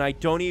 And I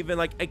don't even,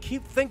 like, I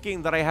keep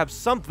thinking that I have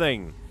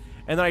something.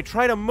 And then I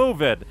try to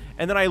move it.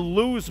 And then I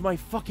lose my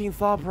fucking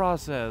thought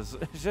process.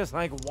 It's just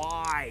like,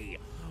 why?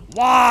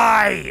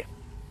 Why?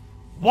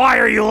 Why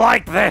are you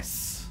like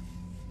this?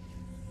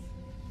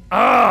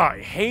 Ah, I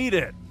hate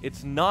it.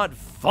 It's not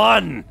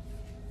fun.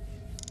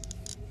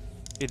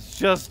 It's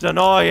just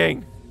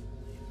annoying.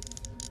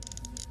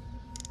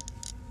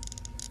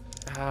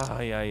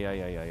 Ah, yeah.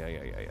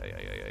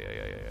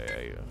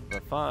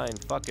 But fine,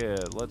 fuck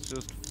it. Let's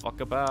just fuck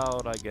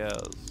about, I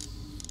guess.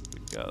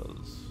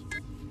 Because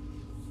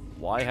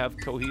why have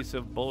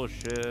cohesive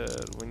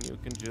bullshit when you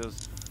can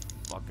just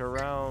fuck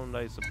around,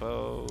 I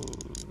suppose?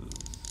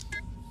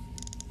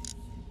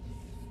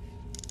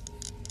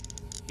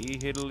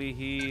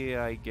 He,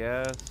 I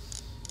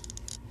guess.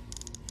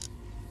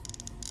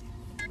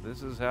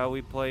 This is how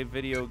we play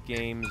video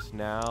games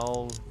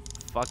now.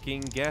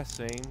 Fucking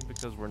guessing,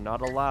 because we're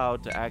not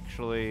allowed to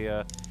actually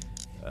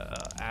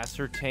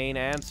ascertain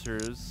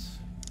answers.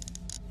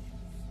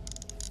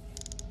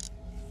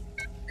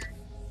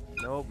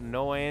 Nope,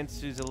 no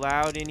answers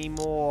allowed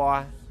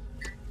anymore.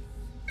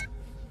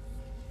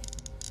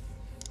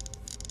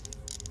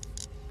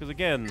 Because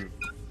again,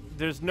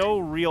 there's no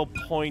real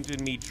point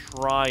in me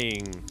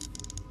trying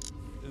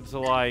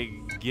until I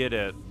get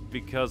it,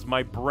 because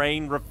my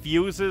brain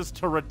refuses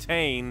to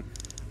retain,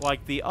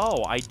 like,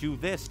 oh, I do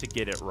this to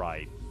get it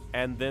right.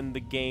 And then the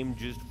game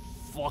just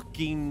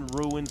fucking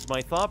ruins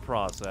my thought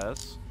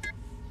process.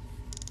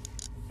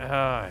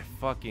 I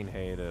fucking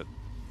hate it.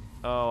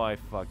 Oh, I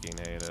fucking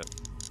hate it.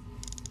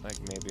 Like,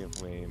 maybe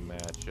if we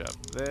match up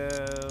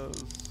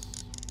this.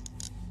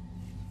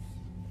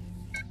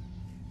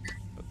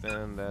 But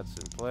then that's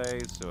in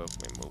place, so if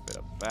we move it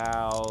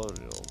about,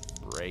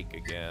 it'll break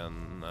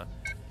again.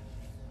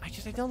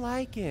 I don't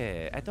like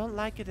it. I don't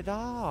like it at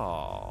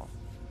all.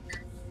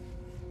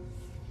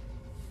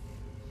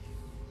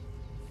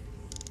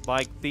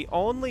 Like, the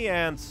only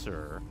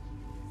answer...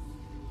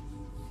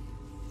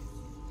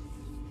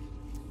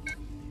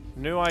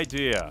 New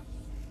idea.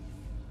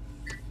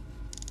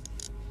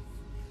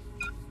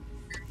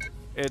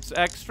 It's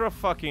extra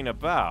fucking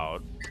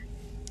about,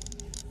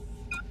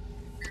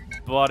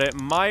 but it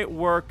might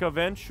work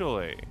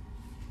eventually.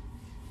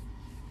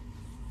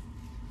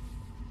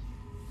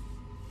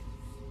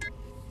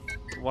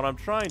 What I'm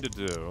trying to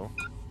do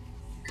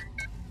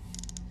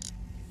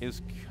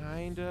is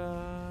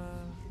kinda...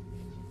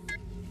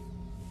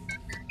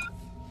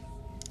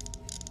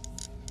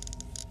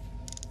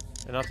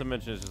 And not to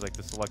mention, it's just like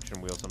the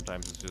selection wheel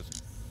sometimes is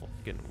just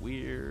fucking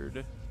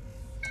weird.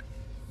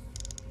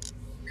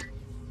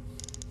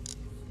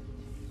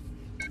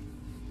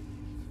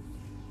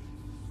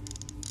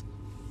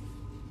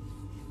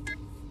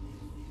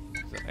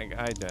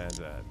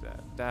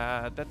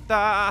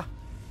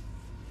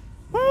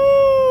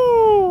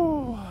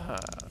 Woo!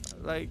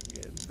 Like,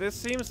 this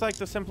seems like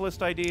the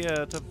simplest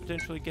idea to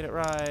potentially get it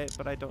right,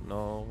 but I don't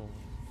know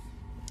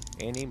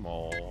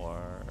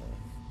anymore.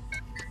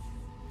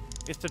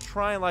 Is to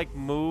try and, like,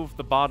 move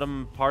the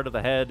bottom part of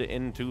the head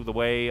into the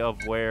way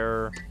of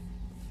where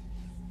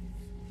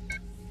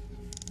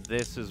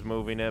this is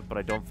moving it, but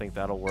I don't think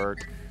that'll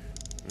work.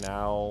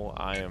 Now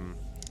I am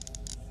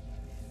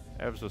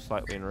ever so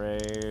slightly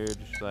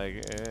enraged,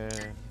 like,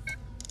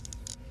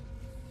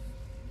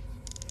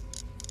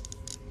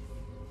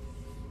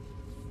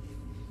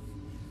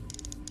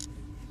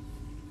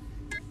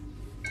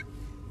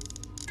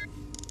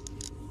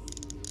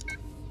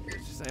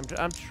 It's just,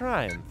 I'm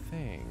trying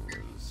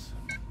things,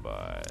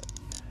 but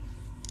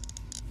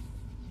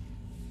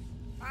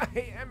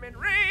I am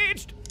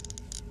enraged!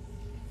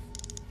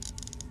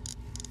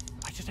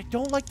 I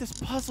don't like this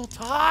puzzle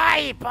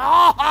type!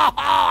 Oh,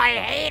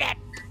 I hate it!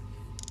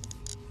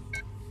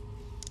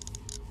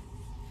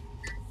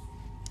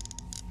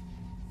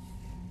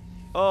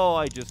 Oh,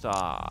 I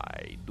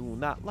do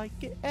not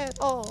like it at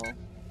all.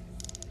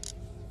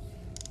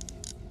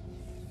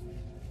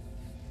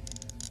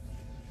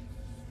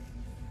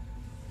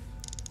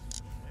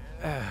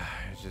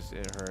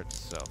 It hurts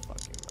so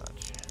fucking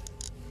much.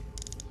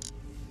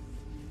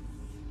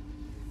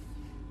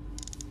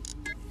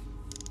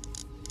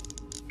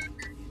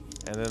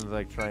 And then,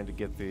 like, trying to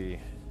get the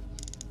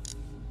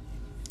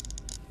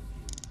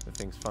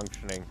things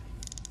functioning.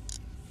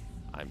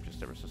 I'm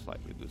just ever so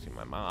slightly losing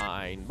my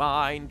mind.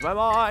 My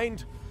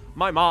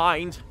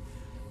mind!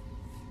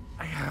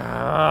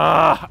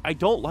 I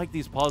don't like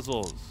these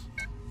puzzles.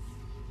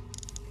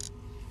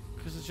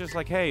 Because it's just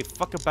like, hey,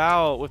 fuck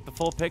about with the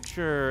full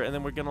picture, and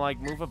then we're gonna, like,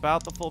 move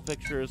about the full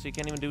picture so you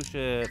can't even do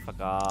shit. Fuck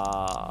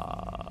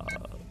off.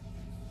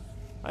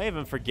 I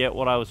even forget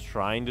what I was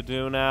trying to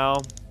do now.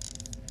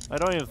 I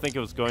don't even think it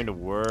was going to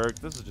work.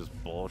 This is just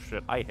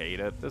bullshit. I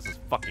hate it. This is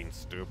fucking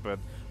stupid.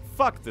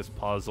 Fuck this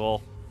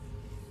puzzle.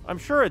 I'm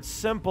sure it's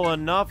simple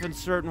enough in a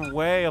certain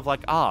way of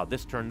like,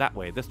 this turned that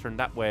way, this turned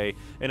that way,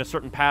 in a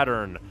certain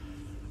pattern.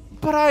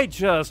 But I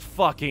just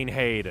fucking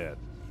hate it.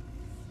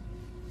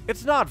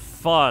 It's not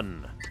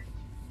fun.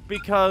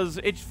 Because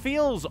it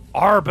feels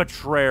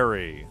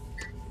arbitrary.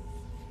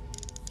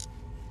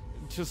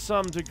 To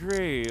some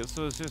degree.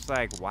 So it's just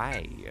like,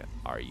 why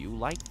are you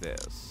like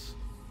this?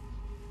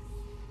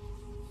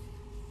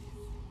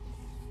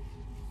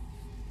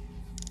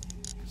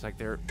 Like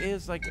there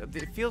is like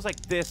it feels like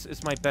this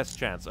is my best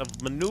chance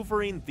of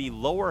maneuvering the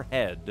lower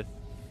head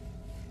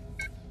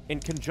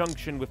in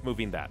conjunction with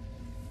moving that,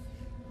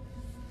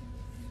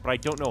 but I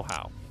don't know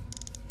how.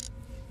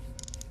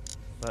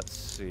 Let's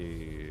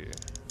see.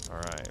 All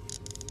right,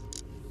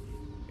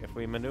 if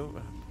we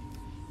maneuver,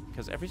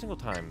 because every single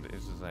time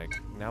it's just like,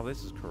 now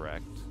this is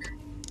correct.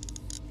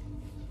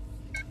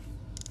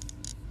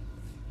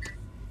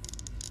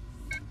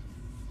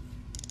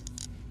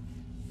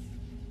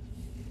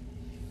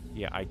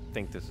 Yeah, I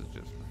think this is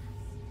just...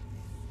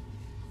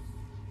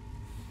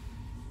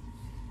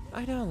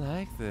 I don't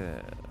like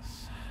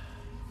this.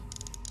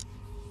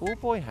 Oh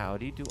boy,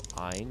 howdy, do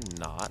I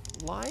not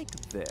like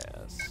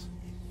this.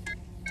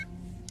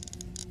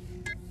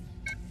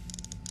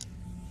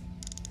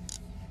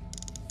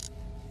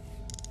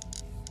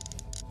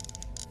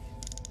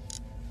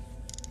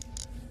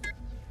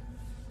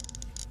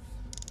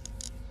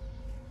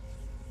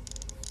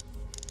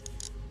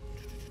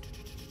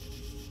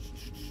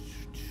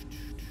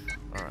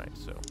 Alright,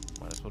 so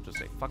might as well just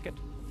say fuck it,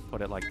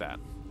 put it like that.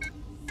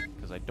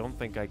 Because I don't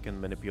think I can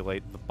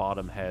manipulate the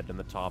bottom head and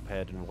the top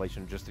head in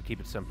relation just to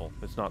keep it simple.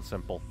 It's not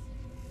simple.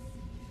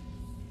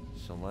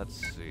 So let's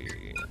see.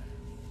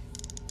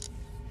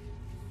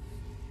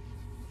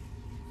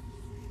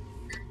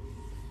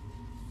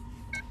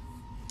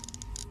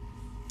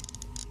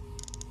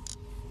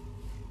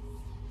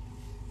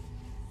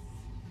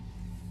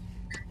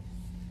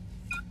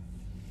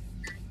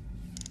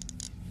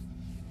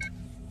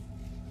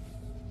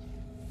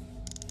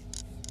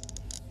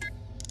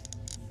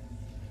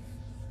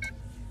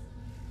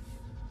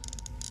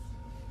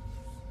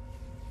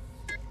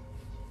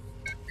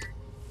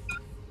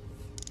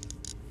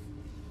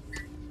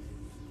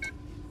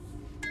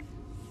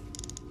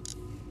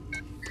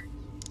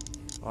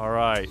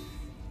 Alright.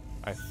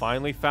 I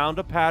finally found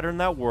a pattern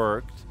that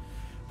worked.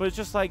 But it's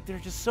just like,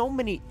 there's just so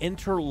many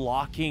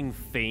interlocking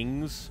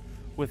things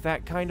with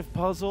that kind of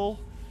puzzle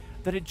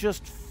that it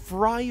just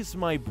fries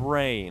my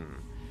brain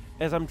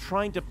as I'm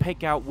trying to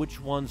pick out which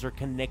ones are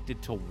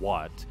connected to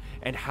what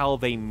and how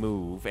they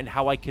move and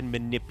how I can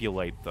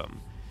manipulate them.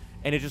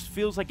 And it just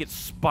feels like it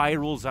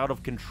spirals out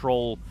of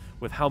control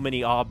with how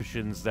many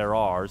options there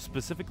are,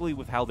 specifically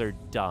with how they're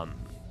done.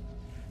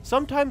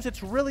 Sometimes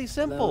it's really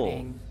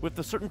simple with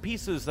the certain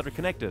pieces that are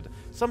connected.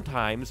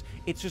 Sometimes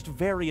it's just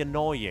very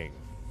annoying.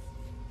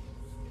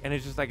 And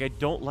it's just like, I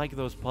don't like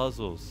those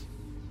puzzles.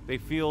 They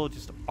feel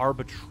just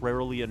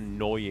arbitrarily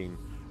annoying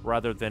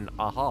rather than,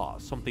 aha,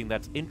 something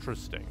that's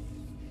interesting.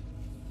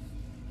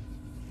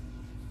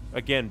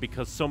 Again,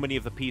 because so many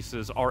of the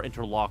pieces are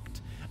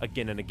interlocked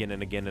again and again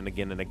and again and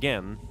again and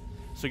again.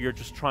 So you're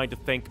just trying to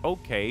think,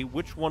 okay,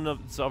 which one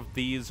of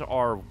these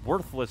are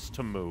worthless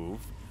to move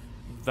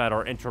that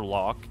are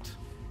interlocked,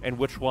 and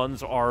which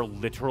ones are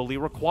literally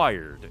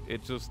required.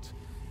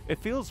 It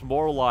feels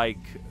more like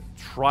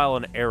trial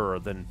and error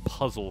than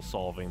puzzle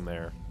solving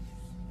there.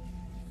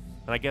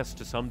 And I guess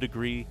to some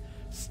degree,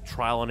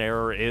 trial and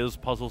error is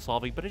puzzle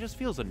solving, but it just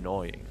feels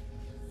annoying.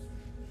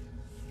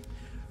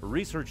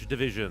 Research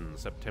Division,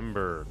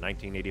 September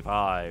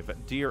 1985.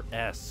 Dear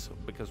S,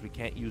 because we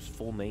can't use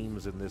full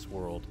names in this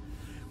world.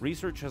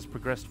 Research has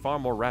progressed far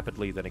more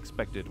rapidly than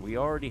expected. We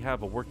already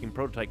have a working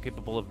prototype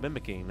capable of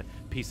mimicking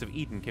Piece of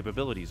Eden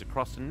capabilities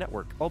across the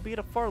network, albeit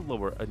at far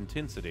lower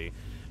intensity.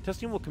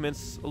 Testing will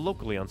commence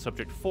locally on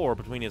Subject 4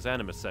 between his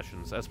Animus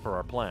sessions, as per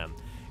our plan.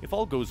 If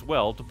all goes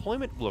well,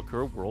 deployment will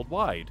occur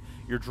worldwide.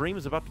 Your dream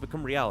is about to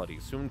become reality.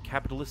 Soon,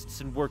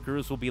 capitalists and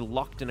workers will be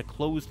locked in a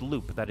closed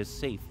loop that is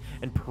safe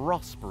and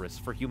prosperous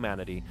for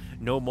humanity.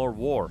 No more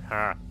war.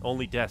 Ha!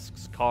 Only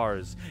desks,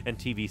 cars, and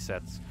TV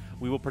sets.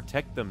 We will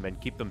protect them and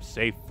keep them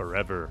safe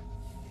forever.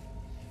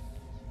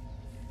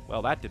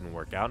 Well, that didn't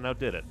work out, now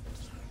did it?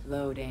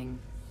 Loading.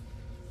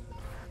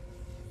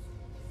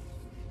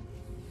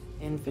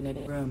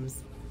 Infinite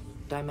rooms.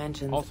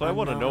 Dimensions. Also, I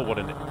want to know what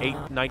an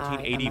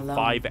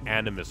 1985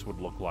 Animus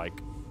would look like.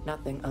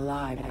 Nothing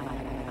alive.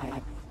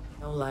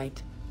 No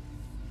light.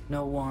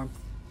 No warmth.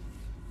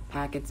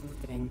 Packets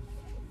moving.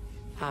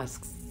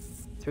 Husks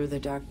through the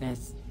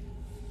darkness.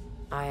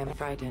 I am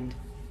frightened.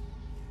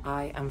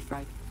 I am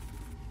frightened.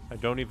 I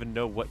don't even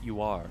know what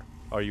you are.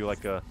 Are you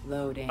like a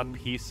Loading.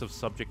 piece of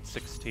Subject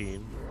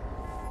 16?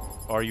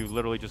 Or are you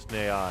literally just an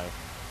AI?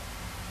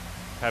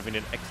 Having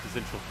an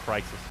existential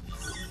crisis?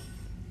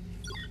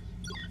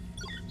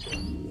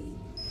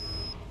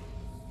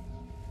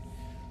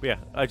 But yeah,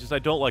 I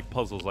don't like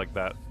puzzles like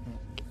that.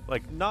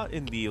 Like, not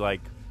in the,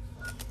 like...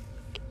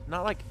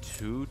 Not, like,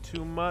 too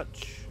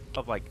much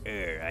of, like,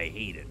 I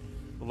hate it.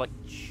 But,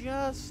 like,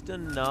 just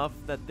enough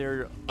that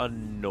they're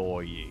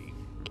annoying.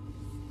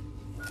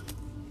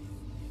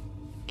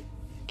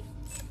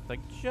 Like,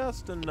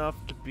 just enough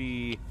to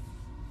be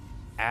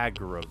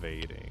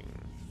aggravating.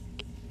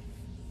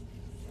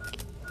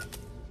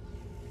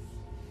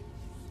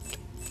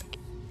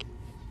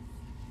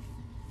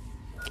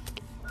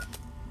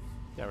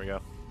 There we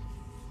go.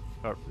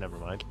 Oh, never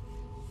mind.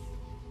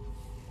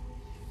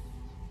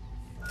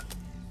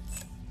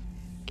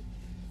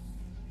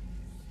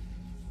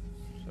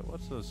 So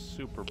what's a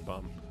super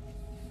bump?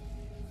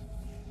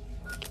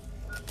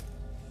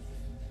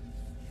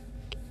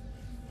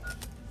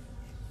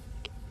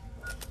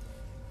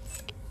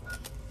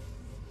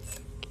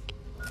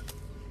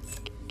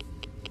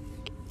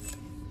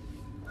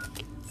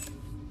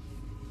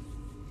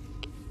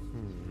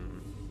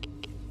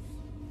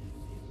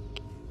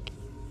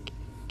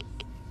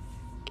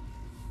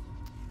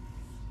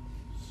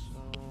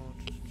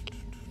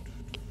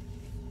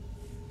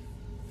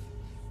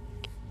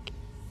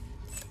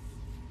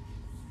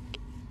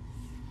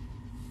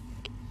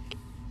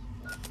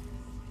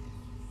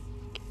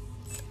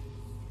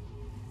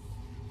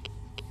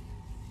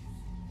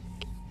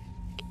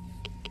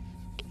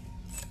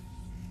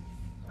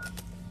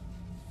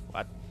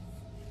 What?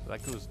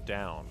 That goes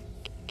down.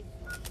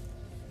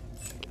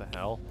 What the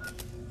hell?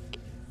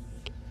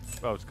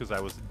 Oh, it's because I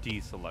was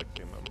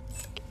deselecting them.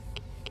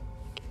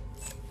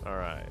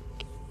 Alright.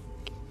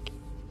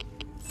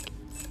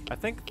 I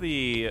think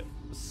the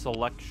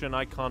selection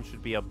icon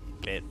should be a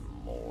bit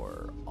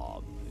more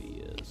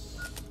obvious.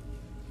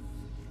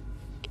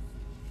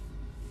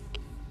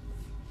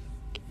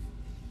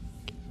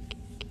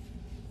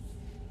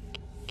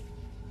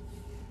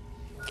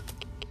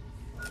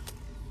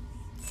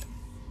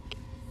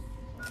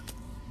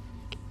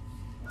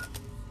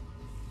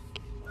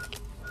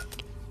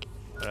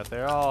 But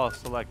they're all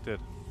selected.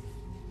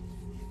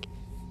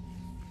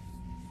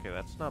 Okay,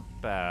 that's not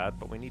bad,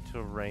 but we need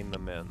to rein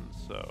them in,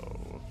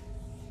 so...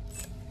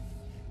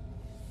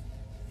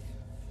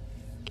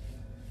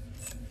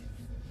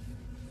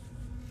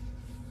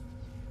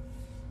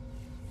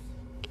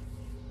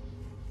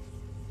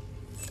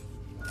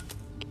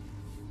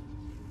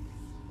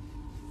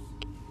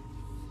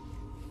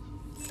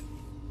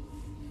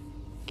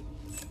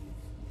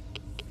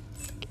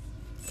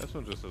 This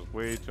one just has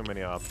way too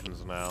many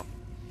options now.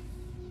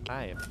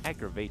 I am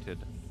aggravated.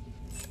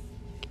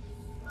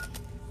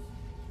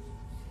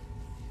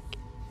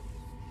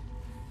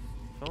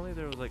 If only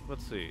there was like,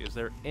 let's see, is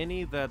there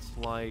any that's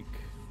like...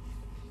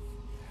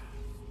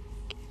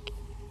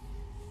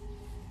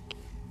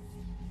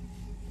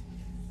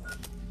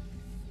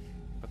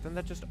 But then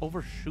that just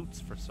overshoots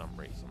for some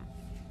reason.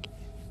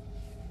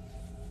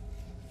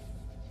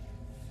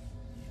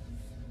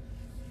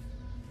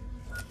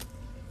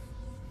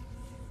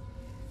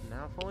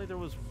 Now, if only there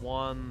was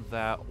one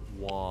that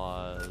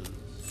was...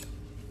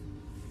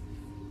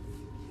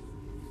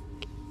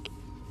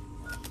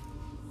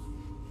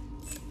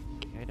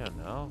 I don't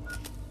know.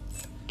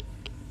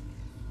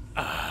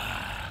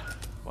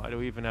 Why do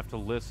we even have to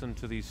listen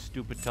to these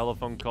stupid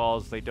telephone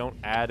calls? They don't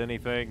add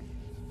anything.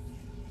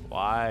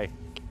 Why?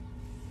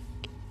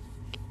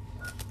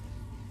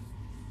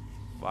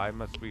 Why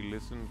must we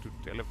listen to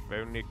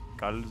telephonic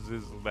calls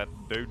that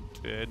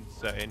don't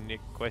answer any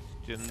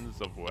questions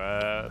of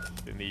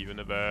worth in the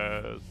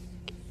universe?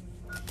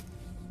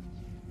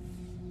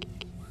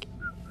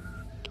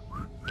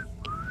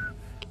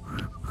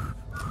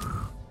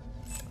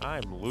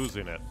 I'm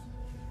losing it.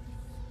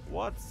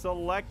 What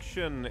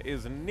selection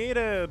is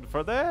needed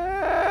for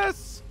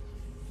this?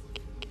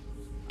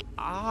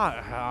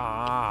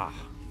 Ah.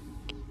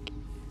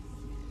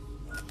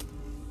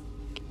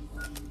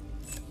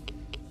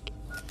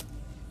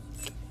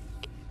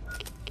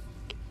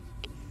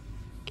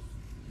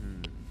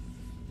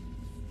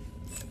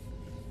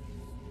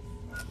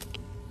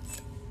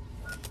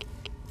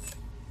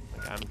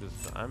 Like I'm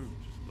just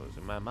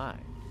losing my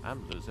mind.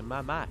 I'm losing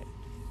my mind.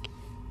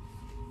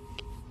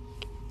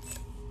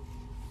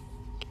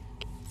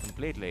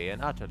 Completely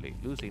and utterly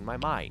losing my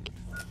mind.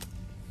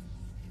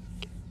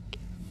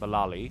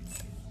 Balali.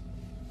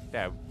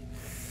 There.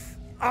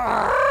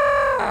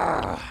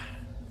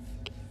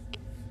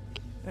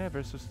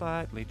 Ever so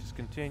slightly, just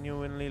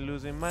continually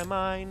losing my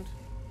mind.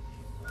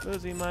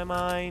 Losing my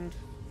mind.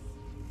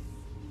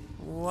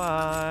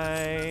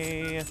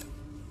 Why?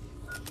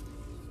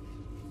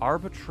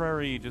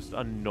 Arbitrary just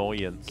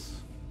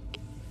annoyance.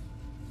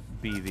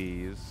 Be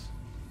these.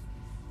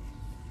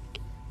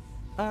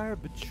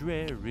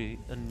 Arbitrary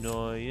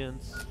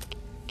annoyance.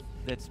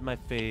 That's my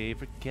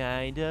favorite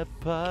kind of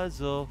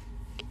puzzle.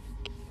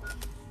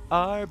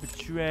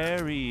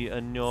 Arbitrary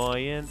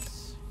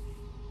annoyance.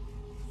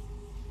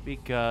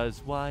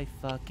 Because why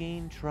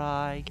fucking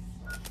try?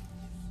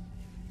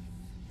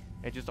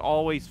 It just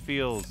always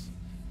feels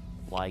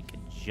like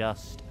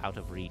just out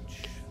of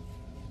reach.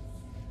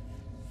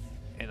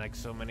 And like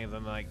so many of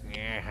them like,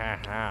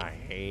 I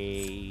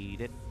hate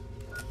it.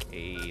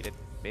 Hate it,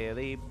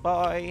 Billy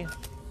boy.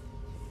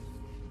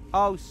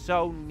 Oh,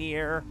 so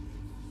near.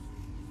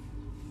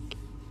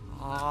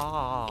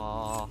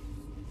 Ah.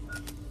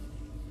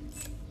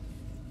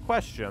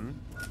 Question.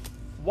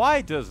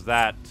 Why does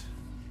that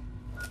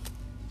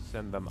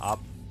send them up?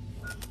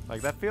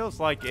 Like, that feels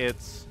like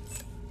it's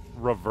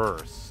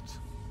reversed.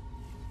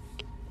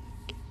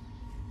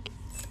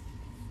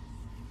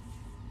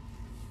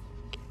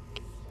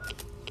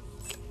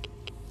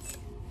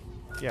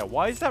 Yeah,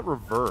 why is that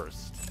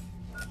reversed?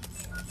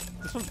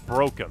 This one's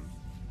broken.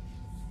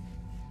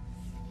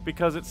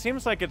 Because it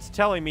seems like it's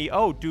telling me,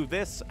 oh, do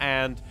this,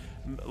 and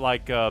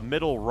like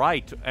middle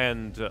right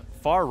and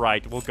far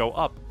right will go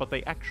up, but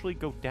they actually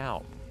go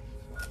down.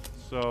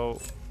 So,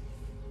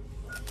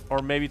 or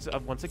maybe it's,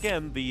 once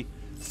again, the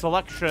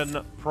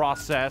selection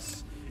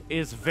process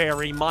is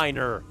very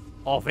minor,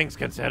 all things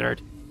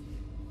considered.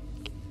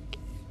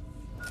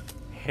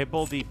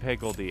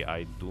 Hibbledy-piggledy,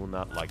 I do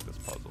not like this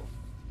puzzle.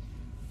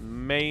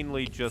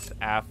 Mainly just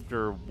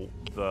after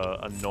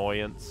the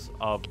annoyance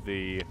of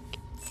the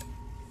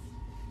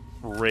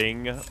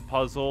ring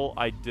puzzle.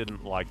 I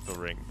didn't like the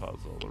ring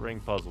puzzle. The ring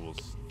puzzle was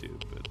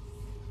stupid.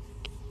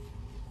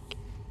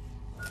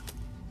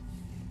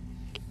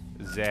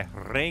 The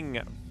ring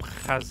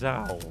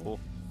puzzle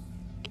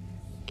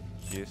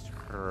just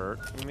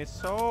hurt me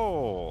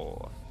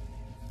soul.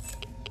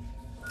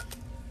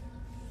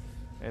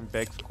 And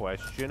begs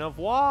question of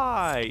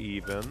why,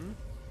 even.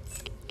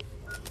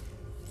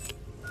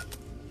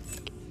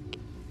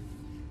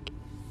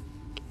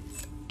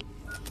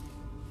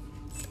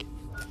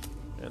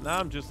 And now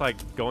I'm just,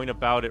 like, going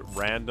about it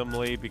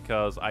randomly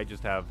because I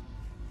just have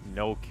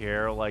no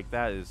care. Like,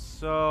 that is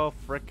so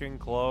freaking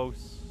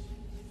close.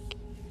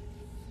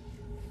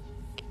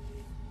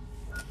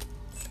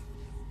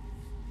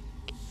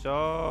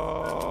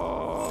 So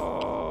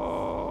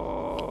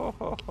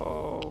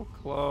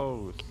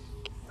close.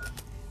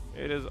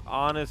 It is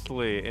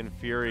honestly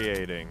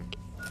infuriating.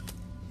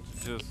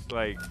 It's just,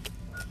 like,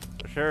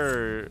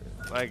 sure,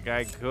 like,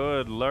 I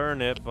could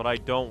learn it, but I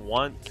don't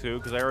want to,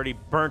 because I already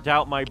burnt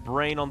out my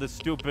brain on this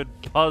stupid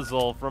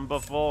puzzle from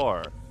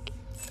before.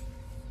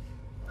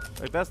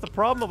 Like, that's the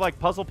problem of, like,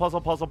 puzzle.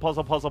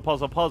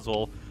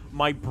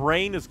 My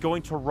brain is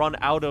going to run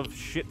out of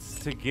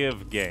shits to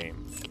give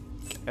game.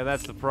 And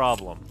that's the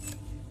problem.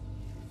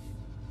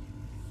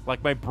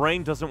 Like, my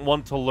brain doesn't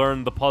want to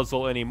learn the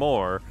puzzle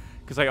anymore,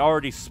 because I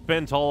already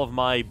spent all of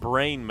my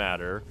brain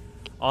matter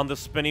on the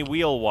spinny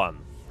wheel one,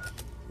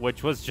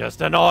 which was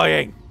just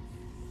annoying.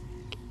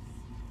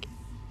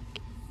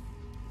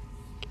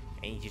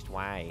 And just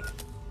why?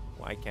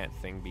 Why can't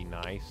thing be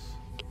nice?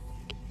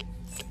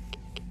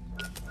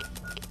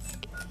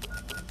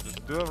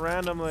 Just do it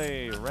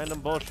randomly. Random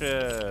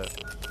bullshit.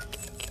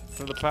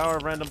 Through the power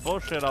of random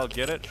bullshit, I'll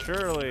get it,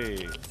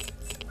 surely.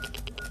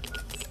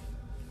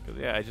 Because,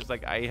 yeah, I just,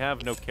 like, I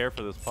have no care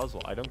for this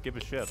puzzle. I don't give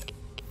a shit.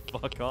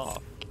 Fuck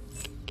off.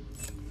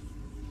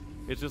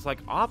 It's just like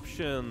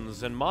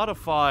options and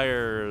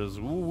modifiers.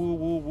 Woo, woo,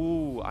 woo,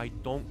 woo. I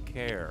don't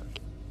care.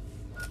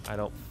 I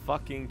don't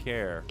fucking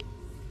care.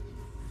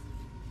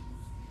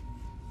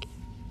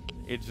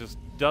 It just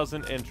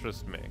doesn't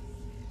interest me.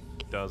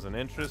 Doesn't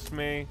interest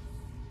me.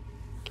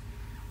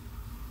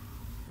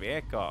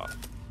 Fuck off.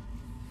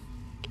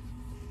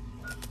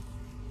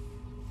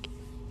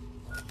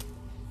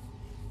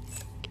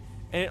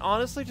 And it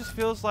honestly just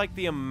feels like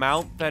the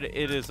amount that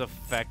it is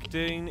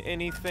affecting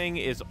anything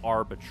is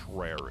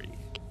arbitrary.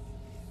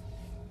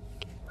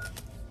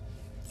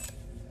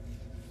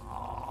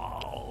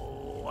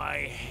 Oh,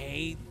 I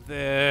hate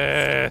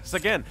this.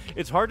 Again,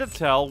 it's hard to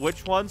tell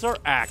which ones are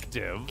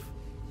active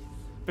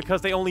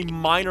because they only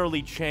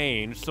minorly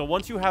change. So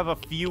once you have a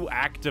few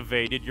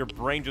activated, your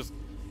brain just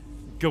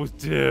goes,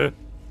 duh.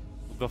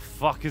 The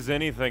fuck is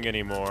anything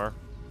anymore?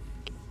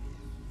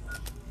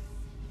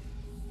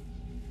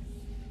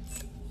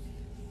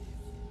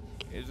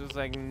 It's just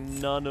like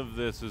none of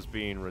this is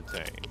being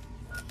retained.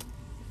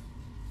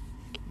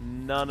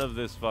 None of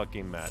this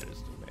fucking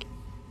matters to me.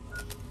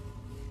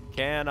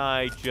 Can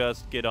I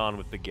just get on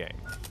with the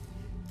game?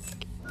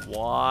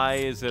 Why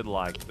is it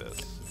like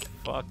this?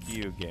 Fuck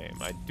you, game.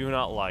 I do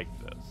not like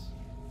this.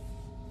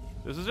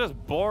 This is just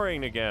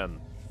boring again.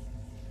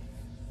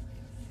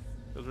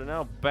 Because we're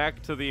now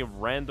back to the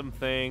random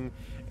thing.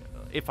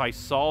 If I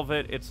solve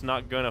it, it's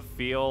not gonna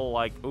feel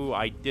like, ooh,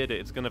 I did it.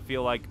 It's gonna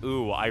feel like,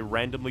 ooh, I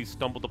randomly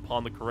stumbled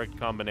upon the correct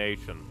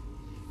combination.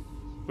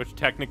 Which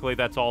technically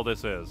that's all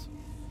this is.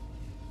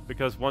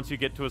 Because once you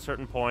get to a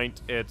certain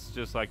point, it's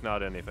just like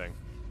not anything.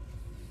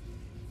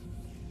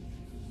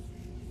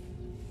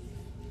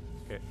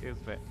 It is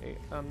very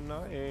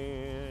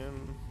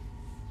annoying.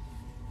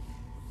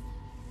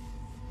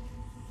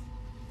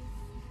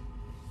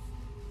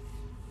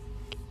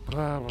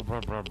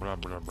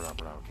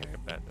 Okay,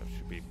 that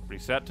should be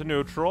reset to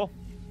neutral.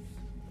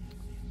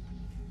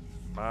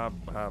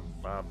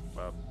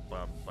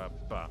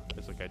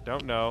 It's like I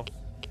don't know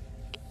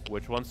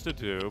which ones to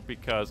do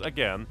because,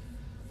 again,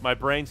 my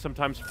brain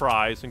sometimes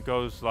fries and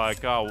goes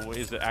like, oh,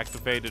 is it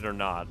activated or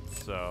not?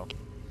 So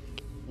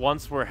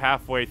once we're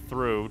halfway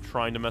through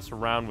trying to mess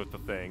around with the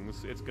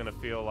things, it's going to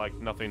feel like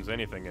nothing's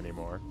anything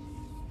anymore.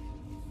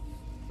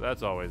 So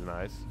that's always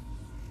nice.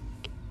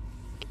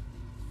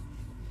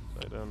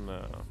 I don't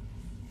know.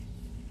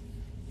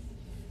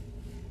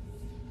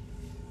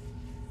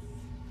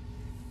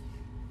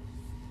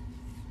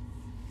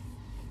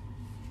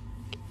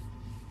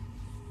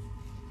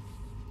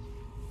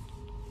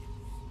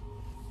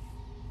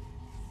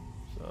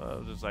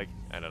 So just like,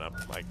 I don't know,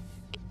 like,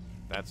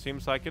 that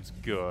seems like it's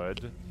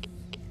good.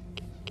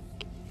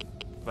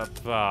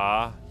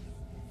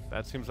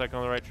 That seems like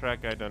on the right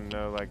track. I don't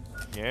know, like,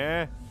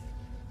 yeah?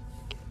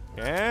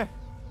 Yeah?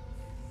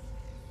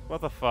 What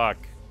the fuck?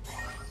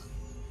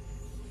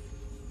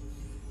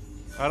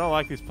 I don't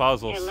like these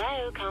puzzles.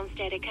 Hello,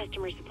 Comstatic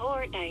Customer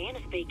Support. Diana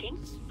speaking.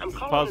 I'm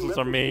calling puzzles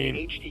are in reference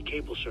mean. to the HD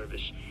cable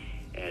service.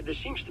 There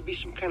seems to be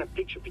some kind of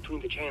picture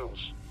between the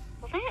channels.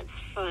 Well, that's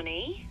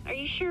funny. Are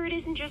you sure it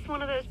isn't just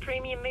one of those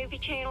premium movie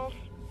channels?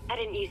 I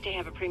didn't used to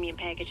have a premium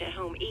package at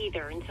home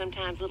either, and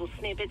sometimes little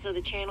snippets of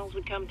the channels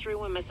would come through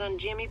when my son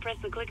Jimmy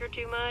pressed the clicker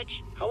too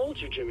much. How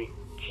old's your Jimmy?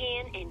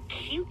 10 and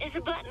cute as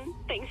a button.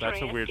 Thanks That's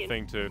for a weird asking.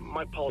 thing to...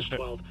 My Paul's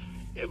 12.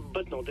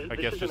 But no, this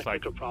guess isn't just a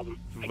like clicker problem.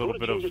 a I little go to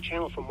bit change of the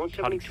channel from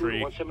 172 to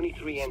country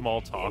 173, and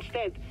small talk.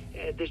 instead,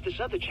 there's this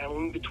other channel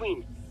in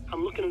between.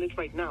 I'm looking at it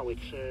right now.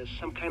 It's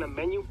some kind of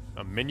menu.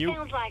 A menu?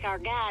 Sounds like our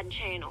guide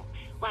channel.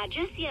 Why,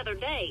 just the other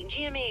day,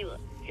 Jimmy...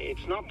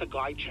 It's not the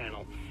guide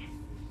channel.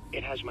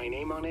 It has my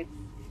name on it,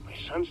 my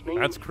son's name.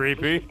 That's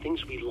creepy. list of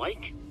things we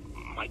like,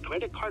 my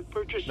credit card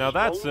purchase. Now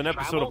that's an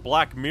episode travel. of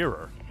Black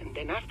Mirror. And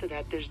then after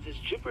that, there's this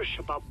gibberish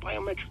about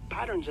biometric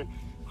patterns and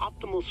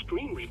optimal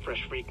screen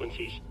refresh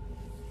frequencies.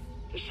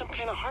 There's some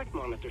kind of heart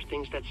monitor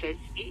things that says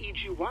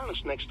EEG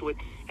wireless next to it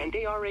and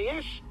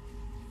ARAS.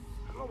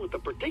 I don't know what the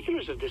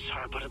particulars of this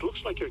are, but it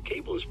looks like your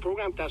cable is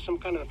programmed to have some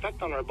kind of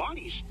effect on our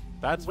bodies.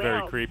 That's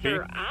very creepy.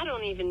 Sir, I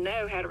don't even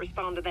know how to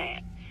respond to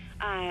that.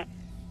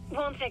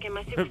 1 second,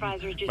 my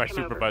supervisor's just My come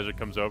over. supervisor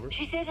comes over.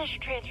 She says I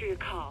should transfer your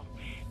call.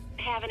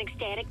 Have an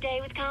ecstatic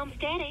day with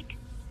Comstatic.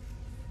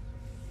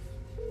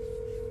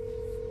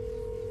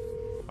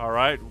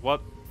 Alright,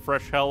 what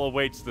fresh hell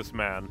awaits this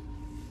man?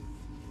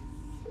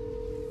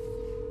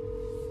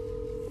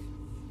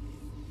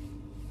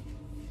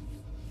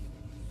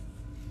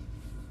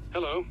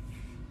 Hello.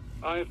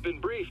 I have been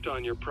briefed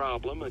on your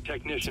problem. A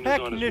technician is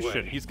on his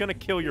way. He's gonna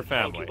kill your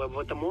Thank family. you,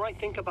 but the more I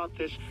think about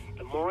this,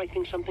 the more I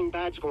think something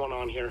bad's going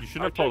on here. You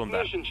shouldn't have told him that.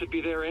 Our technician should be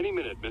there any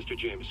minute, Mr.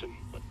 Jameson.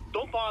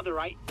 Don't bother,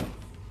 right?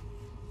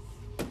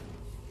 Daddy,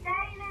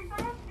 there's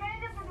someone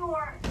standing at the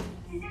door.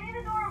 He's hitting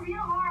the door real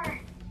hard.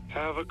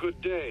 Have a good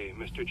day,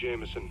 Mr.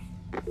 Jameson.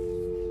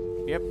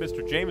 Yep,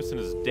 Mr. Jameson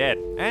is dead.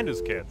 And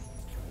his kid.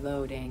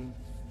 Loading.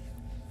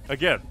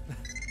 Again.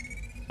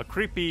 A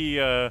creepy,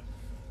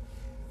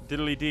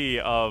 diddly-dee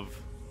of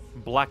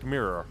Black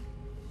Mirror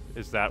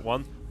is that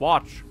one.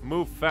 Watch,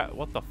 move fast.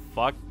 What the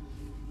fuck?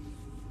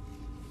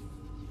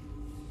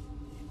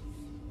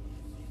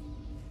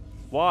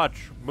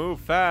 Watch, move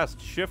fast,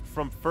 shift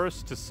from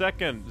first to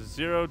second,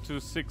 0 to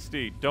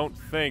 60. Don't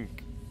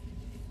think.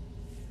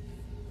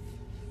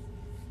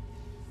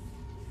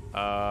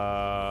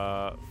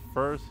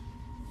 First.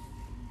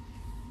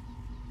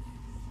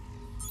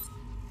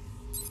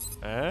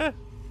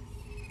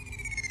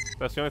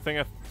 That's the only thing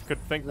I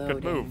could think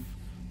could move.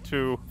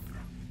 To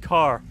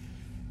car.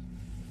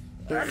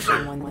 Is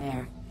someone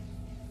there?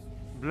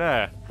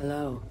 Blah.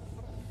 Hello.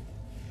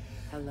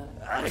 Hello.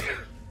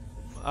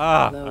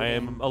 I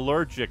am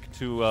allergic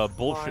to bullshit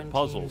Quarantine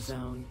puzzles.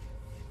 Zone.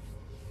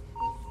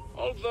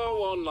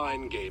 Although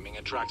online gaming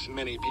attracts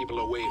many people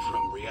away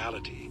from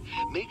reality,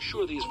 make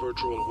sure these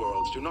virtual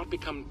worlds do not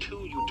become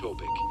too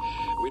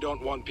utopic. We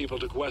don't want people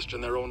to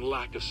question their own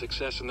lack of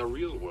success in the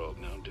real world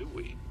now, do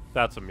we?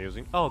 That's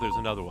amusing. Oh, there's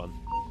another one.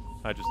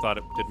 I just thought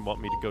it didn't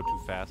want me to go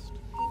too fast.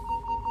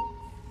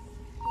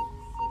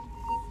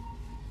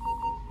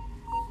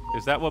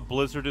 Is that what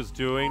Blizzard is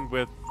doing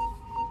with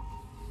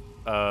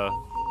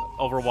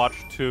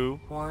Overwatch 2?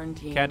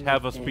 Quarantine Can't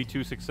have us lifted. be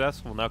too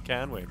successful, now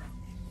can we?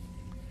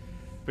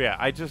 But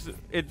yeah,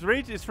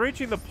 it's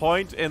reaching the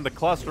point in the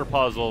cluster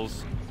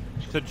puzzles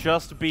to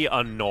just be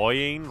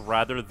annoying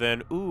rather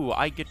than, ooh,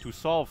 I get to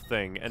solve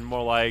thing, and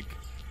more like,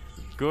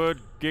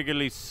 good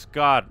giggly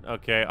Scott.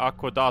 Okay,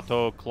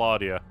 Acquadato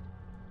Claudia.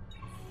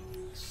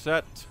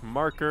 Set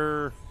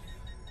marker.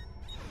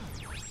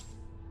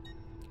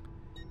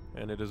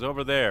 And it is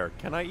over there.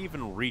 Can I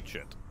even reach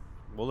it?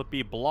 Will it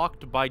be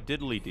blocked by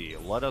Diddly-Dee?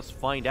 Let us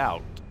find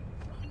out.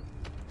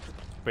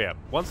 But yeah,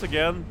 once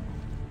again,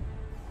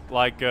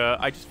 like,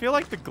 I just feel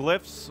like the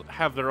glyphs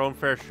have their own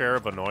fair share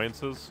of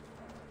annoyances.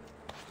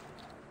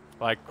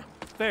 Like,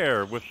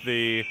 there, with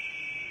the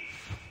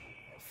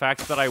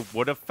fact that I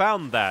would have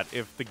found that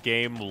if the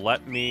game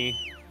let me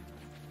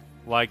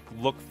like,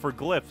 look for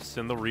glyphs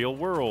in the real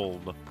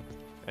world.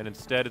 And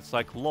instead it's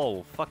like,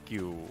 lol, fuck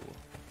you.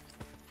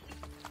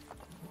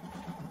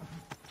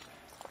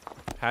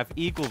 Have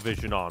eagle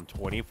vision on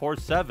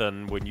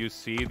 24/7 when you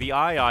see the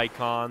eye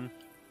icon.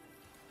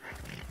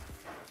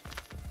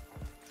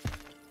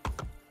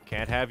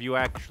 Can't have you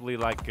actually,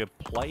 like,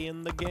 play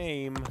in the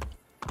game.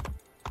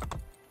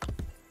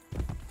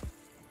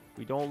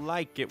 We don't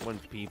like it when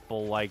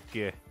people, like,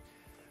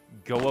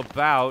 go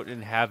about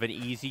and have an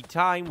easy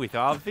time with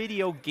our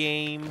video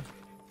game.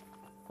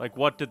 Like,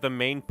 what did the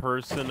main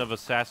person of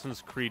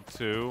Assassin's Creed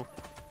 2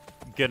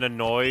 get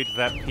annoyed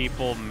that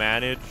people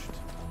managed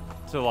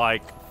to,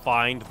 like,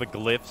 find the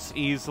glyphs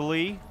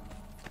easily?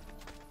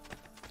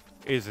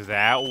 Is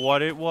that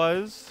what it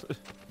was?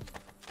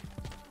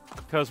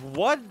 Because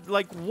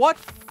what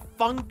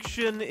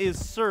function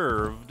is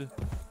served?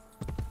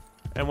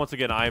 And once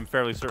again, I am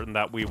fairly certain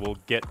that we will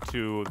get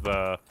to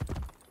the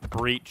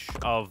breach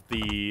of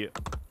the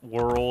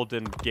world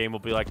and game will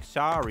be like,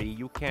 sorry,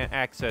 you can't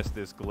access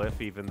this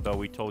glyph even though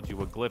we told you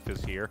a glyph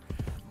is here.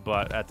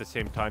 But at the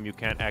same time, you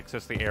can't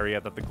access the area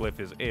that the glyph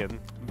is in.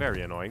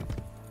 Very annoying.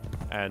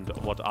 And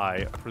what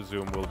I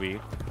presume will be.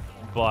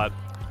 But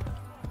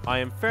I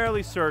am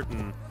fairly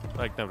certain,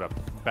 like, no,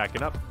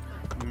 backing up,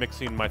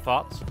 mixing my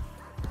thoughts.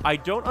 I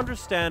don't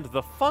understand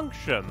the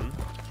function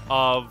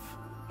of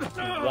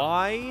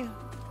why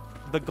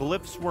the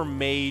glyphs were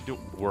made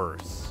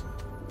worse.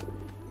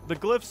 The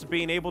glyphs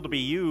being able to be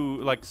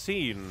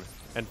seen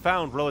and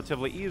found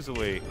relatively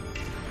easily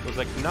was,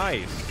 like,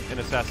 nice in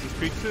Assassin's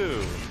Creed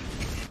 2.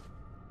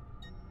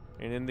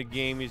 And in the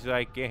game, he's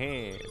like,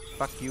 hey,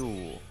 fuck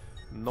you.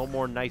 No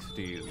more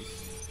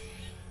niceties.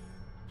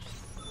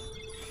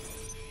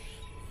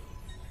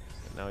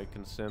 And now he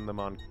can send them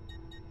on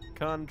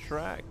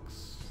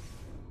contracts.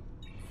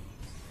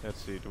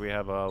 Let's see, do we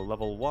have a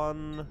level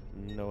 1?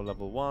 No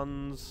level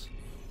 1s.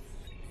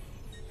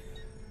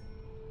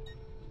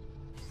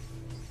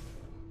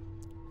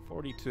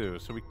 42,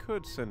 so we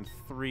could send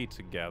 3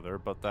 together,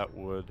 but that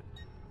would...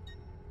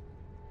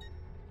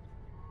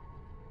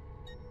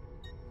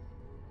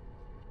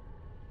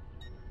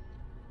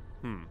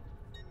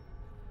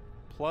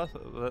 Plus,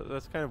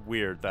 that's kind of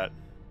weird that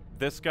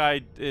this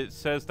guy, it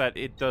says that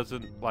it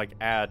doesn't, like,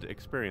 add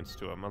experience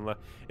to him. Unless,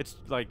 it's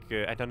like,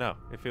 I don't know,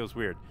 it feels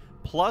weird.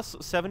 Plus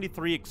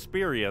 73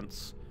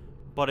 experience,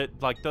 but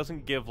it, like,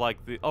 doesn't give,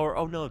 like, the...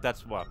 oh no,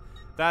 that's why.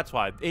 That's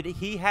why.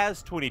 He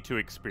has 22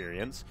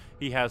 experience.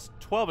 He has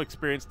 12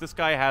 experience. This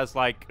guy has,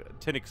 like,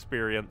 10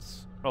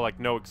 experience. Or, like,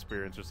 no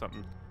experience or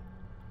something.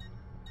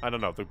 I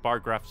don't know. The bar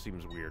graph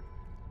seems weird.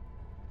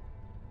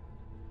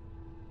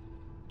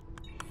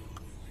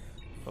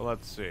 So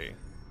let's see.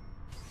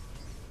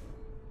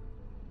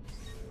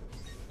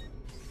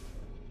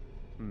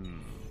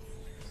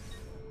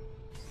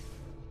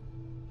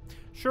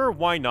 Sure,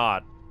 why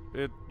not?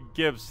 It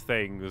gives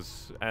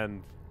things,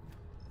 and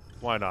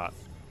why not?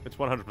 It's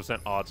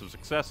 100% odds of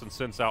success and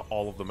sends out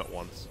all of them at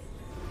once.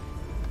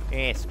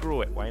 Eh,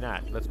 screw it. Why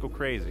not? Let's go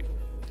crazy.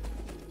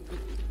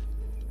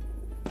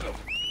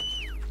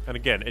 And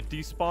again, it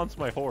despawns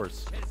my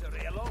horse.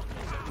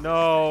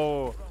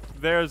 No!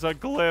 There's a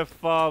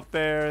glyph out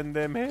there in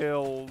them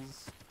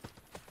hills.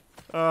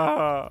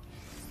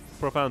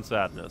 Profound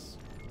sadness.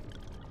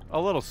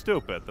 A little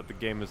stupid that the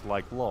game is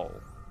like, lol.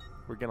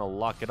 We're gonna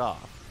lock it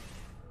off.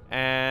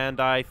 And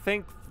I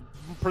think,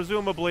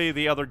 presumably,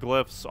 the other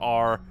glyphs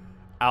are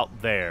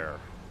out there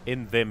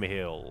in them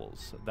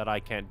hills that I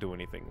can't do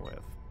anything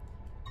with.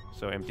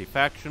 So empty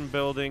faction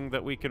building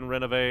that we can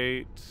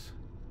renovate.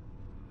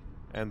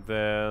 And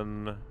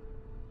then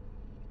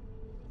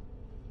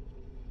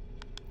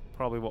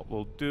probably what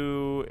we'll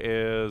do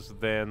is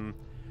then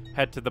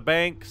head to the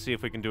bank, see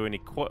if we can do any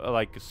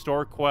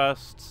store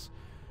quests,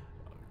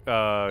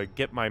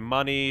 get my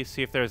money,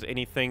 see if there's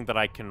anything that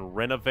I can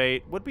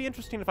renovate. Would be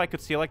interesting if I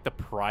could see, like, the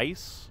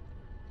price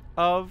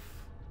of,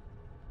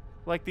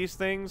 like, these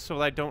things, so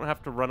that I don't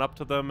have to run up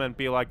to them and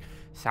be like,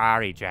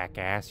 sorry,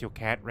 jackass, you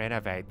can't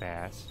renovate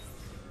this.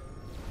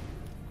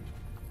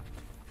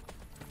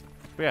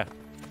 But yeah.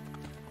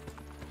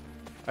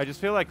 I just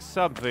feel like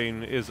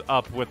something is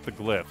up with the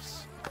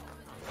glyphs.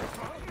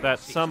 That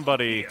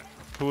somebody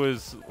who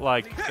is,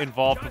 like,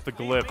 involved with the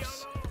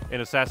glyphs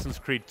in Assassin's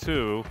Creed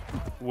 2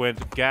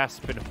 went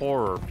gasp in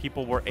horror.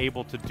 People were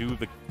able to do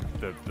the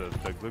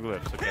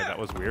glyphs. Okay, that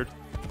was weird.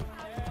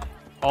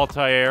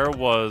 Altair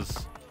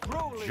was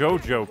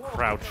Jojo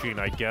crouching,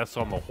 I guess,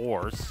 on the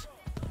horse.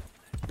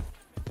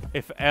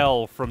 If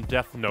L from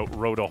Death Note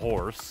rode a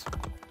horse.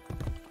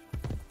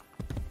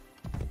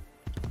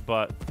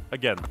 But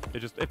again,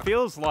 it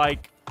feels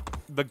like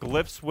the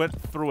glyphs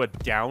went through a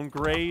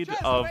downgrade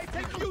of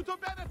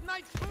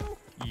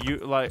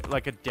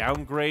like a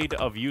downgrade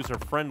of user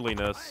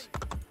friendliness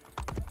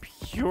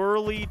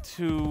purely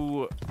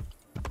to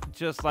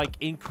just, like,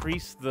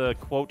 increase the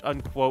quote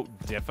unquote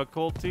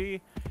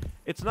difficulty.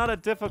 It's not a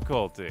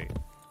difficulty.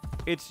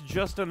 It's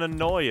just an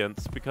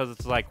annoyance because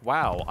it's like,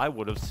 wow, I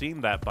would have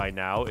seen that by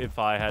now if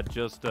I had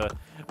just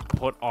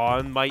put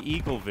on my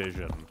eagle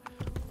vision.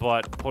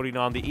 but putting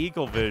on the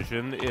Eagle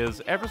Vision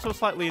is ever so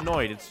slightly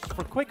annoying. It's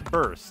for quick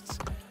bursts.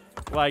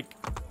 Like,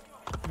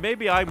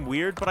 maybe I'm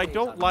weird, but I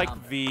don't like to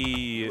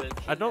be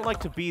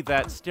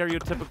that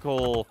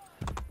stereotypical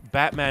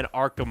Batman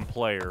Arkham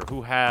player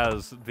who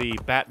has the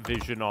Bat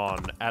Vision on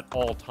at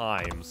all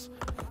times.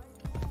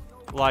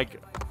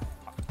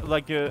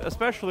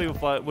 Especially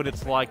when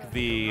it's like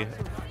the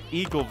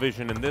Eagle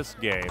Vision in this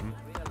game,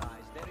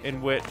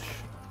 in which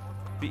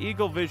the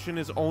Eagle Vision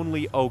is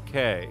only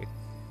okay.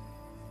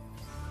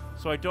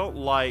 So I don't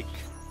like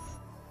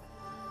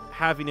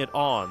having it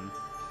on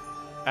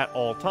at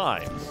all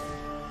times,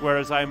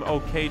 whereas I'm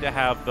okay to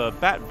have the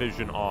Bat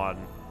Vision on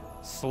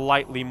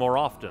slightly more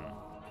often.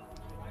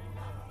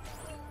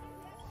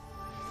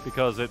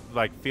 Because it,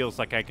 feels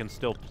like I can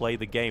still play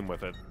the game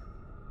with it.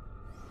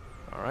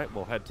 Alright,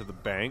 we'll head to the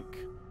bank,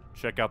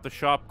 check out the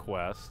shop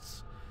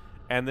quests,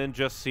 and then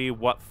just see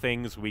what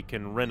things we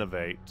can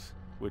renovate,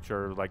 which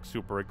are,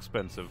 super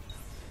expensive.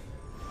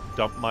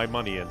 Dump my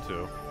money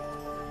into.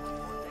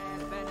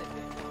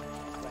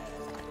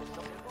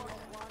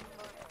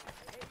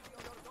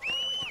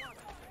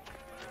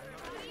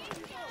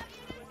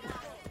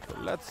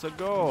 Let's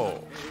go.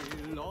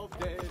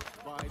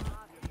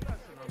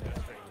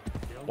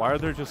 Why are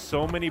there just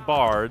so many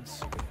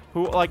bards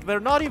who,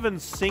 they're not even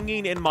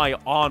singing in my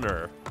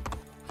honor?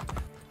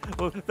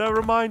 Well, that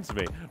reminds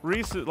me.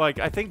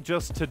 I think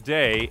just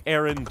today,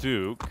 Aaron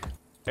Duke,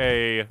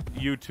 a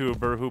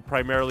YouTuber who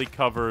primarily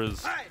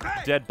covers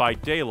Dead by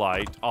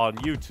Daylight on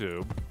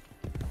YouTube,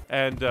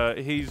 and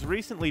he's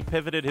recently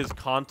pivoted his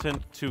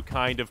content to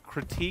kind of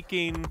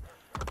critiquing,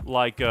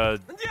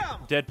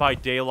 Dead by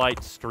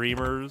Daylight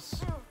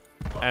streamers,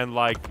 and,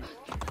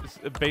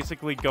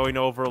 basically going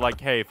over,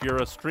 hey, if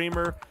you're a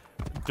streamer,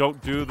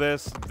 don't do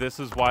this. This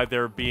is why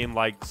they're being,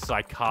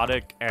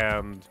 psychotic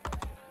and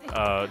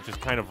just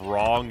kind of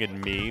wrong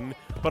and mean.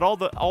 But all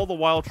the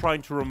while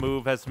trying to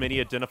remove as many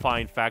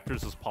identifying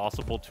factors as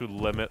possible to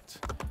limit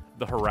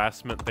the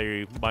harassment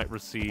they might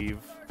receive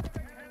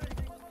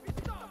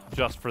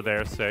just for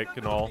their sake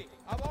and all.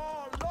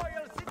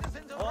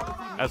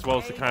 As well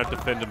as to kind of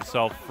defend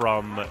himself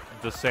from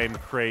the same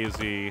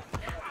crazy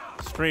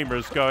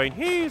streamers going,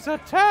 "He's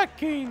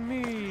attacking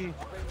me!"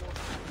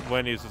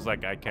 When he's just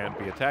like, I can't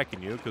be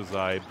attacking you because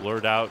I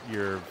blurred out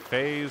your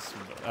face,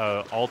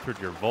 altered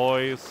your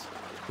voice,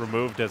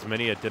 removed as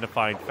many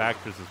identifying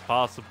factors as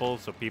possible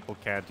so people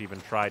can't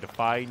even try to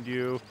find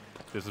you.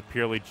 This is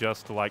purely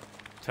just to,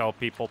 tell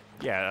people,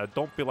 yeah,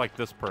 don't be like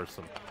this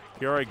person.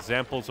 Here are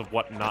examples of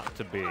what not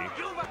to be.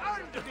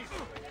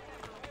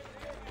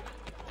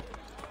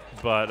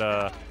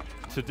 But,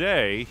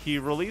 today, he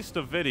released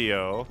a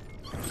video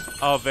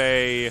of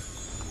a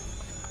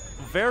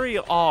very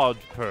odd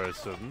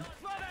person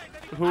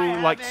who,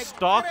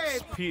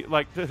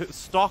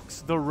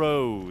 stalks the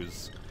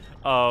rows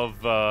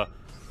of,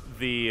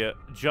 the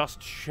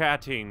Just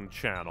Chatting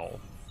channel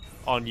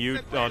on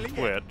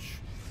Twitch,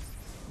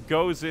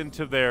 goes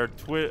into their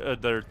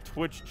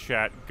Twitch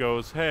chat,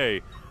 goes,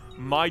 "Hey,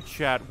 my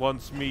chat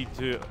wants me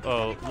to,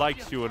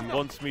 likes you and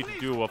wants me to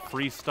do a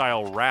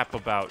freestyle rap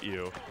about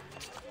you.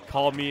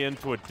 Call me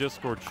into a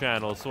Discord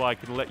channel so I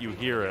can let you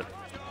hear it."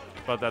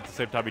 But at the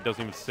same time, he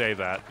doesn't even say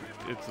that.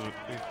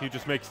 He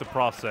just makes the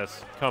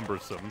process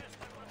cumbersome.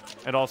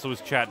 And also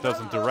his chat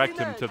doesn't direct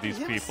him to these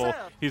people.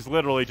 He's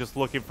literally just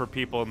looking for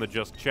people in the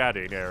Just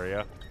Chatting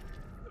area.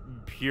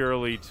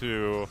 Purely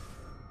to...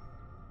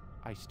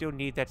 I still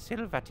need that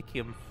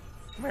Silvaticum.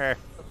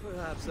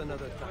 Perhaps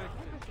another time.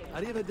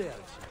 Arrivederci.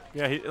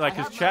 Yeah,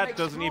 his chat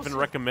doesn't even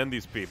recommend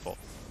these people.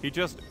 He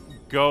just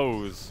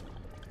goes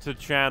to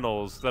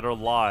channels that are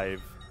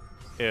live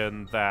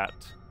in that,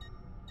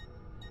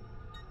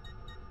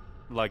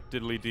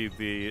 diddly-dee,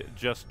 the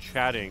Just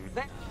Chatting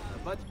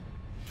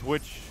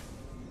Twitch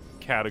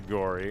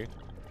category,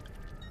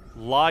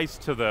 lies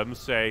to them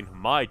saying,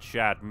 "My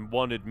chat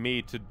wanted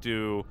me to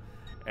do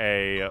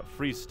a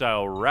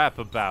freestyle rap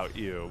about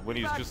you," when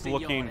he's just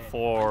looking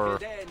for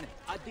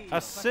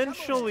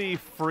essentially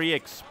free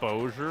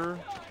exposure.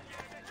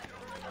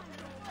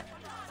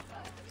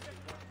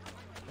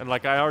 And,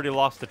 I already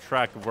lost the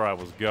track of where I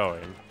was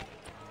going.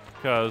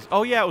 Because,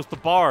 oh yeah, it was the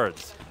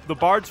bards. The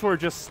bards who are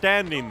just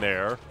standing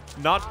there,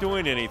 not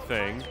doing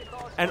anything,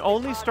 and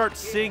only start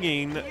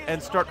singing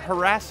and start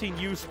harassing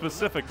you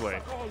specifically.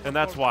 And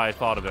that's why I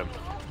thought of him.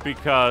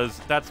 Because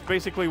that's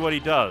basically what he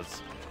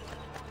does.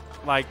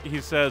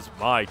 He says,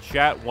 "My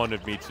chat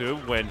wanted me to,"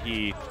 when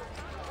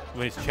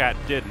his chat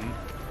didn't.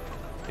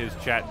 His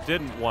chat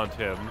didn't want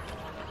him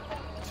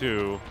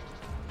to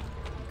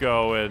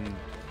go and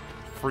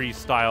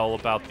freestyle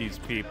about these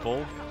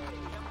people.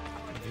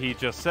 He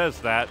just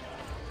says that.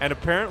 And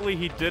apparently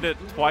he did it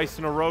twice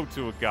in a row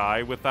to a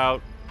guy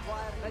without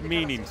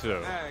meaning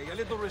to. Hey, a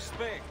little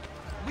respect.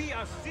 We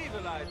are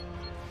civilized.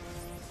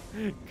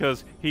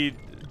 Because he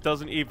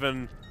doesn't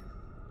even,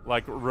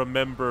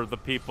 remember the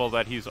people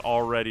that he's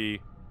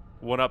already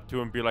went up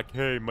to and be like,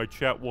 "Hey, my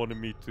chat wanted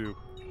me to."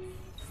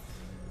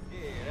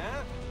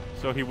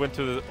 So he went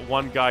to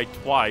one guy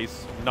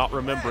twice, not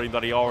remembering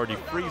that he already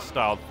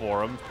freestyled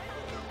for him,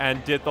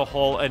 and did the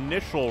whole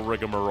initial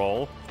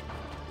rigmarole.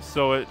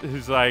 So it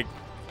is like...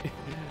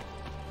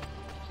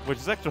 which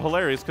is actually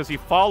hilarious, because he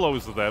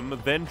follows them,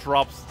 then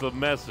drops the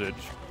message.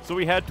 So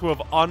we had to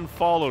have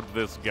unfollowed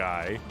this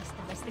guy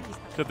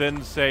to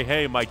then say,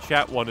 hey, my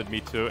chat wanted me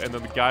to, and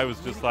then the guy was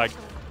just like,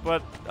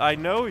 but I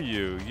know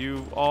you.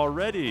 You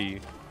already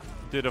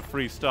did a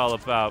freestyle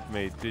about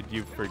me. Did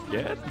you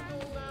forget?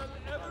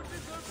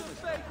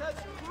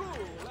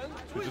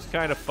 Which is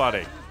kind of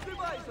funny.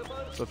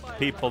 The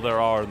people there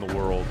are in the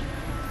world.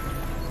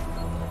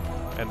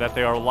 And that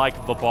they are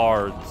like the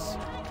bards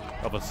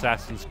of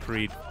Assassin's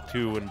Creed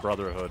 2 and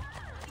Brotherhood.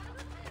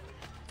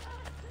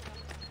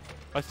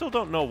 I still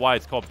don't know why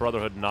it's called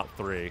Brotherhood, not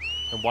 3.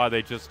 And why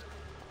they just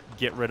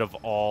get rid of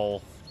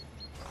all...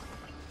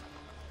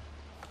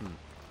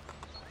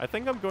 I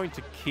think I'm going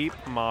to keep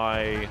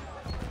my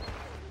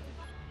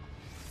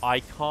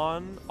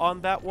icon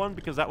on that one,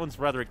 because that one's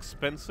rather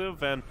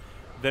expensive, and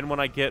then when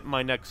I get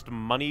my next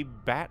money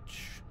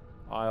batch,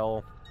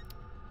 I'll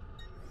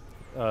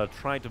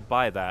try to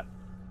buy that.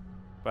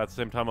 But at the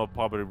same time, I'll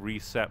probably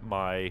reset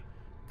my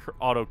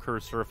auto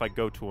cursor if I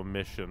go to a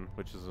mission,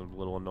 which is a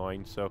little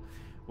annoying. So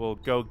we'll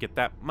go get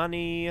that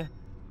money,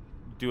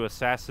 do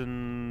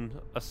assassin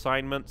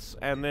assignments,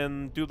 and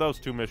then do those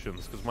 2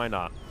 missions, because why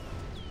not?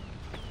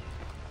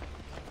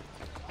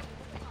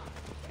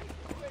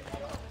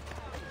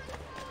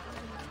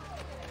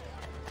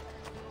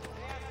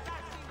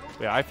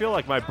 Yeah, I feel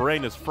like my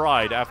brain is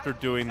fried after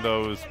doing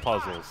those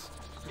puzzles.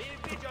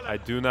 I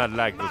do not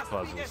like those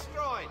puzzles.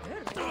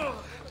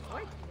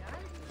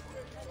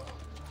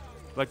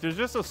 Like, there's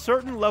just a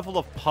certain level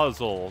of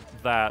puzzle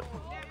that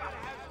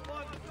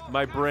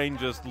my brain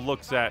just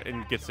looks at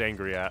and gets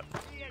angry at.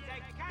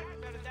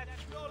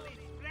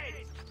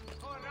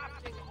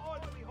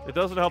 It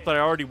doesn't help that I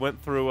already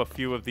went through a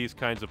few of these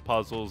kinds of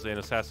puzzles in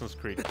Assassin's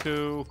Creed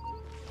 2.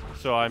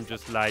 So I'm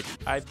just like,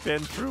 I've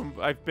been through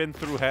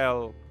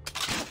hell.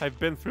 I've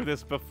been through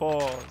this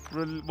before.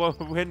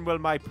 When will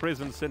my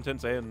prison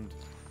sentence end?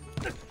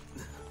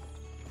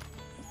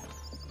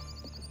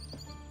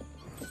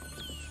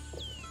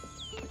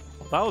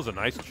 That was a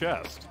nice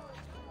chest.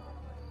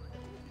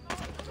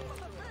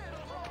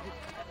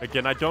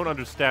 Again, I don't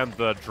understand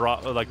the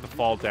the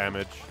fall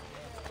damage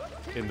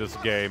in this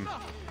game.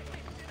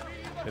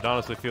 It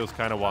honestly feels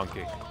kind of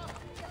wonky.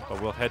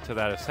 But we'll head to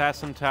that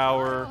assassin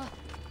tower,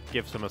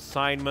 give some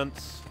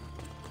assignments.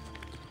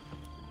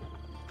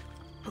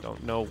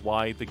 Don't know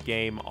why the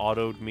game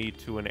autoed me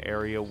to an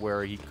area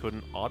where he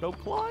couldn't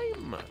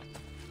auto-climb.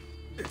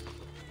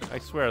 I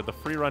swear, the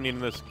free running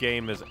in this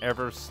game is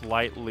ever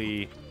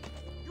slightly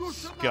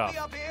scuffed.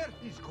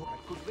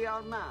 Could be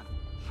our man.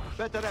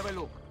 Better have a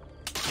look.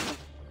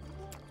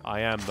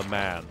 I am the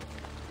man.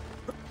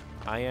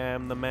 I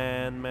am the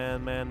man. I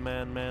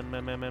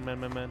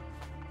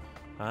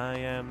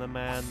am the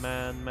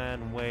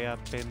man, way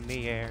up in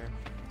the air.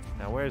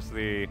 Now, where's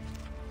the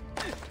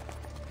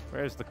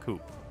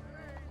coop?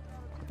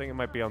 I think it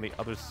might be on the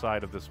other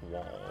side of this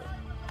wall.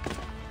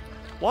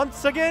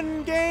 Once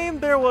again, game,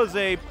 there was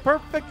a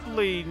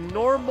perfectly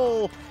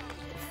normal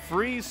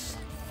free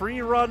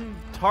run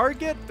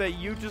target that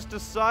you just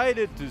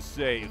decided to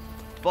say,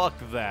 fuck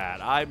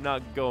that, I'm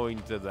not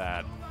going to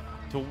that.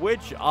 To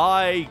which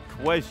I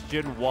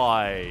question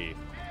why.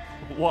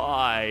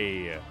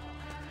 Why?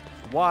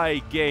 Why,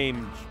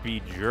 game,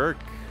 be jerk?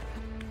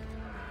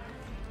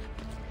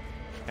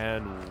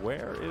 And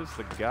where is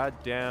the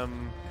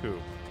goddamn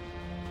coop?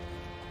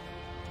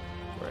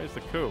 Where is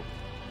the coop?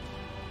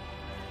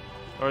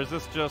 Or is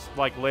this just,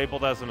 like,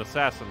 labeled as an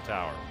assassin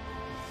tower?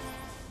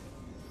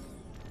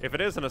 If it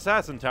is an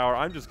assassin tower,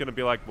 I'm just gonna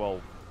be like, well,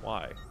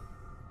 why?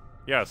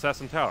 Yeah,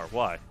 assassin tower,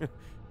 why?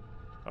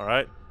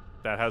 Alright,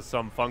 that has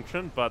some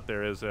function, but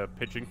there is a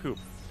pigeon coop.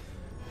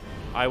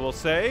 I will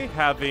say,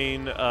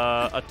 having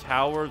a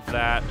tower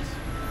that...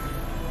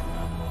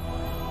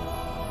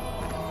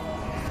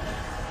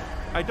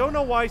 I don't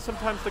know why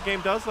sometimes the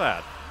game does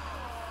that.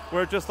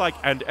 Where it's just like,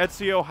 and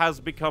Ezio has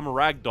become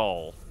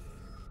ragdoll.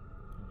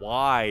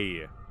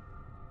 Why?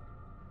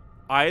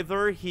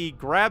 Either he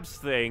grabs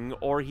thing,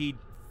 or he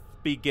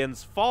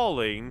begins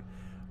falling.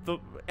 The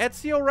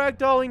Ezio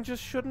ragdolling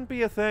just shouldn't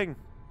be a thing.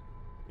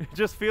 It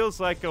just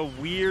feels like a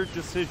weird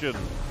decision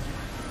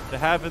to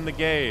have in the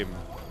game.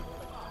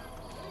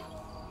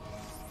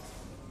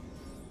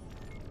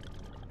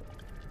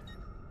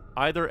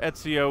 Either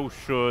Ezio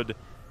should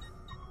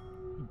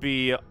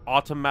be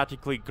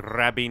automatically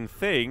grabbing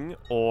thing,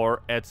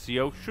 or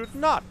Ezio should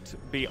not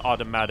be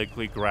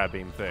automatically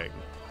grabbing thing.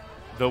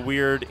 The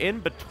weird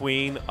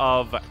in-between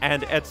of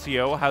and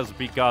Ezio has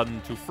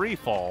begun to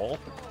freefall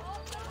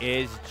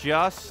is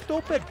just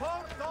stupid.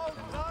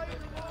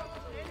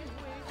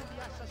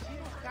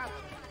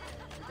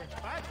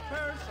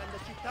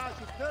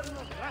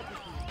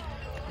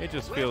 It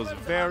just feels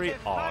very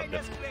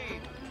odd.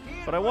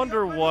 But I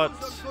wonder what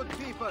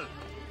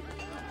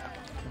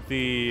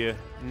the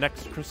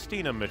next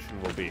Christina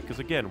mission will be. Because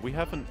again, we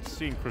haven't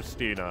seen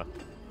Christina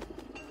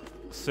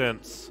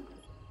since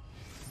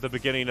the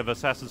beginning of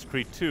Assassin's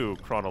Creed 2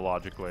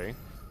 chronologically.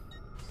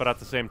 But at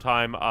the same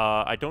time,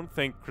 I don't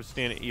think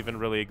Christina even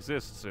really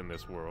exists in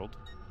this world.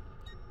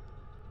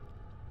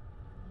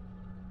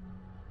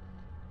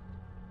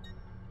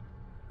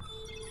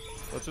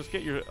 Let's just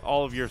get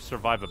all of your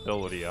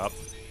survivability up.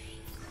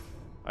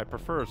 I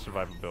prefer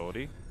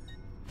survivability.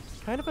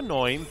 It's kind of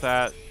annoying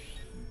that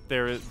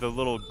the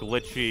little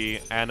glitchy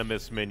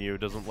Animus menu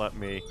doesn't let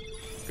me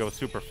go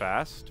super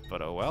fast,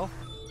 but oh well.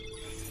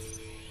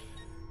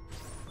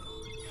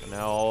 And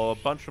now a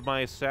bunch of my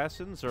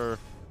assassins are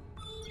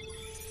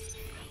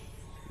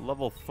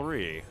level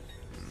 3.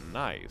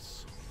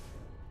 Nice.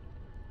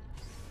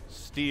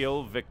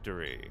 Steel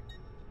victory.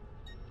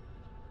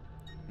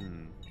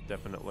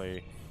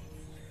 Definitely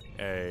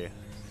a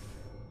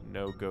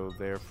no-go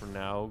there for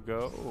now.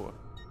 Go.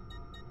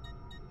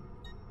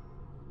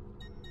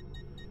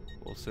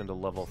 We'll send a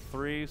level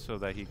 3 so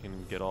that he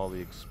can get all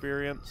the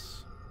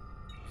experience.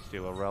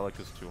 Steal a relic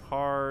is too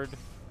hard.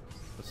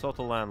 Assault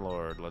a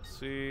landlord. Let's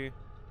see.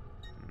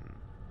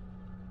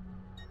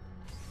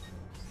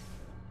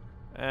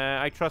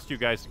 I trust you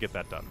guys to get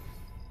that done.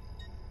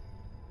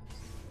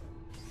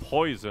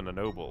 Poison a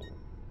noble.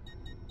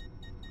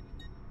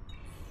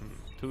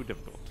 Too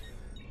difficult.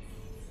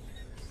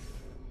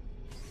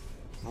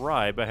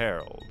 Bribe a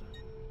herald.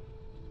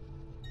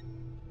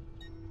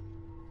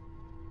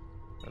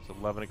 That's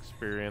 11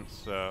 experience,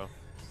 so...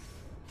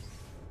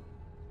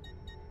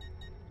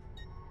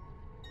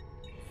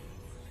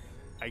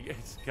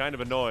 it's kind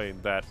of annoying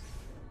that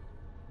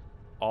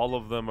all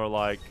of them are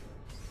like...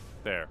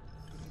 There.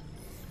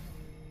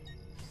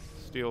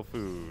 Steal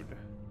food.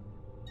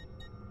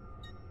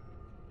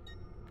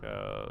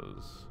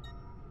 Because...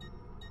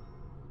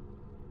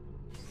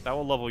 that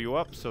will level you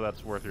up, so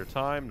that's worth your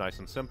time. Nice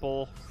and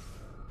simple.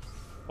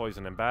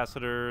 Poison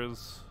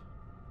ambassadors.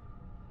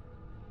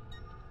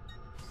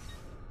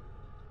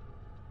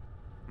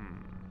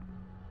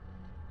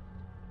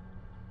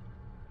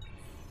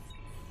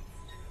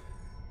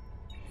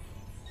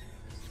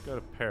 Let's go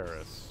to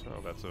Paris. Oh,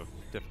 that's a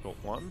difficult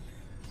one.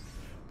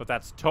 But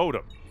that's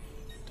Totem.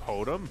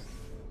 Totem?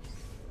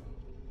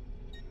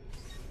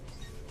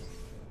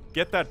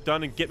 Get that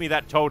done and get me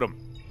that totem.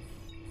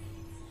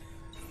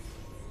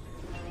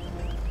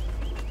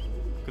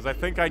 Because I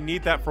think I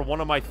need that for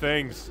one of my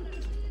things.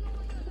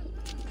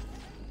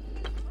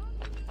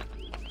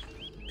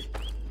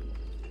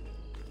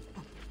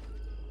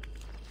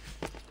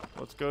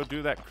 Let's go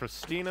do that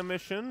Christina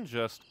mission,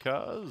 just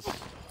cuz.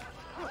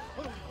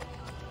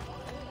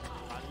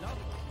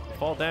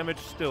 Fall damage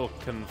still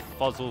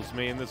confuzzles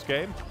me in this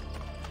game.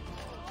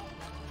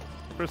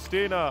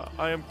 Christina,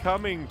 I am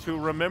coming to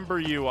remember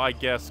you, I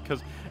guess,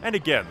 cuz... And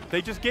again,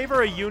 they just gave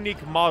her a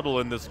unique model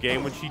in this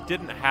game when she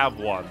didn't have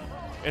one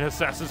in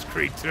Assassin's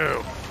Creed 2.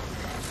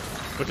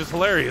 Which is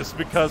hilarious,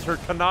 because her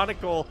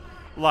canonical,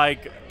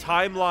 like,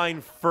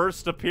 timeline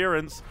first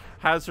appearance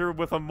has her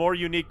with a more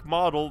unique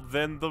model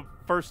than the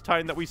first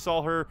time that we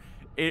saw her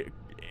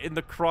in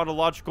the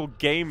chronological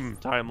game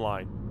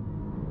timeline.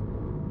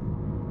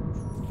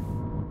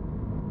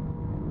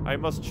 I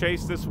must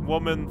chase this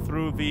woman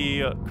through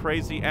the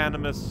crazy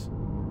Animus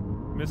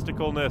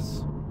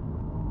mysticalness.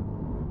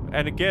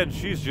 And again,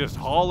 she's just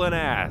hauling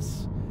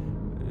ass.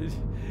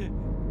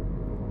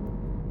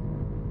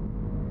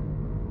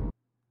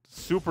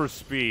 Super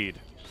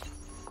speed.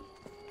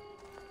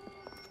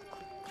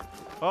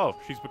 Oh,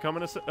 he's become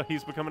an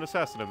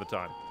assassin in the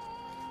time.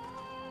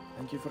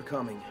 Thank you for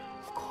coming.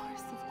 Of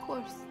course, of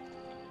course.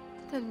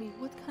 Tell me,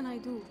 what can I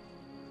do?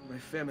 My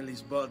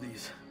family's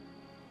bodies.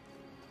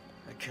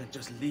 I can't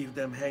just leave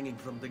them hanging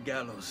from the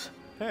gallows.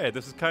 Hey,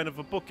 this is kind of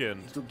a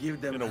bookend, to give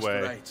them in a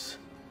way. Rights.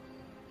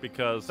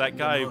 Because that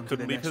guy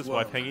couldn't leave his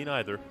wife hanging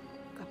either.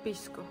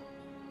 Capisco.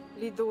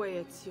 Lead the way,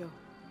 Ezio.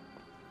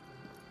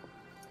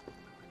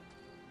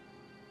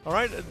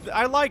 Alright,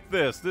 I like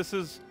this. This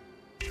is,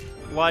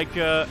 like,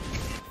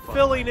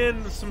 filling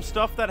in some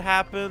stuff that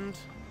happened.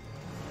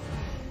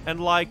 And,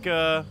 like,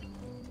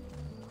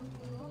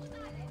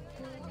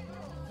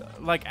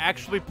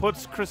 actually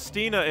puts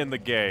Christina in the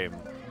game.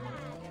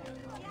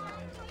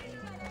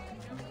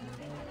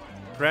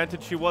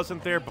 Granted, she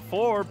wasn't there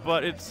before,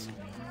 but it's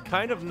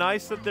kind of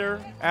nice that they're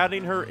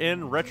adding her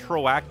in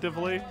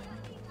retroactively.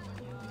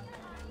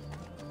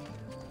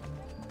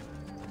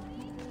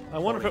 I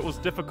wonder if it was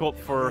difficult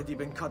for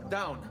been cut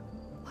down.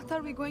 What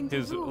are we going to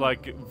his do?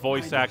 like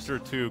voice actor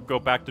to go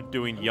back to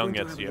doing young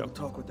Ezio.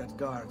 Talk with that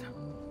guard.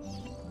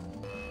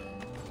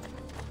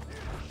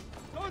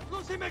 Don't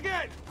lose him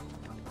again.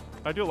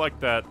 I do like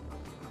that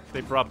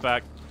they brought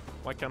back.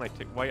 Why can't I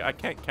take? Why I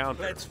can't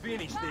counter? Let's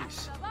finish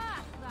this.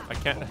 I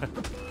can't.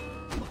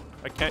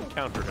 I can't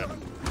counter him.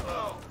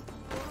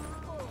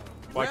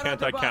 Why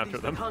can't I counter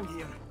them?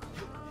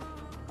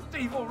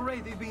 They've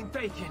already been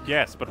taken.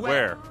 Yes, but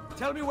where?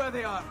 Tell me where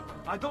they are.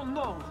 I don't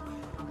know.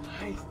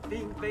 I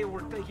think they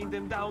were taking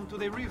them down to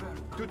the river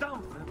to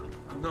dump them.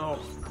 No.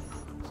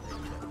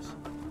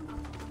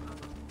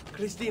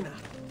 Cristina,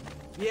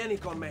 vieni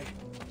con me.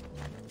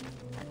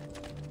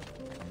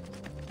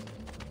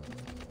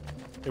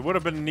 It would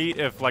have been neat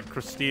if, like,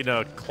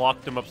 Christina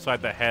clocked him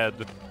upside the head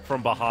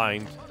from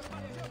behind.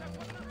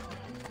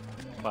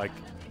 Like,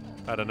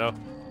 I don't know.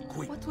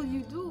 What will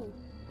you do?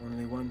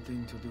 Only one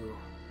thing to do.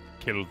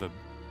 Kill them.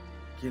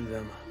 Kill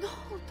them. No,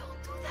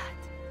 don't do that.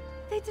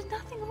 They did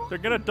nothing wrong. They're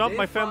gonna dump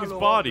my family's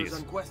follow bodies. orders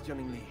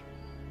unquestioningly.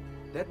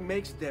 That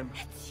makes them.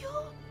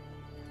 Ezio?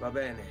 Va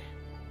bene.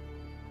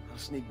 I'll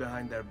sneak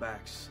behind their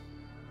backs.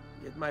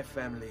 Get my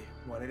family,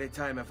 one at a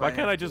time if I Why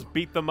can't I just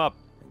beat them up?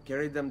 And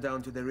carry them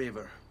down to the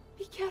river.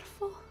 Be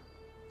careful.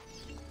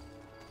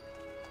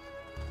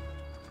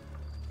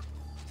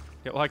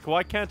 Yeah, like,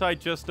 why can't I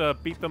just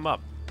beat them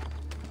up?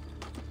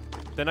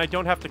 Then I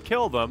don't have to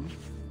kill them.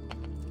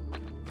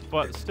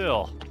 But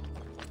still.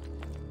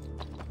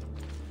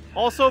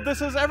 Also,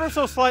 this is ever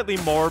so slightly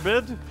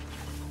morbid.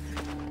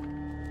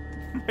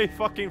 My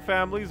fucking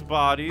family's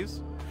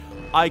bodies.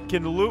 I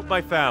can loot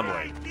my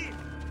family.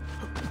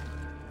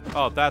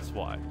 Oh, that's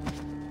why.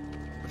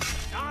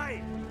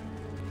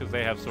 Because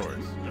they have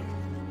swords.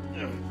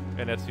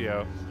 And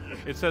Ezio.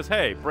 It says,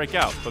 hey, break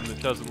out, but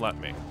it doesn't let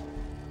me.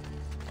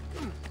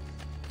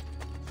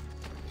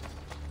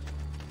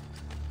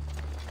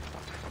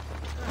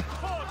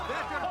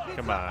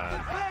 Come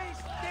on.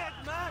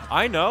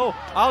 I know.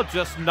 I'll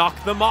just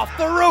knock them off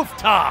the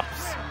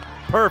rooftops.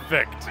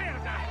 Perfect.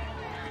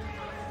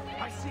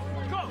 I see.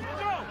 Go,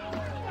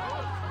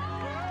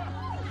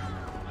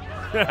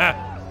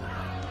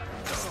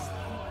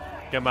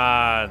 Come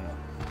on.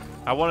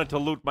 I wanted to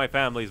loot my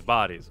family's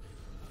bodies.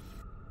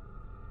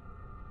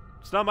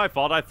 It's not my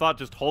fault. I thought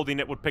just holding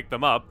it would pick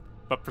them up.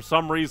 But for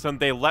some reason,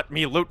 they let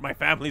me loot my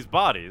family's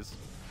bodies.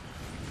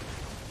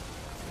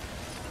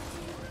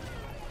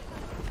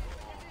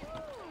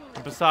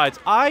 And besides,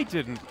 I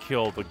didn't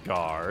kill the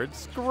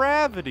guards.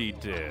 Gravity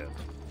did.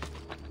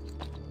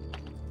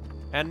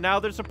 And now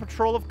there's a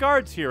patrol of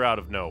guards here out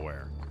of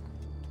nowhere.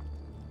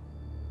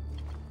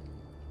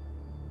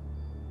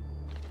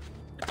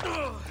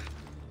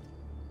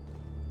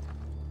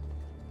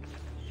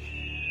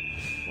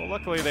 Well,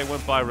 luckily they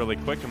went by really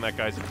quick, and that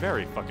guy's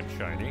very fucking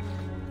shiny.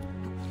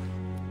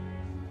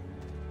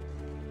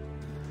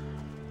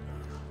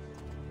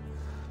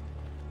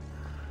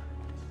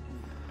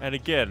 And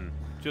again,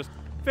 just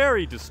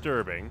very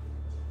disturbing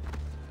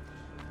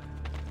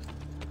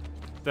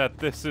that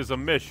this is a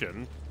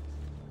mission.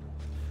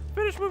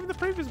 Finish moving the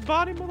previous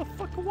body,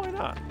 motherfucker, why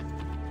not?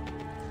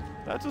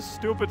 That's a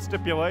stupid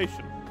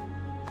stipulation.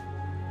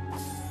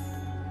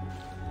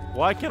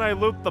 Why can't I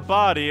loot the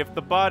body if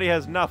the body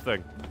has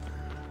nothing?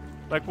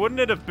 Like, wouldn't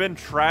it have been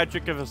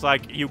tragic if it's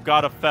like, you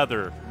got a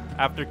feather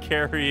after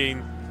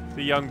carrying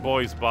the young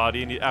boy's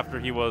body, and after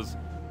he was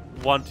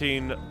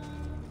wanting,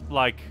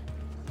 like,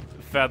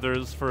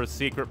 feathers for a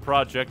secret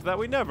project that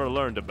we never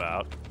learned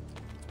about.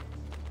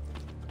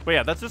 But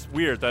yeah, that's just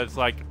weird that it's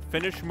like,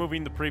 finish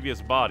moving the previous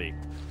body.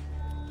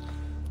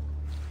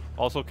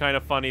 Also kind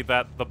of funny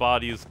that the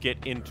bodies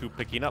get into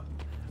picking up,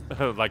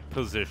 like,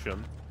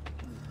 position.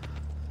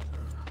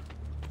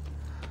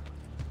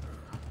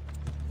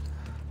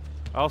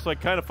 Also, I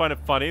kind of find it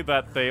funny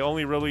that they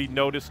only really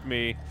noticed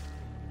me,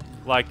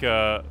 like,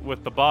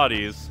 with the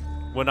bodies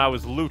when I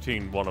was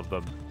looting one of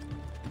them.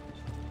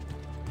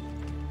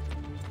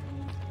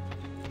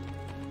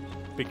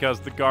 Because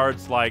the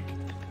guards, like,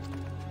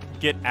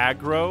 get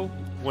aggro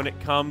when it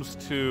comes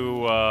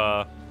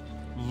to,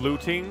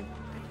 looting.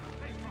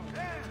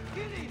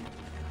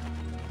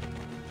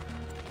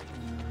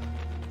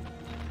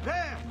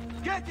 There!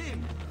 Get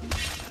him!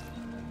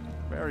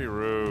 Very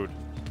rude.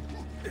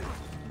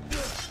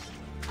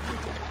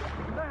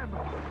 Damn!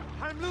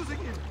 I'm losing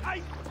him!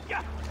 Damn!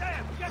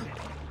 Get it!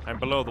 I'm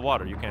below the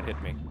water, you can't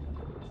hit me.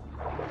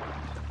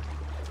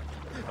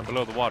 I'm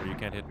below the water, you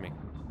can't hit me.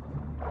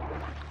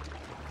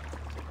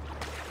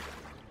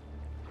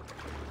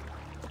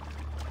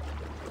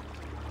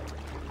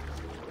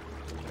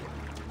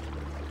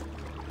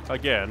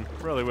 Again,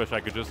 really wish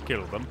I could just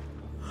kill them.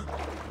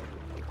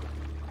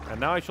 And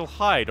now I shall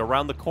hide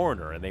around the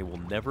corner, and they will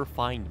never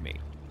find me.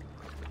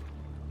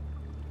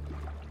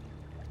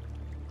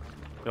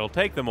 It'll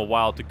take them a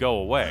while to go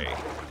away.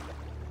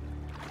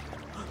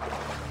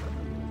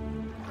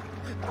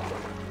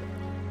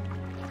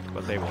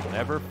 But they will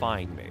never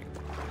find me.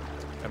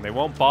 And they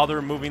won't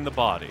bother moving the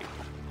body.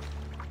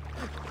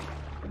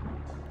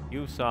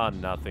 You saw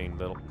nothing,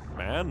 little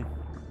man.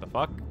 The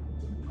fuck?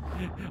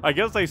 I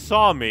guess they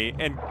saw me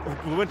and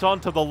went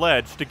onto the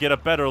ledge to get a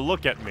better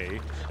look at me.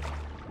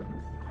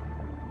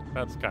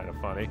 That's kind of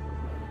funny.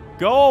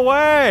 Go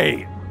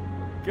away!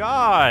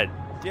 God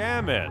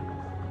damn it.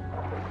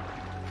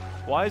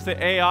 Why is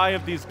the AI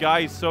of these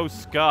guys so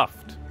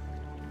scuffed?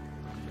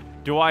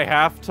 Do I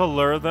have to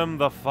lure them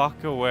the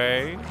fuck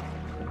away?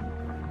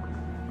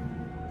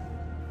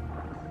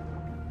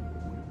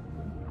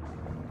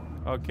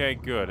 Okay,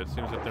 good. It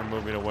seems that they're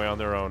moving away on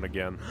their own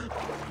again.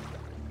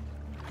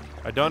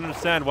 I don't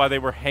understand why they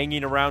were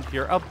hanging around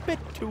here a bit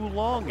too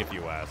long, if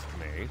you ask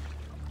me.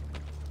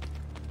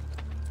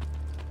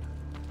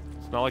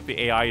 It's not like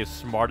the AI is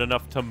smart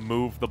enough to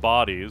move the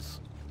bodies.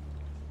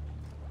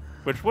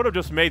 Which would have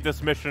just made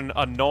this mission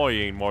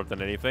annoying more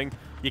than anything.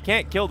 You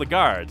can't kill the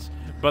guards,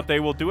 but they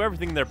will do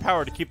everything in their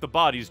power to keep the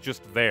bodies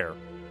just there.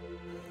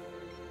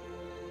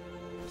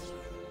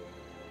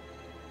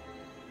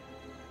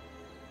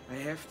 I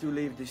have to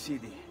leave the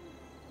city.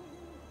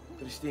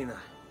 Christina,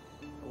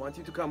 I want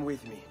you to come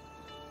with me.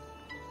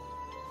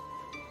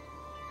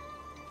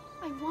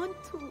 I want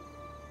to.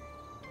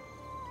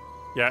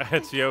 Yeah,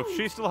 Ezio,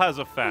 she still has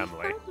a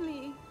family.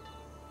 Family.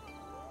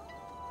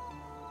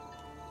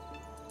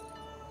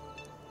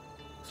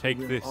 Take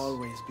We'll this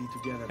always be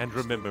together, and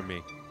remember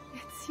me.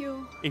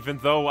 Ezio. Even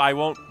though I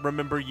won't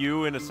remember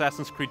you in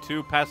Assassin's Creed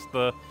 2 past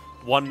the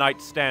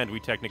one-night stand we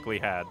technically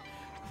had.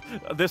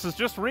 This is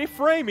just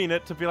reframing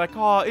it to be like,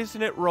 oh,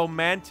 isn't it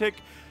romantic?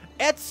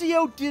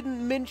 Ezio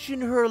didn't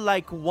mention her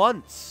like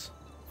once.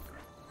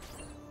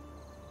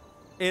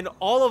 In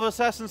all of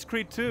Assassin's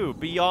Creed 2,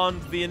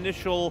 beyond the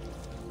initial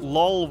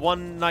lull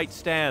one-night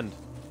stand.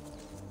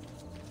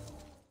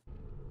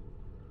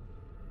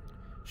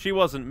 She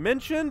wasn't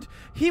mentioned.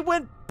 He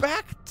went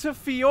back to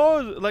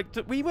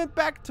we went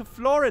back to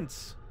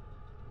Florence.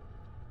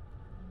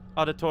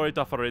 Auditore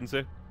da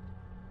Firenze.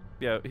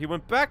 Yeah, he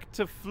went back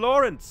to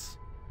Florence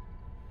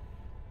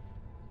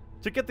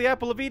to get the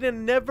Apple of Eden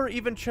and never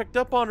even checked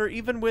up on her,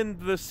 even when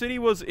the city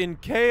was in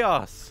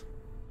chaos.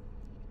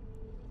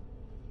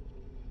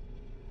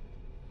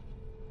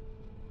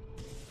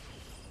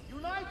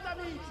 Unite,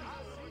 amici!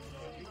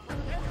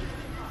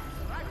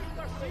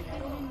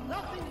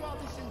 Nothing while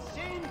this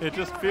insane It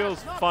just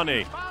feels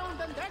funny.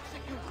 found and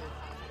executed.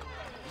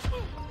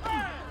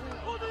 Hey,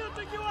 who do you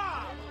think you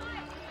are?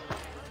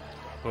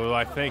 Who do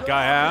I think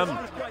I am?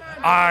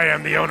 I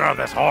am the owner of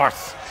this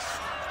horse.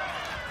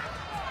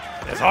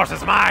 This horse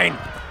is mine.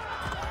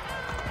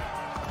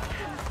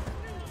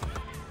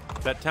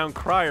 That town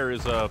crier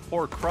is a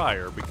poor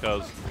crier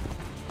because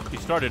he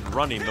started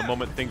running the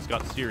moment things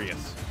got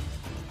serious.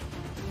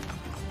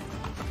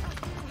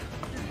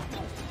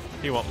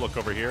 He won't look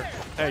over here.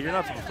 Hey, you're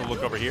not supposed to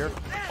look over here.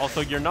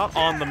 Also, you're not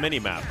on the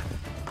mini-map,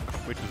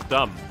 which is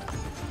dumb.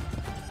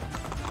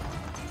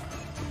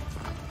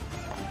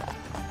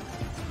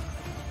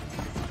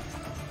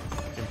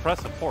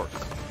 Impressive horse.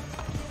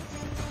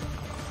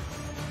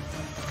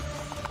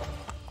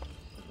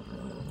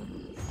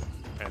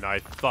 And I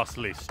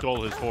thusly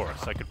stole his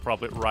horse. I could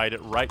probably ride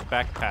it right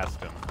back past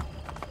him.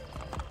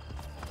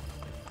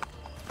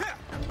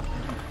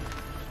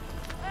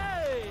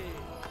 Hey,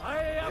 I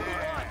am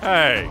one.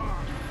 Hey,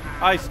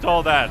 I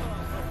stole that.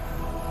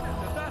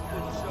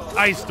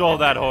 I stole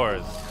that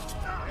horse.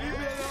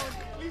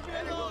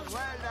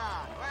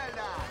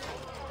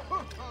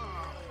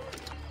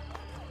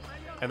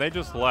 And they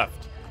just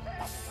left.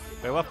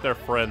 They left their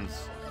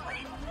friends.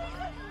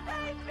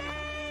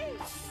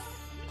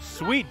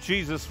 Sweet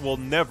Jesus will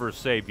never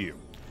save you.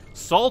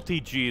 Salty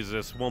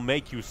Jesus will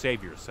make you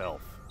save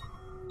yourself.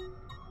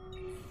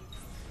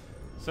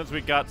 Since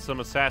we got some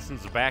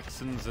assassins'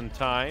 vaccines in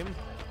time,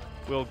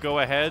 we'll go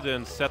ahead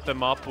and set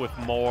them up with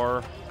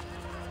more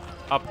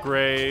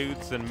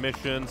upgrades and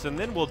missions, and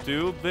then we'll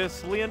do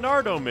this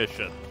Leonardo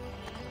mission.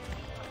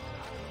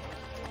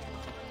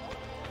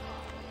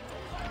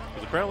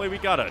 Because apparently we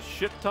got a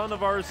shit ton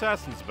of our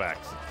assassins'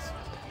 vaccines.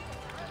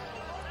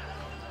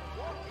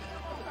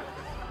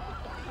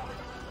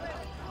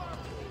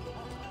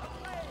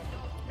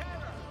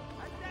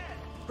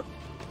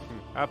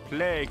 A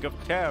plague of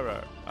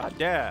terror, a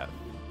death.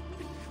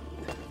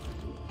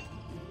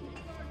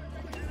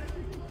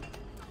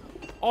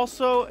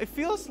 Also, it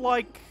feels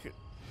like,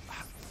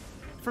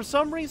 for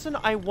some reason,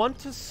 I want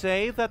to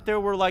say that there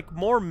were, like,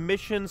 more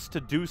missions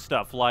to do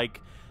stuff, like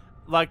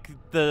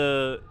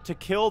to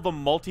kill the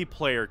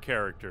multiplayer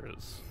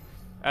characters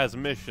as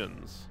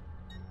missions.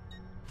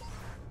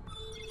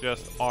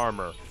 Just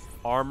armor.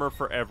 Armor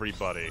for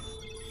everybody.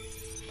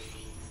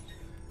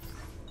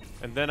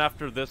 And then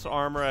after this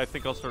armor, I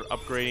think I'll start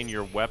upgrading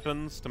your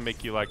weapons to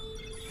make you, like,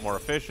 more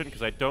efficient,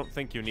 because I don't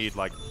think you need,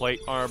 like, plate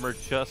armor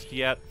just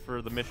yet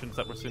for the missions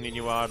that we're sending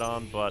you out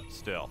on, but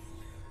still.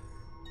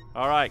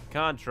 Alright,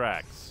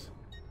 contracts.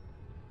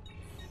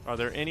 Are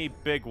there any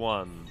big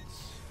ones?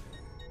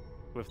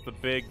 With the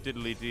big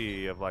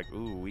diddly-dee of, like,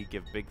 ooh, we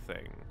give big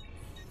thing.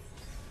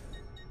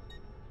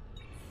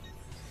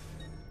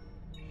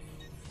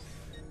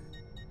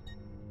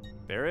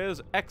 There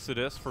is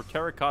Exodus for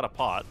Terracotta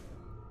Pot.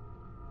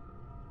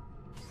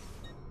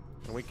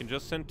 And we can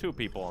just send 2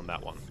 people on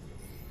that one.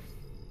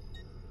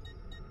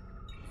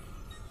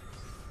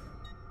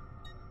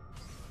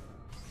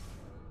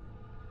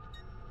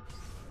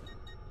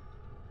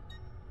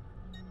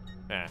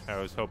 I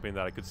was hoping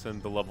that I could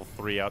send the level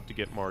 3 out to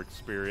get more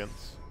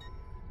experience.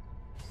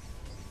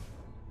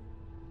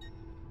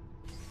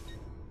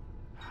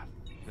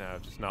 No,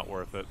 just not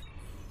worth it.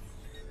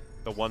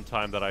 The one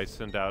time that I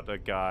send out a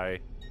guy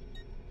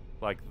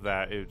like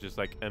that, it was just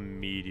like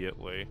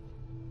immediately.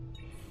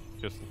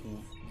 Just,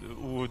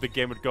 the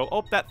game would go,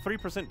 oh, that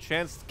 3%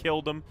 chance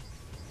killed him.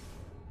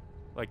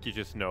 Like, you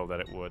just know that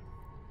it would.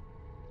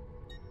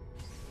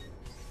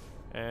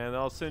 And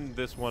I'll send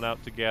this one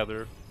out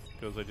together,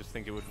 because I just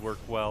think it would work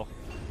well.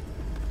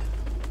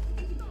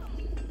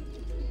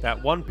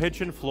 That one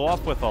pigeon flew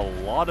off with a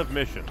lot of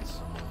missions.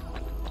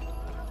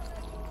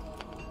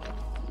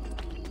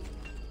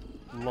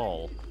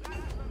 Lol.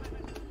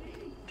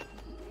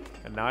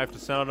 And And now I have to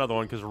send out another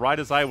one, because right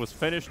as I was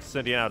finished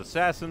sending out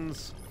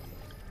assassins,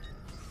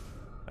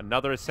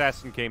 another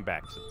assassin came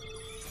back.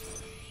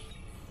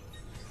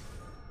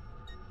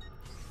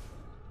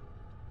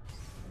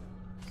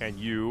 Can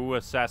you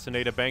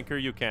assassinate a banker?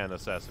 You can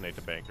assassinate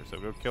a banker, so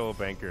go kill a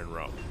banker in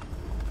Rome.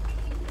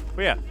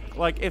 But yeah,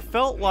 like, it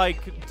felt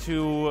like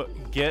to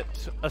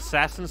get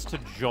assassins to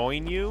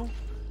join you,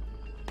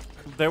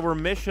 there were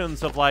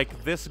missions of,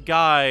 like, this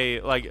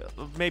guy, like,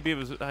 maybe it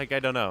was, like,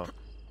 I don't know.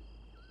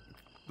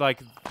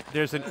 Like,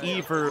 there's an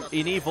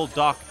evil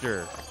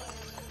doctor,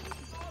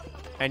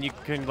 and you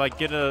can, like,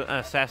 get an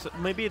assassin.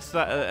 Maybe it's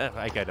that,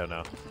 like, I don't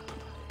know.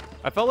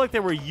 I felt like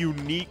there were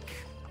unique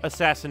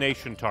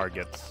assassination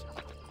targets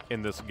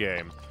in this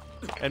game.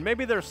 And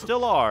maybe there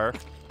still are,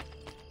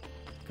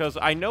 because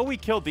I know we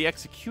killed the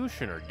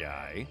executioner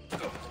guy.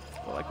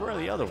 But, like, where are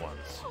the other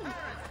ones?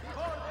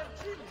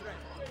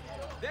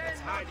 Then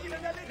not even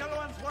the little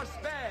ones were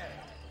spared.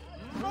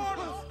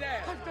 Mortals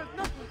dead.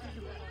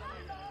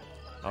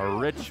 A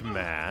rich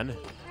man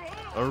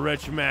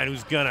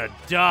who's gonna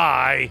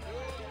die.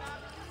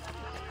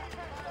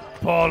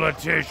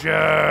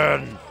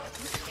 Politician.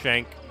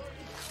 Shank.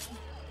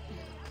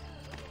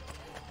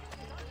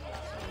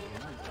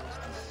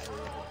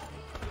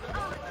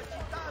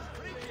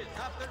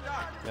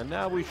 And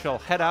now we shall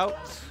head out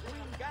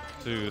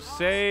to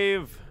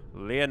save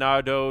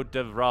Leonardo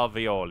da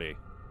Ravioli.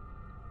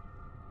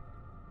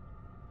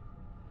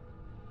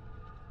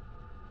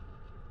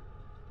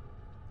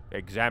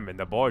 Examine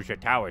the Borgia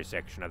Tower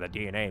section of the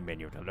DNA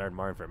menu to learn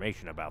more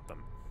information about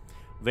them.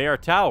 They are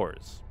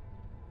towers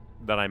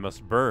that I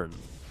must burn.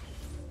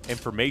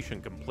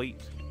 Information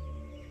complete.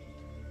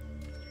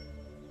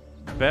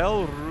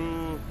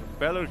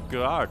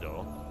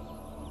 Belgardo.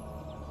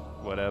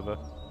 Whatever.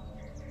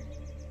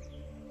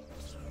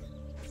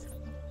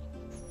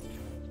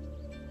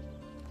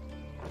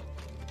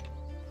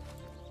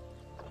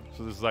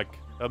 So this is like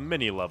a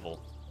mini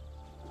level,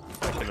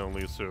 I can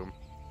only assume.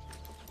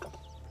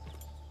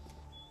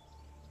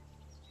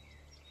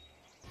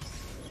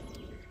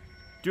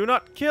 Do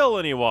not kill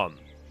anyone!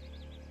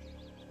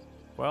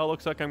 Well,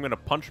 looks like I'm gonna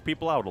punch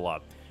people out a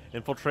lot.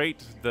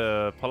 Infiltrate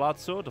the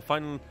palazzo to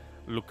find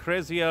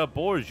Lucrezia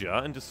Borgia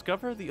and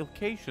discover the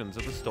locations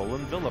of the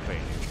stolen villa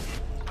paintings.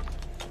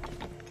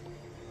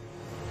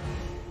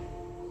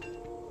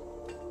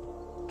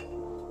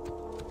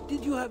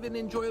 Did you have an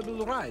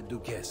enjoyable ride,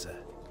 Duchessa?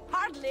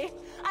 Hardly.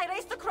 I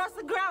raced across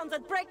the grounds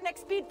at breakneck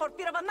speed for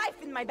fear of a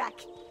knife in my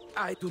back.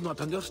 I do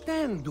not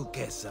understand,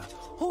 Duchessa.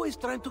 Who is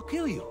trying to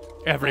kill you?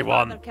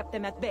 Everyone. My father kept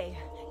them at bay,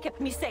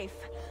 kept me safe.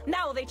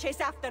 Now they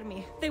chase after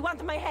me. They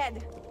want my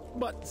head.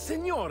 But,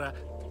 Signora...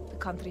 The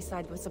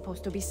countryside was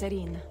supposed to be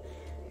serene.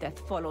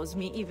 Death follows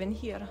me even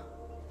here.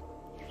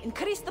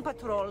 Increase the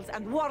patrols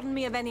and warn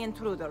me of any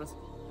intruders.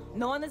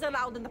 No one is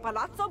allowed in the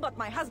palazzo but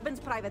my husband's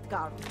private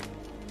guard.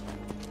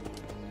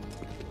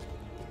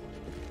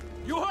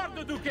 You heard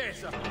the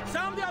Duchessa!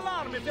 Sound the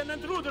alarm if an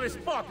intruder is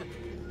spotted!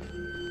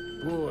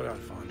 Poor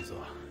Alfonso.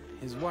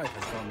 His wife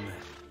has gone mad.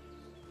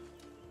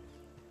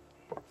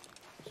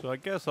 So I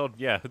guess I'll...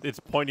 Yeah, it's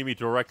pointing me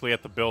directly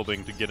at the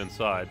building to get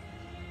inside.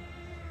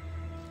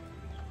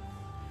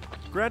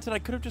 Granted, I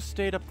could have just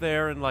stayed up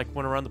there and, like,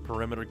 went around the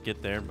perimeter to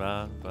get there,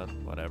 but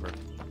whatever.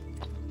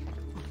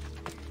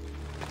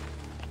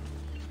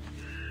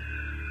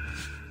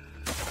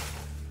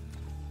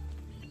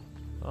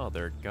 Oh,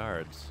 there are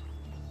guards.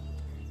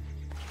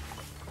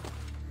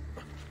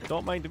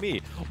 Don't mind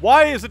me.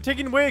 Why is it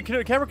taking away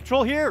camera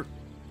control here?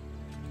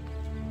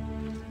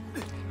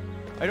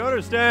 I don't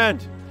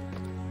understand.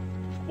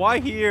 Why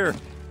here?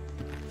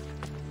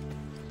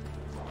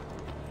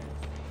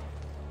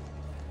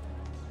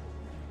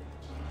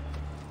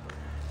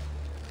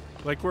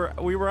 Like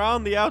we were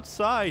on the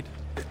outside.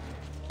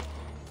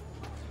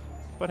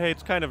 But hey,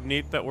 it's kind of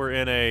neat that we're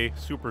in a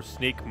super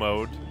sneak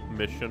mode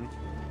mission.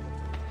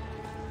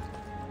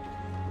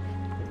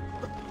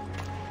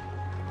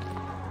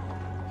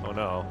 Oh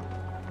no.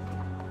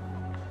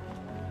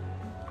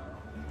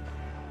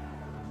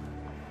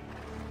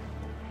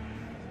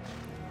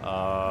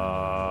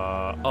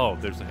 Oh,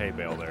 there's a hay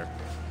bale there.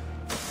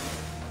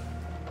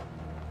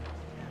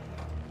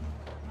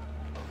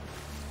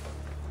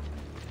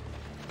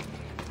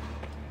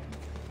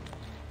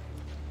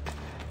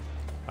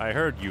 I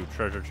heard you,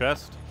 treasure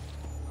chest.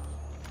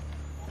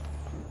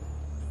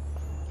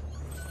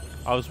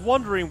 I was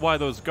wondering why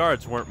those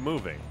guards weren't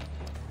moving.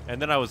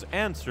 And then I was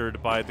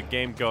answered by the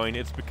game going,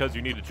 it's because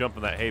you need to jump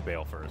in that hay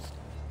bale first.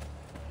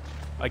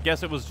 I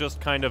guess it was just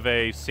kind of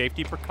a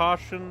safety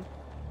precaution.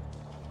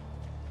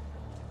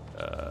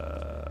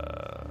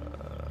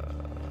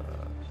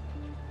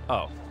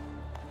 Oh.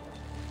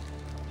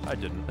 I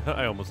didn't.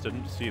 I almost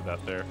didn't see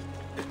that there.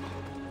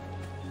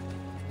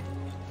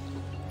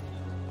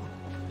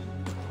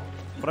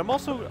 But I'm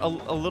also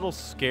a little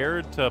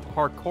scared to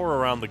parkour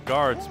around the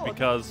guards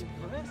because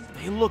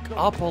they look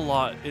up a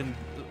lot in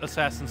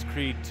Assassin's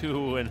Creed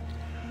 2 and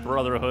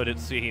Brotherhood, it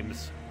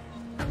seems.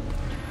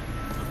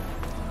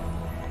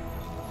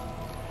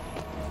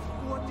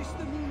 What is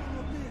the meaning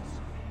of this?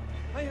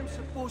 I am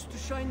supposed to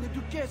shine the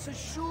Duchessa's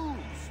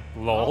shoes.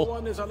 Lol. No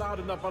one is allowed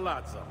in the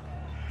palazzo.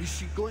 Is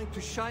she going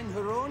to shine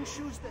her own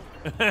shoes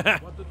then?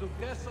 What the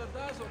Duchessa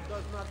does or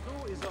does not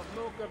do is of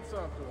no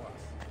concern to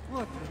us.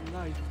 What a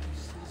life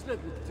this is,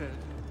 let me tell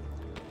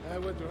you. I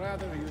would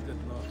rather you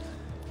did not.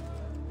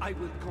 I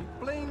will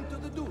complain to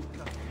the Duke.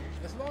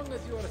 As long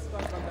as you are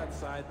stuck on that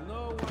side,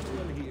 no one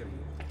will hear you.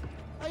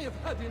 I have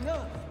had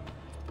enough.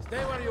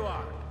 Stay where you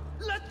are.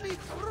 Let me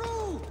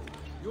through!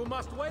 You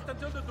must wait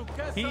until the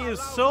Duchessa He is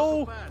allows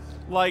so, us to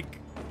pass. like...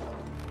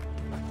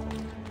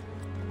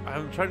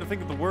 I'm trying to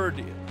think of the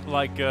word,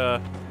 like,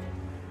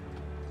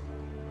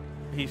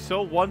 he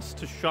so wants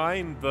to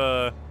shine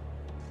the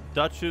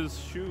Dutch's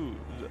shoes.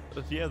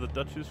 Yeah, the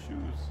Dutch's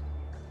shoes.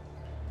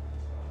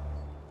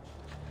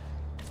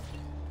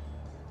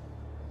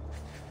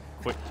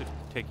 Quit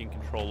taking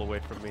control away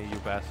from me, you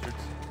bastards.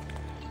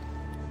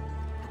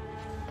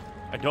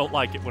 I don't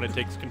like it when it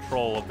takes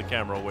control of the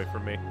camera away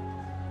from me.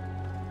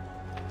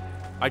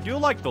 I do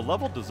like the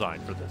level design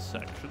for this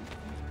section.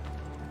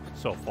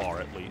 So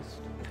far, at least.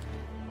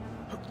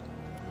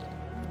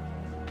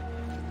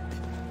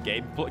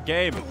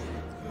 Game.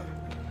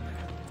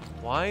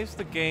 Why is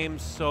the game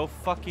so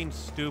fucking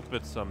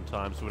stupid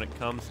sometimes when it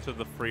comes to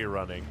the free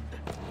running?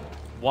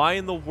 Why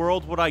in the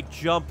world would I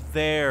jump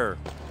there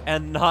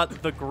and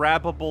not the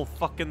grabbable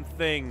fucking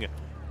thing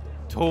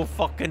 2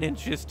 fucking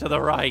inches to the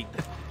right?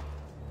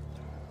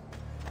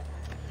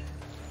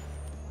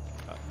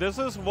 This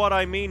is what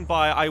I mean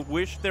by I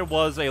wish there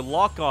was a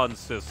lock-on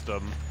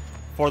system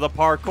for the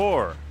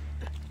parkour.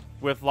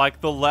 With, like,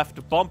 the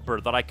left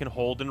bumper that I can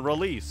hold and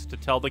release to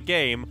tell the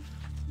game,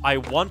 I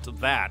want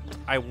that.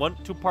 I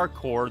want to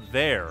parkour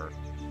there.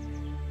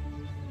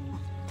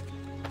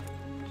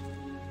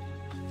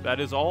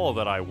 That is all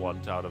that I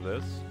want out of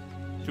this.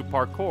 To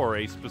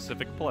parkour a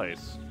specific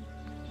place.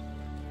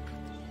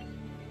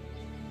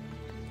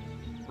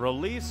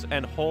 Release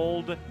and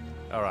hold.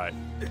 Alright.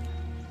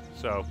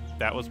 So,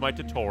 that was my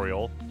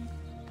tutorial.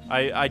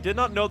 I did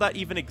not know that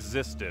even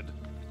existed.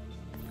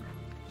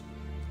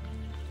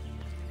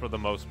 For the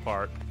most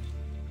part.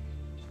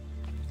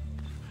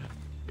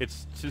 It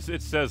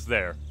says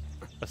there.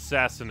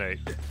 Assassinate.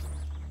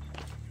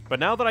 But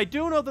now that I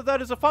do know that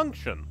that is a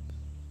function,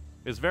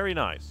 is very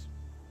nice.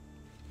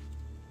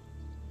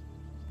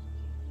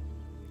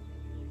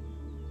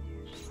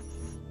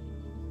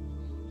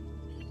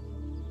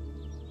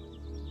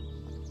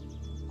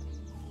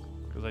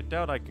 Because I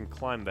doubt I can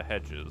climb the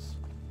hedges.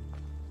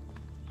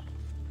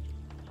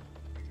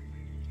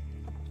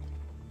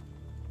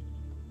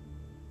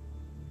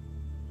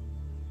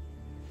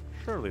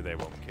 Surely they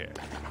won't care.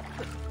 I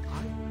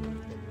heard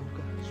that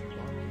Luca has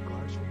borrowed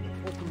guards from the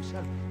Pope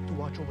himself to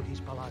watch over his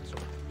palazzo.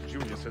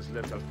 Julius has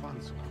left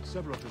Alfonso,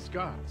 several of his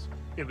guards,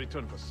 in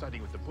return for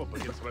siding with the Pope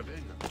against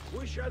Ravenna.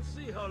 We shall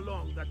see how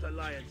long that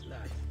alliance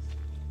lasts.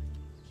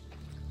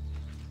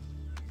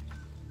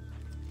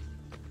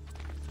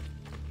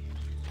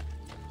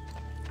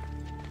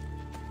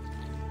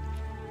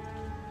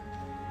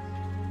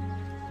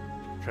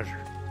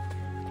 Treasure.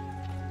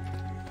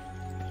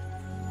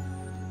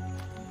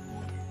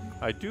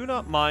 I do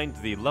not mind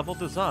the level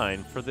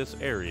design for this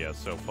area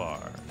so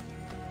far.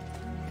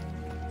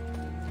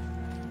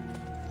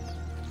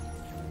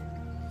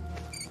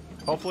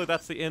 Hopefully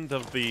that's the end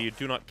of the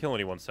do not kill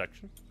anyone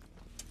section.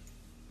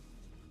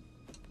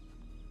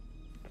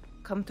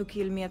 Come to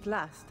kill me at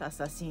last,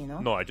 assassino?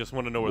 No, I just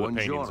want to know where the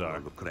paintings are.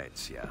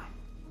 Lucrezia.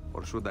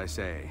 Or should I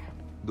say,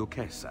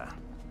 Duchessa.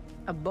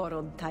 A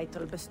borrowed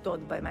title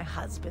bestowed by my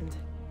husband.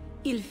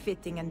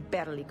 Ill-fitting and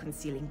barely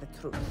concealing the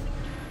truth.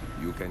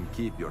 You can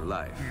keep your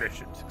life.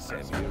 Mission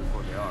successful. I'm here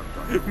for the art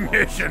on your walls.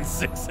 Mission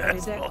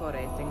successful.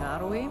 Redecorating,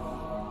 are we?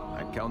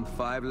 I count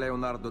 5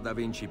 Leonardo da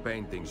Vinci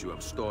paintings you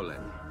have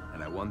stolen,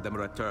 and I want them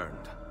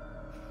returned.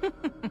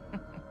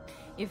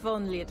 If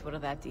only it were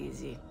that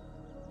easy.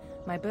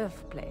 My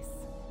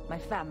birthplace, my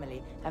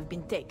family have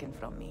been taken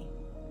from me.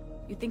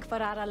 You think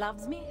Ferrara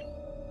loves me?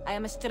 I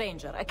am a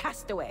stranger, a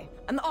castaway,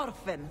 an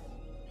orphan.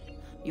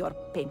 Your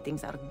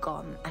paintings are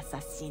gone,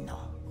 assassino.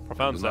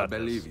 Profound sadness. I do not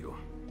believe you.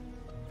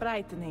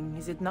 Frightening,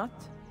 is it not?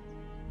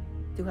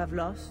 To have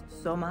lost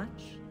so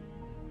much?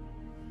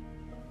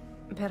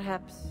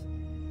 Perhaps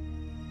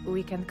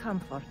we can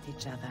comfort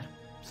each other.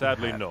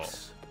 Sadly,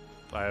 perhaps.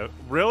 No.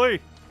 Really?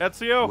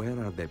 Ezio?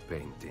 Where are the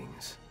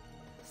paintings?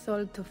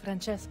 Sold to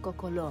Francesco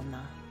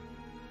Colonna.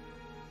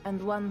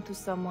 And one to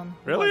someone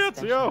who really, was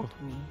special Ezio?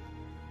 To me.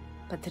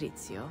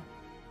 Patrizio.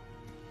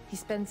 He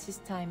spends his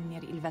time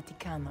near Il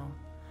Vaticano.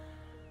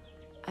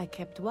 I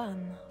kept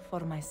one for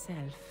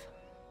myself.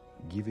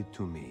 Give it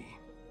to me.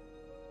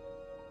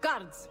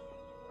 Guards!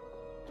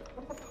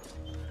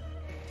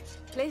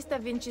 Place Da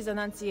Vinci's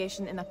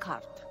Annunciation in a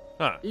cart.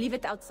 Huh. Leave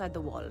it outside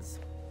the walls.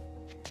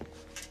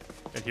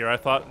 And here I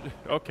thought,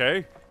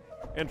 okay,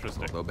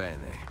 interesting. Molto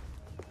bene.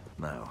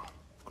 Now,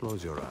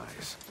 close your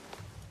eyes.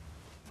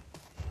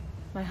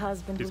 My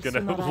husband He's will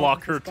gonna soon lock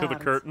arrive her with to the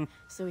guards, curtain.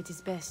 So it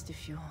is best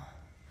if you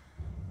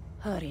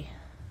hurry.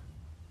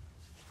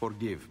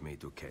 Forgive me,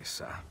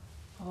 Duchessa.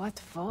 What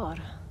for?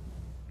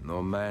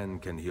 No man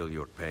can heal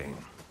your pain.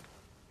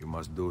 You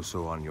must do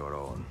so on your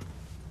own.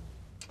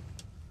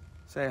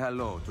 Say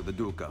hello to the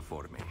Duca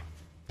for me.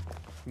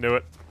 Knew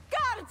it.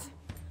 Guards!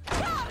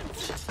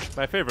 Guards!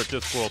 My favorite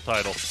Discworld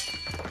title.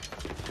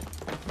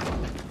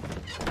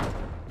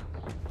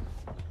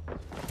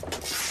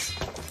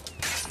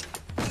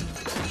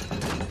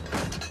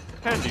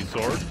 Handy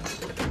sword.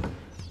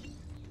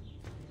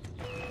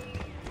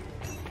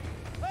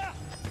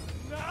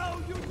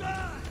 Now you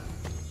die!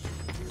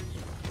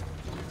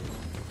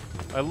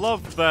 I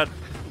love that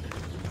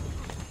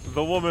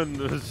the woman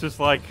is just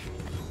like,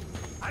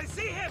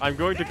 I'm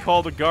going to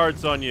call the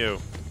guards on you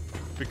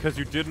because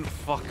you didn't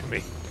fuck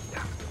me.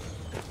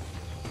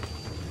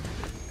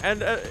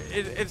 And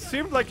it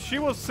seemed like she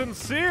was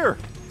sincere.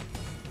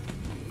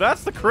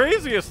 That's the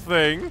craziest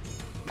thing.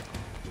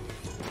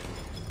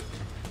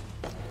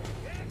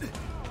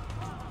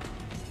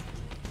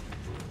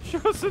 She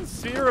was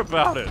sincere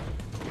about it.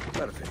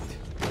 Perfect.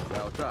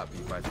 Out up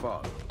if I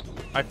fall.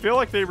 I feel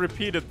like they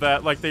repeated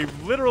that, like they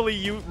literally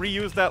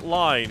reused that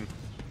line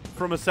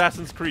from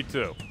Assassin's Creed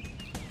 2.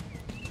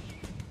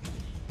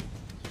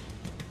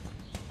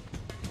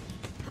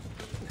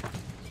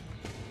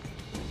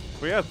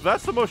 But yeah,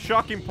 that's the most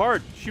shocking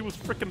part. She was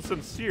freaking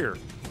sincere.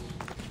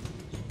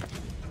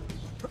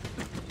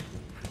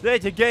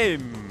 That's a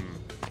game.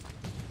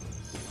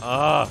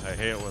 I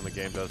hate it when the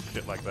game does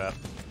shit like that.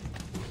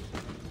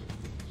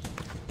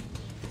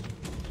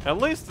 At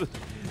least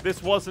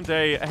this wasn't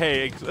a,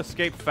 hey,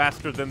 escape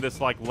faster than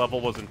this, like, level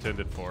was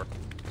intended for.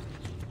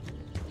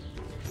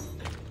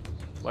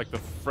 Like the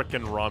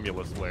frickin'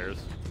 Romulus layers.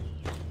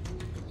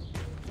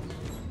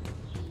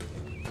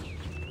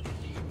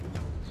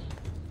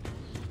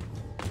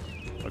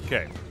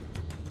 Okay.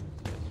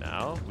 And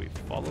now we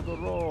follow the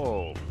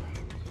rope.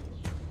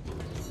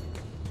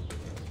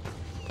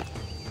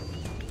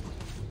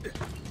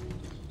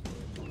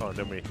 Oh,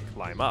 then we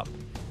climb up,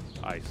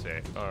 I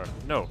say. Or,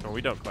 no,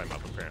 we don't climb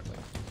up, apparently.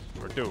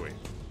 Or do we?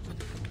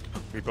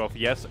 We both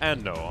yes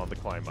and no on the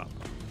climb up.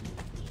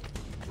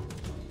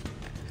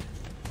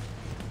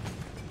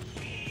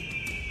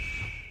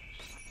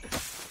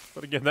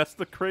 But again, that's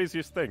the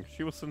craziest thing.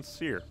 She was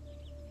sincere.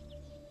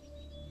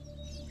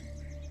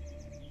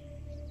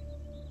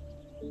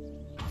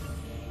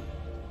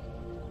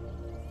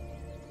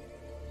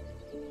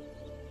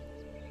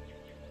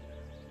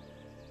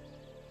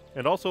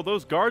 And also,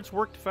 those guards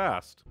worked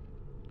fast.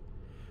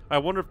 I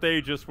wonder if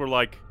they just were,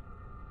 like,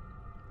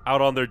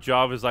 out on their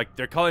job is like,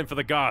 they're calling for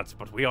the guards,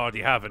 but we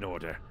already have an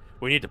order.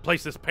 We need to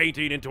place this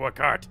painting into a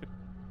cart.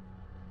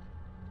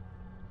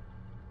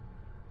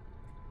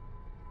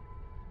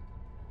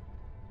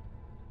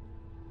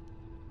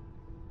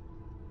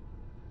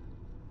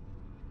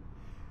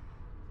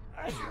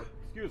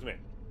 Excuse me.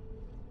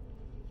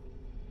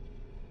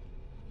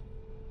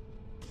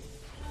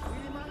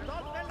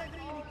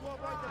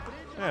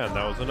 And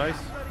that was a nice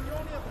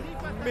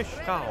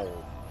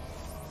Mishkow.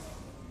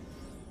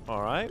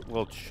 Alright,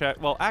 we'll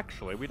check. Well,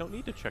 actually, we don't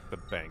need to check the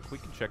bank. We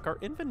can check our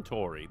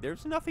inventory.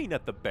 There's nothing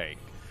at the bank.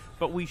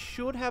 But we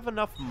should have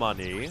enough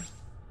money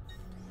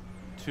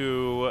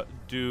to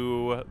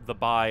do the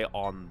buy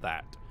on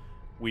that.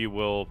 We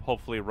will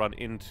hopefully run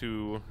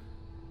into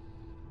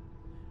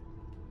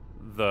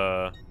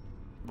the,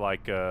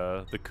 like,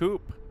 the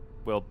coop.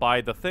 We'll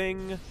buy the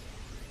thing.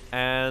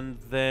 And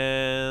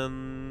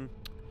then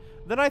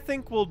I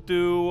think we'll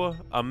do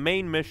a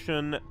main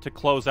mission to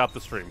close out the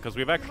stream, because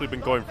we've actually been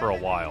going for a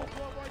while.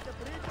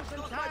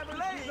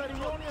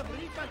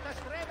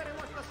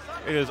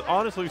 It is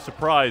honestly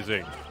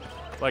surprising,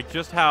 like,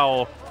 just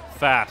how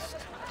fast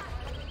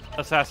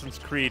Assassin's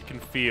Creed can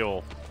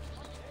feel.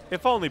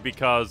 If only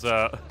because,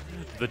 the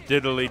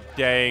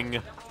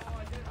diddly-dang...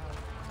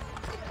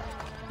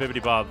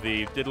 Bibbidi-bob,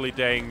 the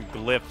diddly-dang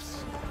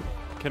glyphs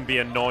can be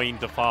annoying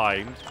to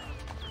find.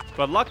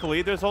 But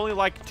luckily, there's only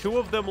like 2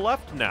 of them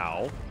left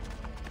now.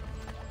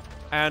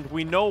 And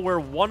we know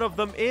where one of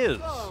them is.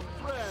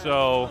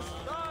 So,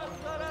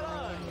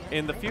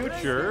 in the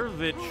future,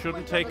 it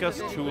shouldn't take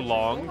us too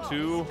long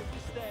to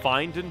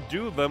find and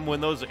do them when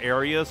those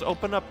areas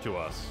open up to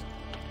us.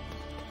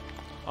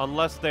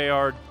 Unless they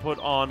are put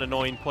on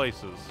annoying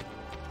places.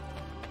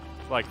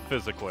 Like,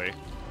 physically.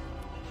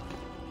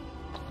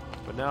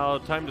 But now,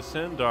 time to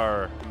send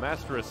our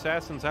Master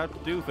Assassins out to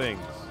do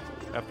things.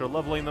 After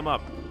leveling them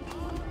up.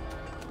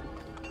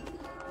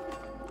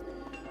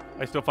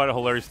 I still find it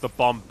hilarious, the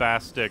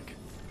bombastic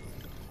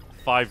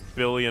 5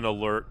 billion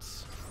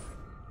alerts.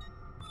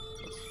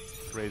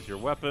 Let's raise your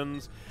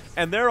weapons.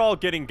 And they're all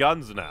getting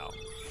guns now.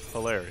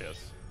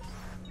 Hilarious.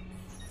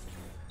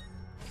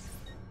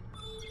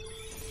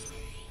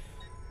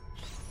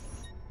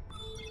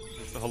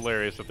 It's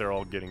hilarious that they're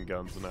all getting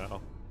guns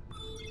now.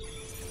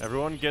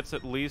 Everyone gets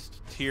at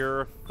least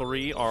tier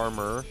 3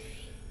 armor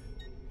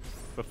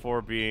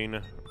before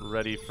being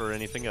ready for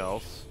anything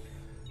else.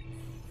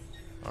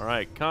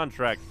 Alright,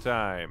 contract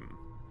time.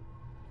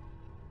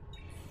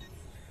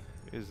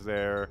 Is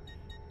there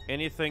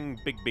anything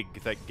big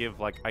that give,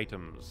 like,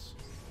 items?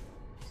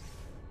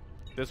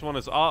 This one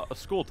is a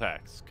school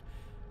task.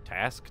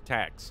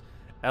 Tax.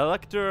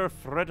 Elector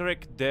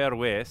Frederick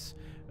Derwes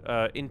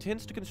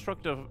intends to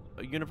construct a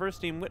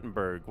university in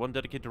Wittenberg, one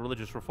dedicated to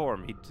religious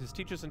reform. His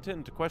teachers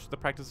intend to question the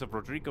practice of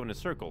Rodrigo and his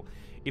circle.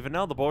 Even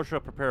now, the bourgeois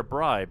prepare a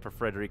bribe for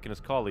Frederick and his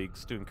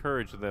colleagues to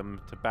encourage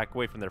them to back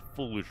away from their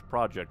foolish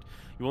project.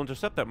 You will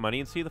intercept that money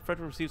and see that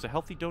Frederick receives a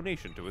healthy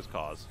donation to his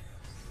cause.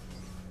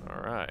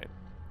 Alright.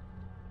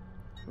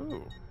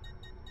 Ooh.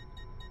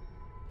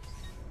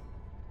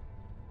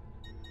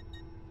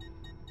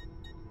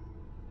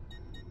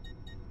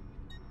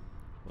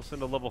 We'll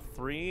send a level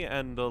 3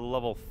 and a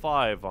level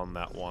 5 on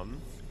that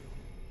one.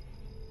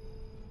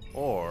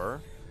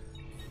 Or...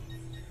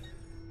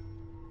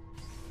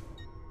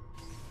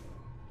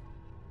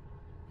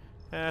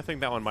 I think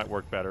that one might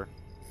work better.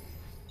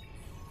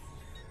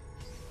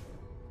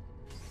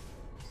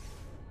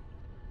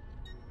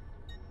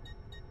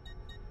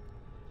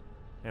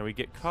 And we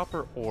get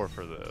copper ore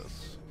for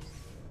this.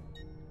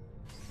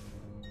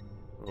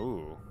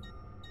 Ooh.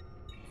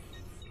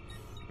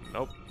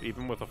 Nope,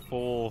 even with a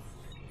full...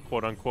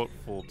 quote-unquote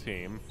full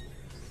team.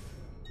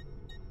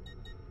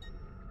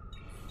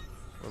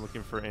 We're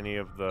looking for any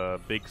of the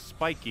big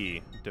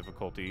spiky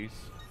difficulties,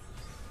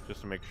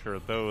 just to make sure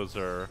those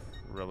are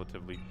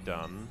relatively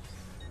done.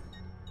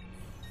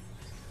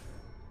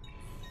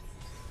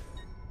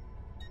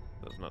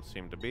 Does not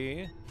seem to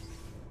be.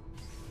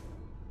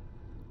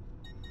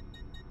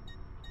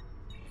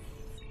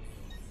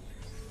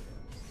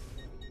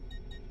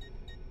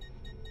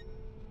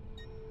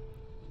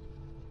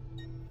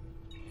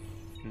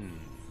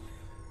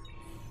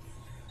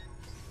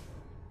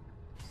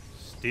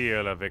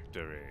 Steal a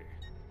victory.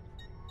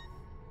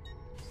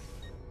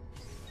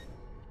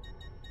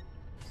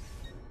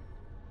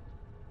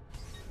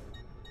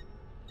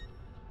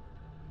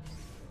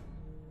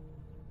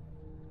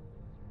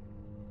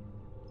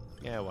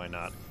 Yeah, why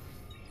not?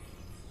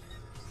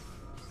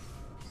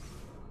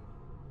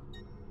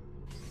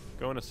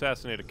 Go and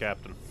assassinate a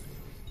captain.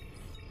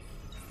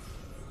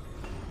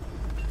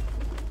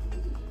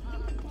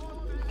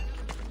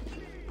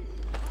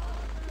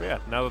 But yeah,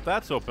 now that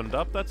that's opened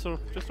up, that's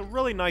just a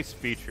really nice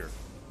feature.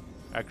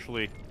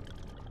 Actually,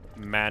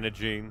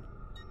 managing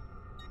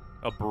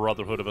a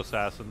Brotherhood of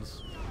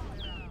Assassins.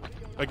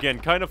 Again,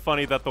 kind of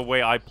funny that the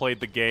way I played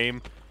the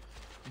game,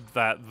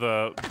 that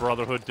the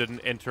Brotherhood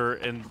didn't enter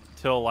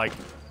until, like,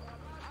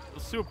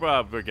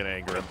 super... we're gonna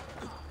anger him.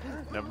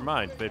 Never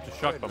mind, they're just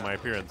shocked by my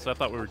appearance. I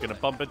thought we were gonna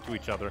bump into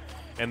each other,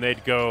 and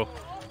they'd go,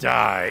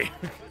 die!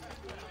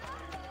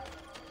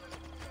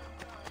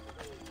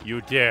 You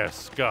dare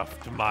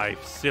scuff my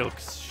silk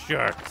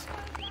shirt.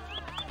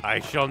 I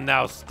shall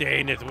now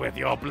stain it with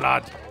your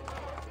blood.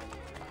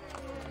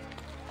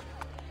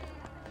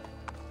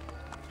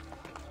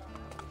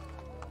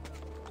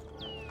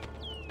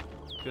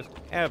 Just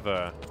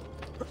ever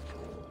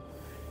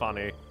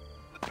funny.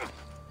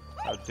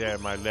 How dare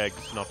my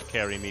legs not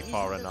carry me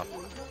far enough.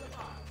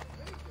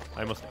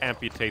 I must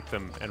amputate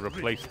them and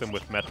replace them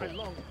with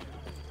metal.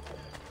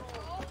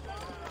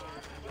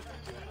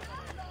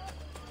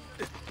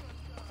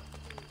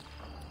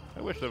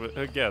 I wish there was,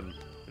 again,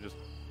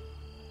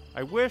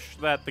 I wish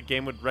that the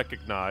game would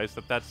recognize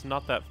that that's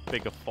not that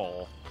big a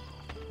fall.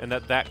 And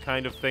that that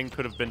kind of thing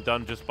could have been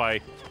done just by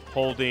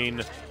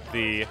holding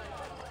the,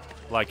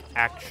 like,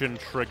 action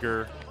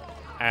trigger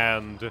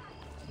and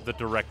the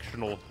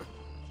directional,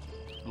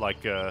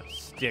 like,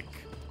 stick.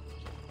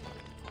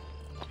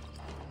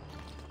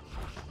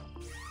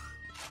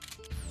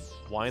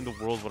 Why in the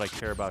world would I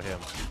care about him?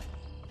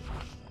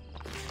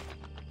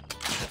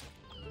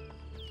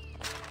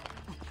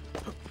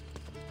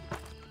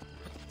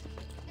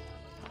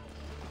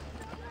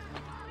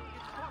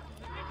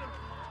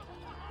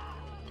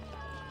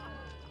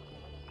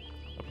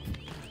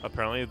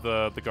 Apparently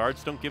the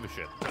guards don't give a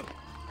shit.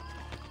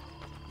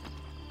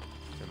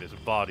 And his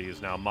body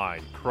is now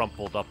mine,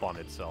 crumpled up on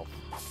itself.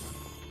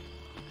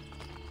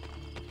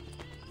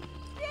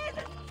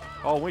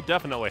 Oh, we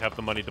definitely have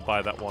the money to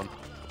buy that one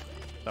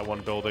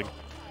building.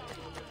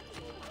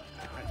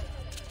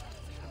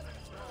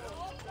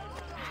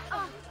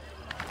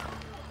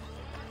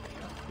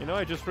 You know,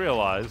 I just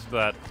realized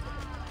that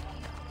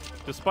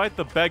despite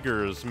the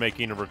beggars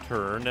making a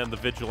return and the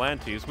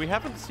vigilantes, we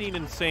haven't seen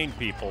insane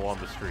people on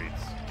the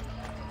streets.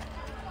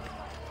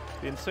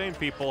 The insane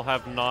people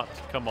have not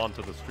come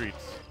onto the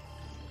streets.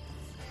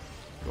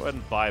 Go ahead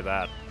and buy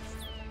that.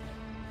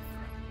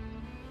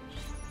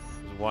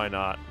 Why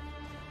not?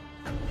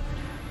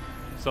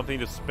 Something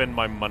to spend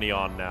my money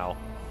on now.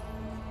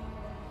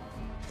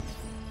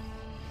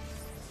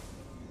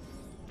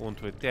 And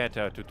with that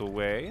out of the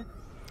way,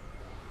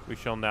 we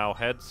shall now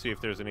head, see if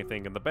there's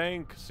anything in the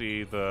bank,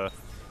 see the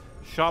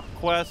shop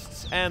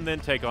quests, and then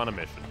take on a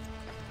mission.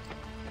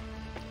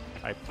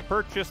 I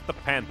purchased the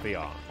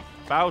Pantheon.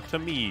 Bow to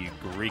me,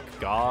 Greek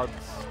gods.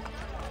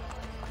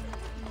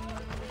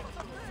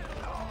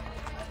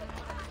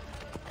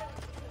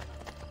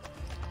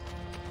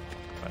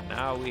 But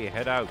now we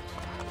head out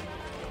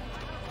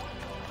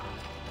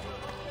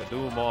to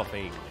do more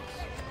things.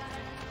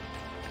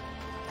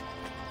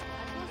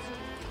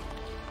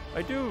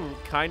 I do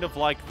kind of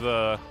like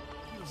the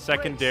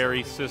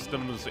secondary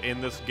systems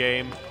in this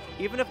game,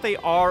 even if they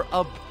are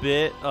a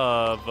bit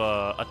of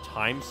a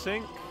time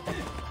sink,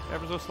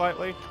 ever so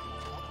slightly.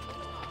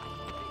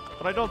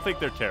 But I don't think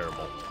they're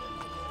terrible.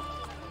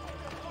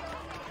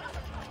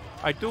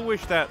 I do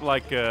wish that,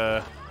 like,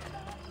 it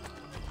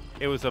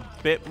was a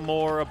bit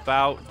more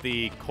about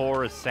the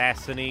core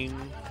assassinating.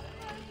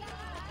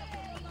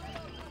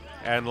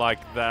 And, like,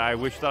 that I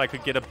wish that I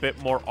could get a bit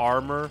more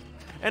armor.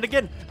 And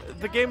again,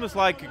 the game is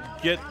like,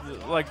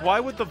 why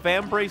would the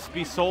Vambrace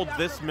be sold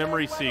this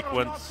memory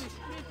sequence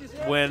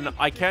when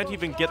I can't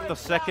even get the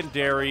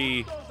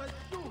secondary,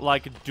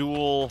 like,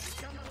 dual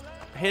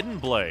hidden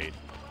blade?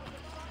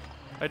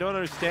 I don't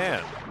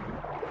understand.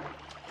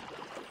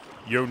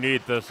 You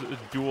need this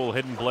dual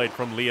hidden blade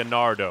from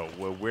Leonardo.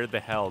 Well, where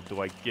the hell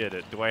do I get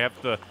it? Do I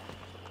have to,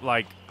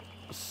 like,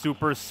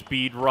 super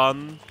speed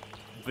run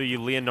the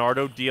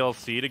Leonardo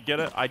DLC to get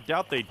it? I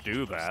doubt they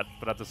do that,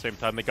 but at the same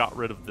time, they got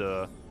rid of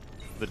the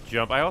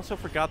jump. I also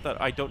forgot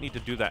that I don't need to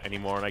do that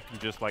anymore, and I can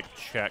just, like,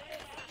 check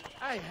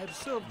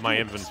my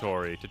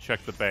inventory to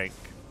check the bank.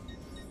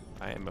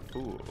 I am a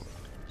fool.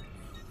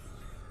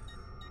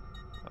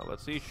 Well,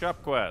 let's see,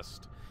 shop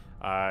quest.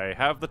 I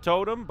have the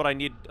totem, but I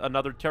need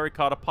another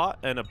terracotta pot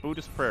and a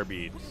Buddhist prayer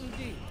beads.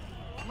 Indeed.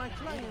 My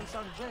clients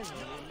are genuinely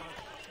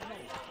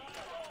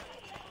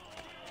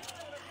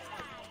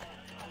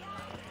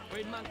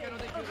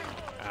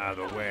Out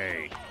of the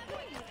way.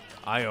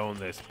 I own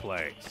this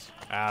place.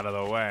 Out of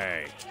the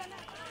way.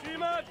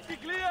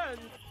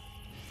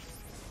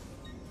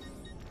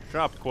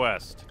 Shop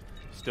quest.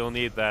 Still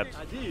need that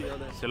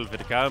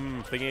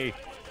Silviticum thingy.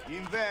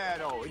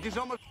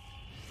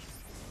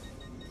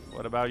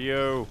 What about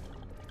you?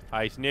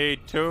 I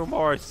need 2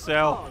 more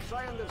silk.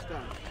 I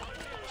understand.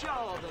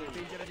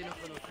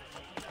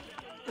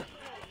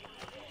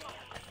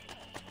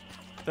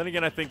 Then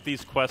again, I think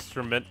these quests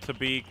are meant to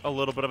be a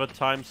little bit of a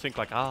time sink,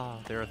 like,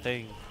 they're a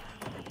thing.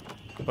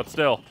 But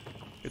still,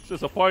 it's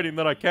disappointing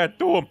that I can't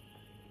do them.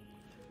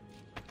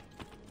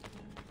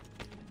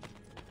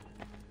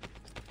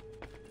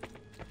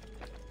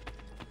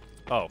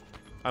 Oh,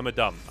 I'm a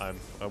dumb.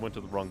 I went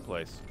to the wrong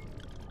place.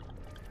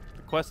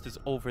 The quest is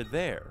over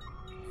there,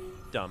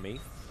 dummy.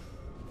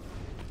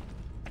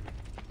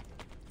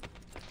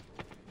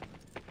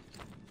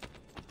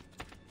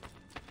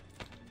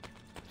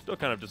 Still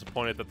kind of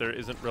disappointed that there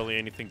isn't really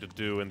anything to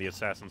do in the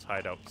assassin's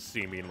hideout,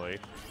 seemingly.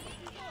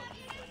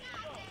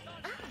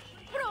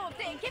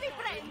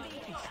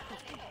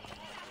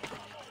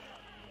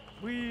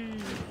 Whee!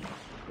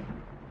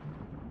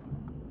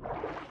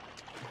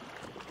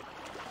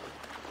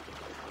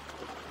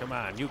 Come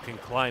on, you can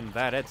climb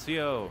that,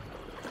 Ezio.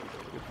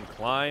 You can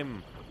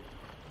climb.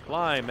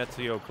 Climb,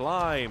 Ezio,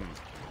 climb.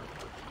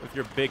 With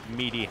your big,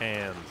 meaty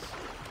hands.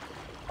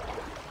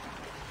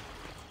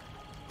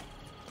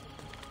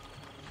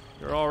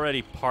 You're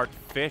already part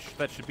fish.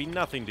 That should be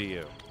nothing to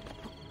you.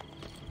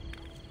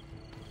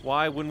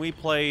 Why, when we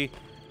play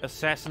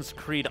Assassin's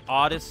Creed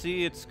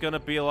Odyssey, it's gonna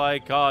be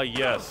like,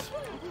 yes,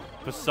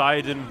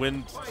 Poseidon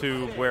went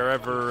to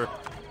wherever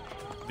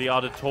the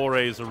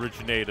Auditores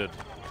originated.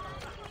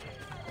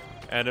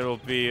 And it'll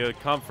be a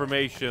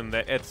confirmation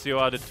that Ezio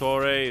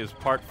Auditore is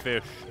part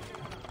fish.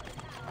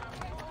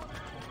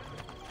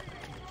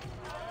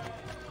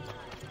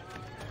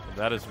 And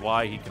that is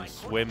why he can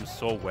swim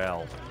so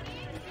well.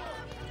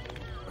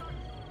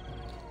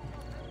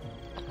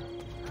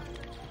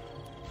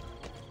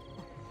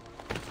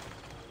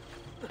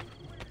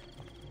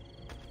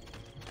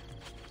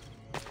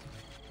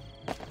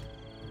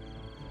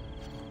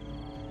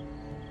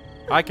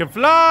 I can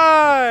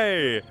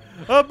fly!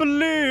 I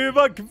believe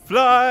I can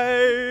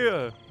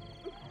fly!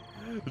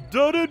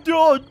 Da da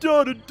da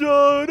da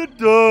da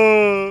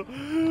da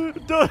da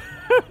da.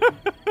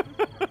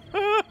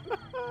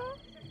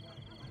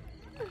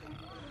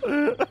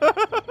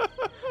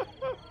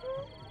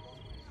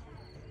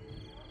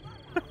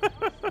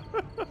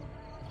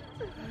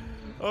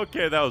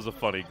 Okay, that was a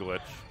funny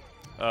glitch.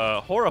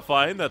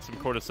 Horrifying that some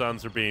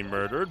courtesans are being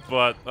murdered,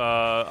 but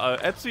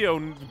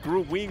Ezio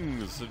grew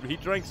wings. He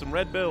drank some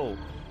Red Bull.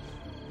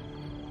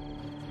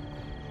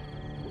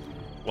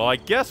 Well, I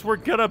guess we're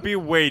gonna be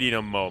waiting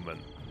a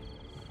moment.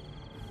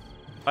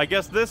 I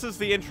guess this is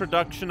the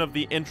introduction of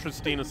the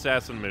interesting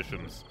assassin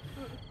missions.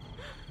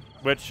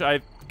 Which I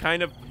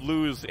kind of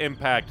lose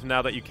impact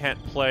now that you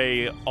can't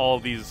play all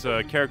these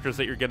characters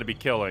that you're gonna be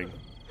killing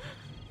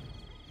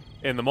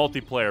in the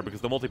multiplayer, because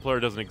the multiplayer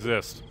doesn't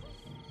exist.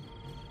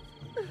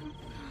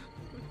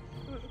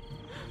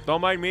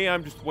 Don't mind me,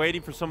 I'm just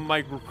waiting for some of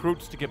my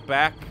recruits to get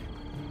back.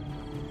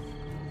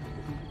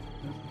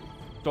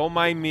 Don't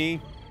mind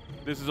me.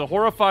 This is a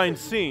horrifying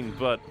scene,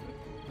 but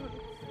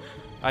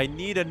I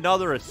need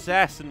another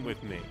assassin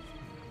with me.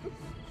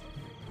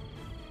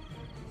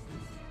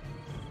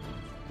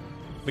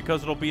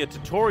 Because it'll be a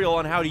tutorial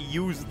on how to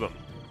use them.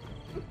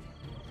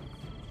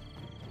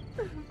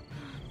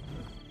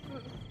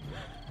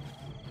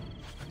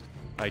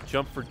 I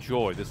jump for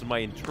joy. This is my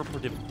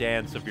interpretive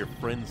dance of your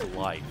friend's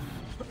life.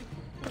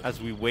 As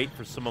we wait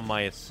for some of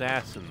my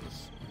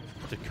assassins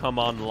to come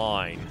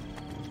online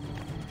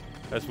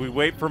as we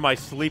wait for my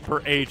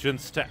sleeper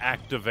agents to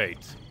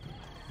activate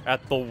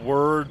at the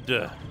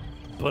word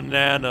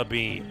banana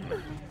bean.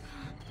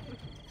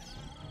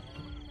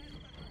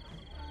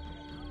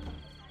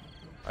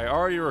 I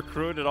already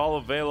recruited all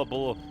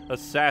available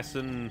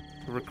assassin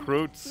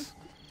recruits,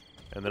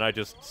 and then I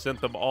just sent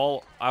them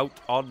all out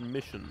on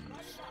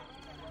missions.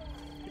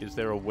 Is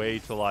there a way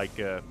to, like,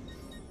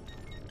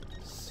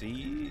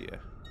 see?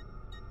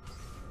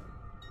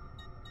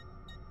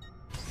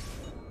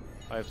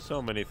 I have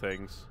so many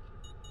things.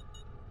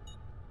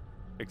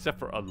 Except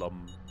for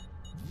alum.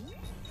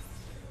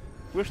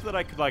 Wish that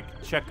I could,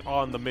 like, check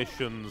on the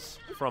missions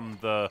from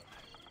the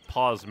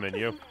pause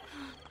menu.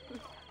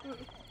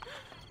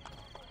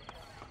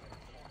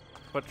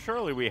 But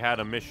surely we had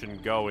a mission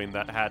going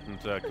that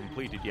hadn't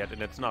completed yet,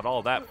 and it's not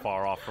all that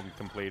far off from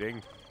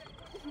completing.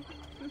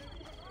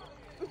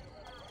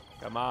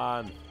 Come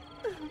on.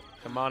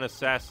 Come on,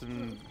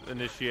 assassin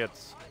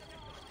initiates.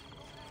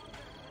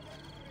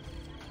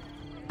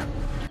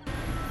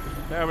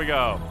 There we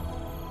go.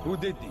 Who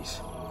did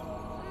this?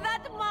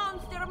 That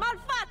monster,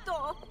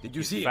 Malfatto! Did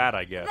you see fat, him?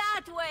 I guess.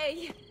 That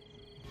way!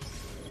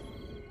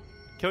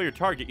 Kill your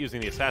target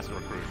using the assassin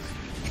recruits.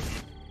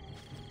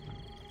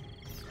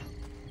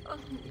 Oh,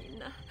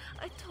 Nina,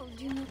 I told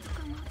you not to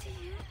come out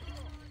here.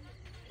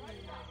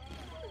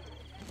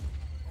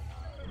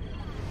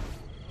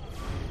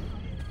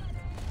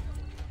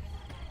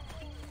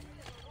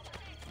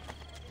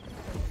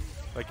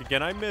 Like,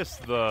 again, I miss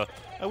the...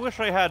 I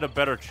wish I had a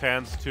better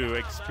chance to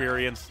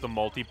experience the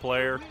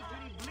multiplayer.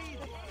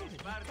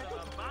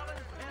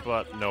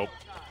 But, nope.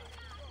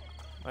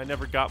 I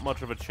never got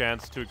much of a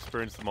chance to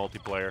experience the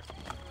multiplayer.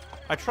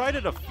 I tried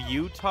it a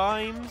few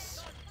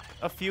times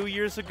a few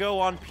years ago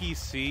on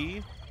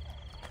PC,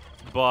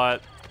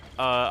 but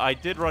I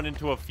did run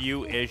into a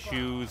few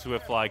issues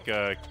with, like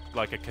a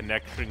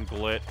connection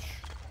glitch.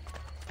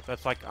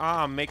 That's like,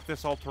 make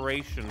this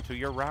alteration to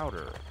your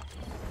router.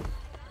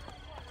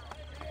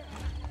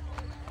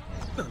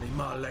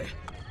 Animale.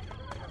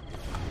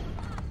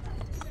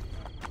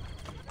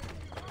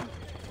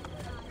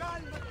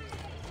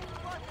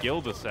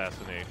 Guild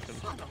assassination.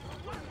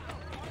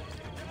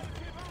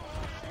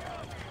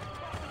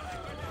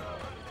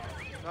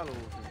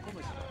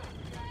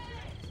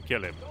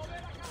 Kill him.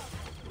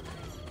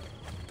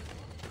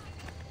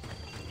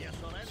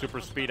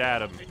 Super speed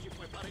Adam.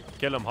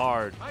 Kill him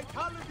hard.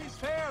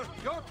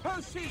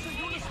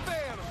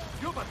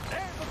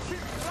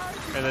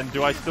 And then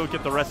do I still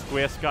get the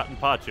Requiescat in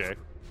Pace?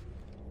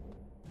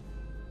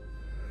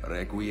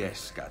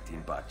 Requiescat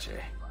in Pace.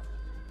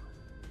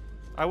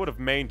 I would have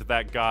mained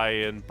that guy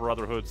in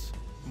Brotherhood's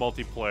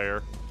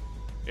multiplayer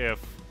if,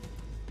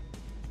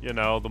 you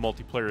know, the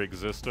multiplayer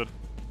existed.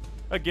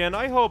 Again,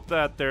 I hope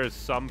that there's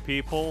some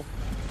people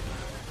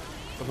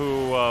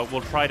who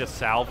will try to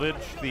salvage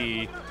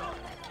the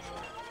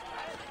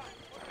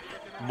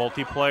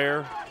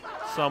multiplayer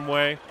some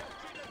way.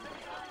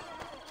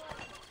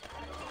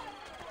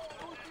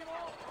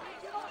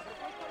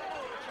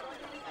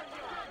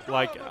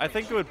 Like, I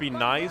think it would be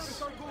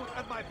nice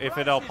if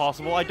at all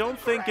possible. I don't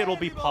think it'll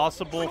be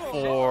possible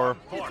for...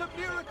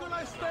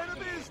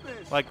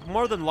 Like,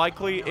 more than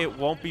likely, it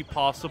won't be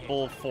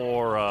possible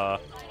for,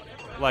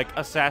 like,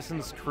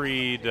 Assassin's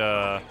Creed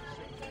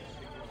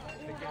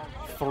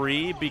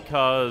 3,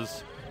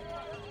 because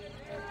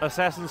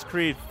Assassin's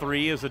Creed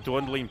 3 is a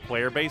dwindling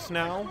player base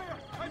now.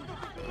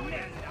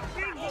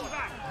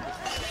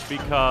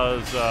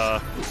 Because,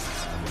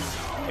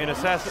 in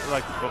Assassin...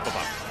 Like,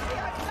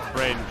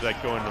 brain,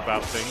 like, going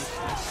about things.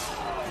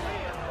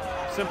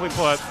 Simply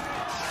put,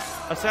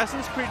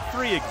 Assassin's Creed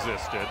 3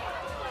 existed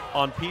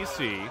on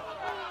PC,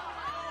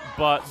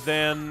 but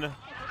then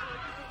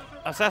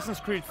Assassin's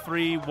Creed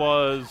 3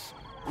 was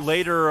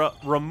later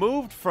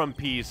removed from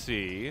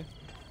PC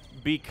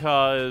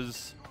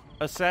because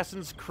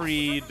Assassin's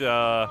Creed 3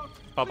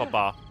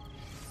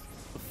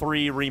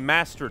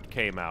 Remastered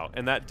came out,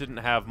 and that didn't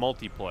have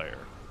multiplayer.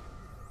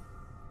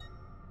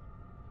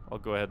 I'll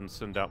go ahead and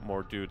send out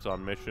more dudes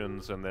on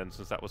missions, and then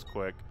since that was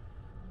quick,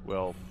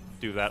 we'll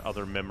do that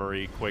other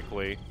memory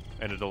quickly,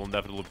 and it'll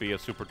inevitably be a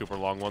super duper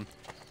long one.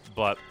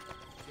 But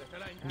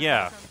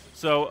yeah,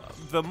 so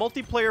the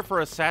multiplayer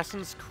for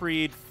Assassin's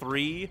Creed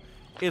 3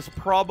 is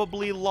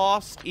probably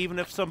lost, even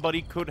if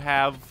somebody could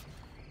have,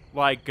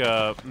 like,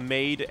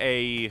 made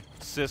a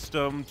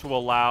system to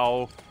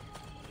allow,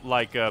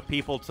 like,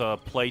 people to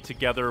play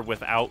together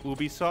without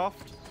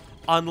Ubisoft,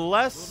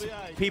 unless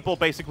people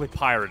basically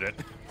pirate it.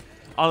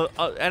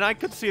 And I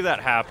could see that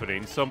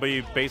happening.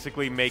 Somebody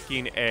basically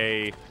making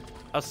a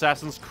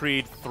Assassin's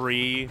Creed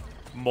 3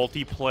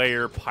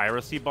 multiplayer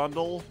piracy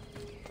bundle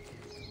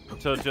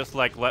to just,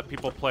 like, let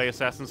people play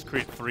Assassin's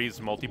Creed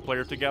 3's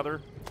multiplayer together.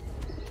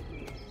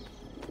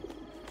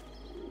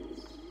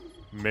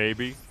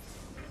 Maybe.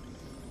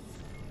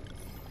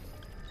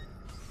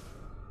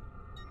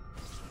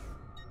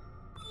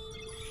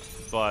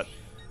 But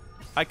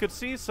I could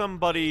see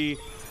somebody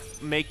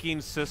making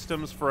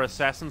systems for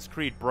Assassin's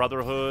Creed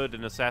Brotherhood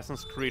and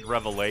Assassin's Creed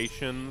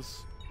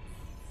Revelations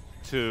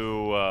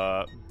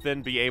to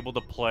then be able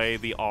to play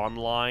the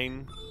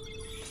online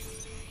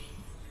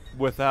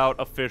without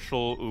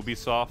official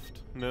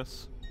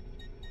Ubisoft-ness.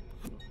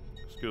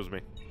 Excuse me.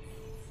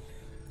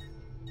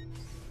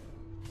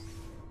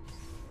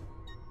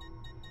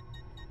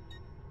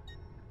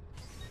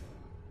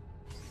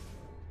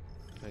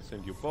 I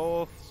send you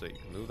both, so you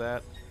can do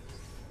that.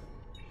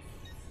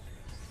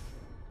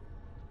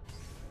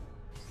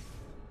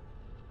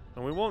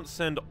 And we won't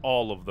send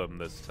all of them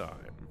this time.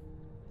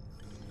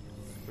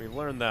 We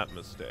learned that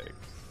mistake.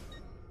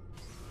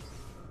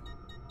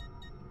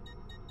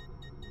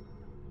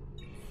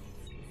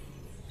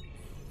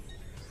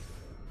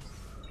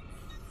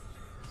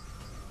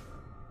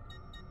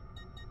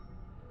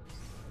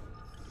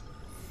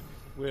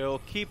 We'll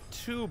keep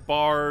 2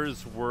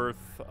 bars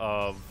worth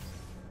of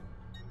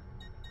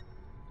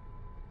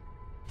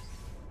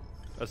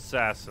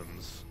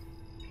assassins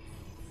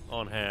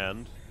on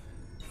hand,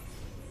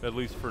 at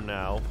least for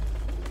now.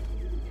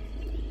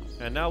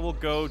 And now we'll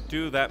go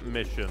do that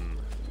mission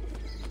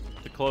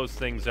to close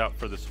things out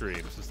for the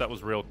stream, since that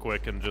was real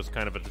quick and just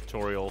kind of a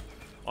tutorial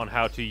on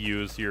how to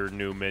use your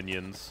new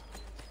minions.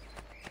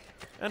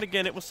 And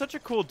again, it was such a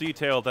cool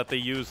detail that they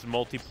used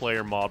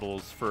multiplayer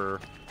models for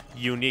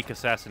unique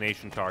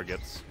assassination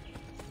targets.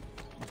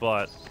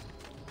 But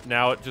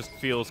now it just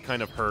feels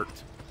kind of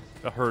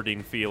a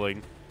hurting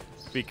feeling,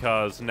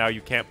 because now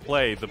you can't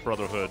play the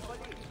Brotherhood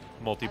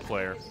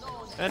multiplayer.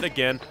 And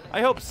again,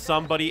 I hope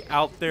somebody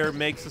out there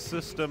makes a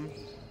system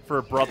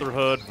for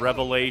Brotherhood,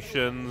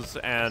 Revelations,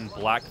 and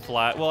Black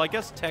Flag. Well, I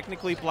guess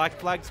technically Black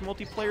Flag's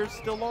multiplayer is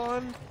still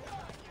on.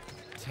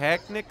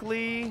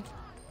 Technically.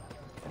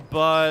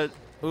 But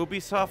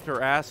Ubisoft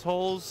are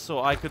assholes,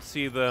 so I could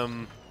see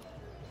them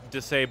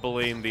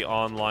disabling the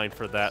online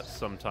for that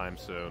sometime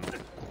soon.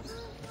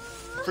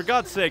 For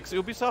God's sakes,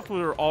 Ubisoft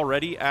were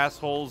already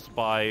assholes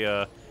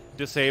by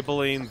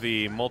disabling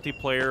the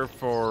multiplayer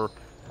for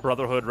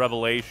Brotherhood,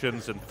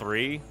 Revelations, and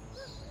 3,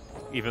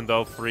 even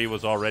though 3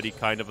 was already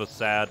kind of a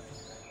sad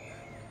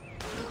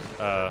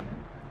kind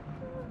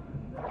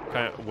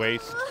of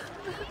waste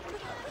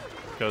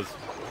because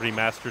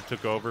Remastered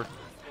took over.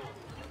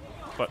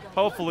 But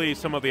hopefully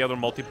some of the other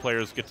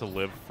multiplayers get to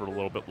live for a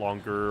little bit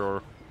longer,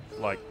 or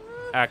like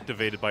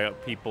activated by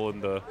people in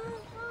the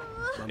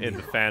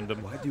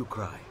fandom. Why do you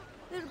cry?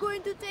 They're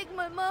going to take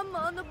my mama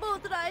on a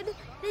boat ride.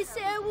 They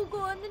say I will go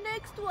on the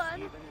next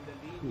one.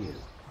 Who?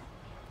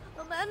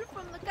 A man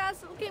from the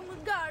castle came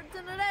with guards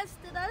and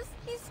arrested us.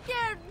 He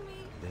scared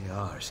me. They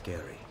are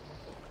scary.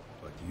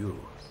 But you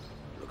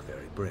look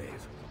very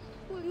brave.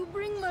 Will you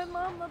bring my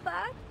mama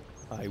back?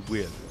 I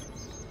will.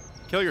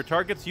 Kill your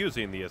targets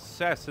using the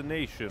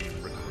assassination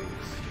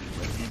recruits.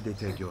 Where did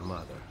they take your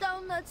mother?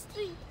 Down that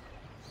street.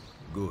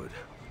 Good.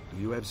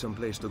 Do you have some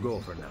place to go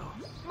for now?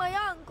 My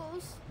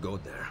uncle's. Go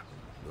there.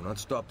 Do not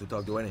stop to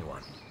talk to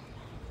anyone.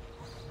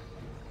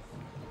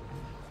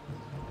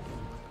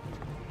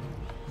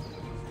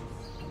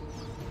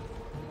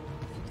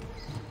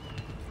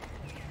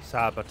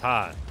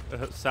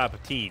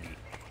 Sabatini.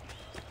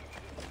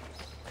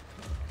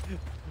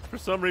 For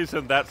some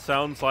reason, that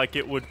sounds like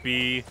it would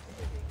be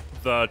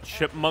the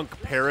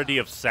chipmunk parody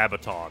of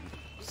Sabaton.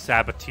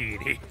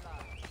 Sabatini.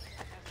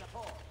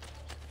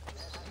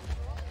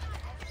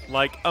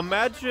 Like,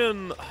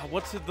 imagine,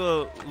 what's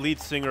the lead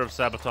singer of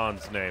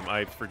Sabaton's name?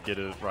 I forget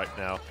it right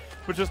now.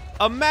 But just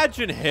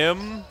imagine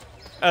him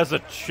as a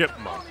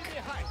chipmunk.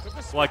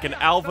 Like an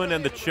Alvin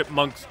and the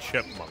Chipmunks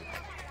chipmunk.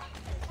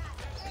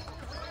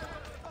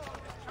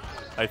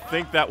 I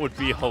think that would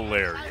be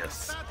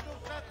hilarious.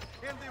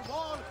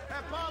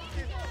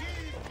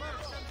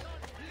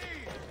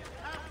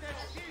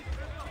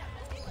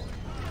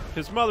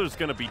 His mother's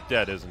gonna be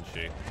dead, isn't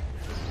she?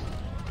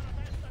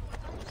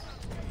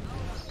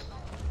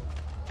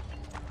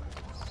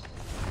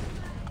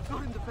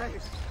 Not in the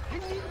face.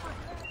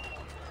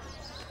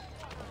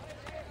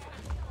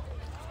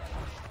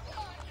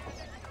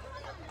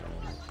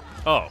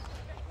 Oh.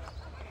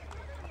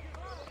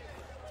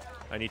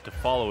 I need to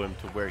follow him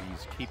to where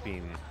he's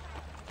keeping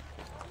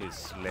his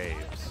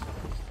slaves.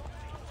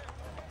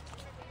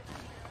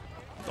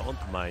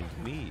 Don't mind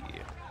me.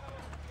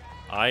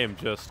 I am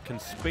just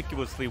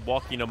conspicuously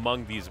walking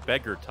among these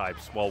beggar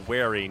types while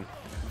wearing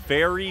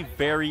very,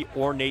 very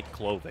ornate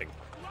clothing.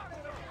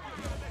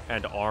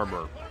 And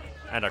armor.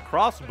 And a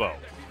crossbow.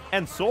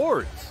 And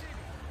swords.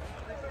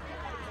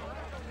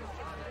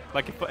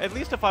 Like, at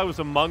least if I was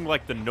among,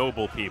 like, the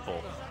noble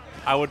people,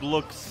 I would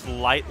look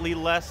slightly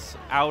less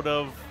out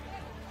of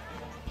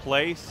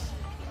place.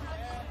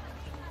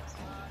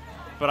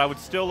 But I would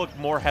still look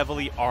more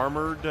heavily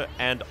armored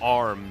and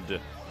armed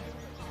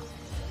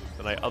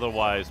than I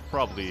otherwise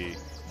probably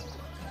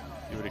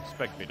you would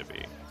expect me to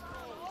be.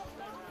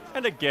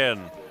 And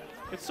again,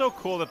 it's so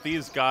cool that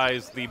these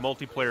guys, the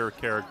multiplayer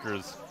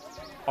characters,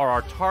 are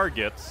our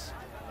targets,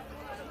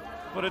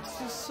 but it's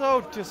just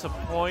so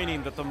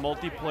disappointing that the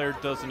multiplayer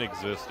doesn't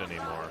exist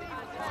anymore.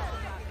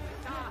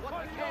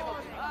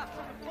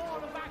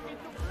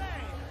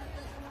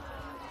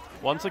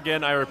 Once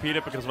again, I repeat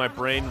it because my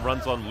brain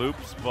runs on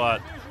loops, but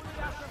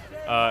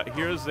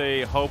Here's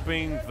a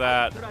hoping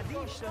that...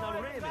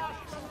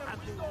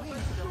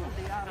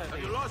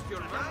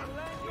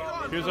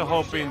 Here's a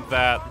hoping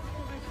that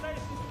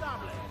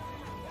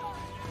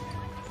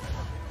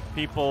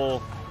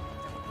people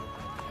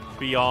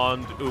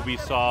beyond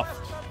Ubisoft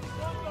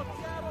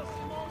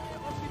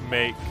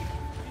make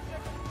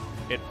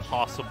it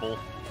possible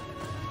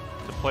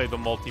to play the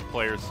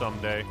multiplayer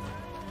someday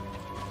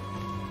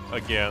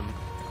again.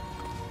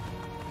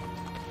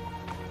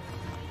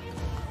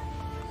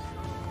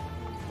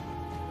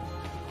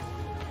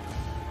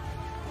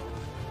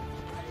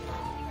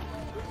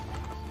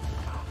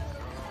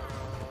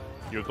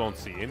 You don't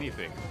see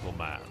anything, little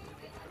man.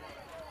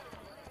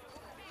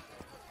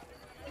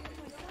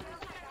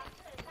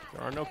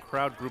 There are no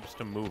crowd groups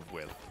to move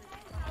with.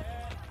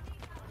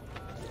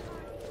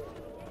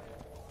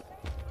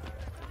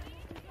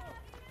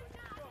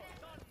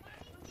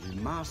 We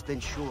must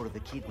ensure the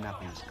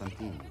kidnappings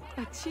continue.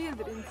 A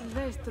children's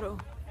vestro.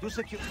 To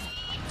secure...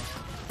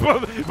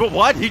 But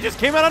what? He just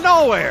came out of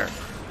nowhere!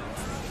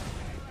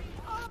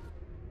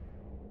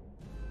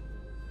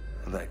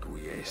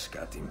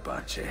 Requiescat in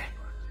pace.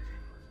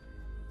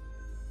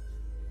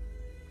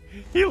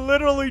 He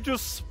literally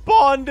just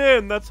spawned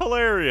in. That's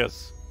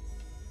hilarious.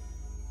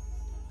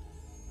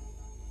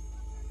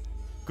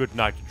 Good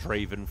night,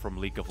 Draven from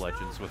League of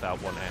Legends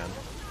without one hand.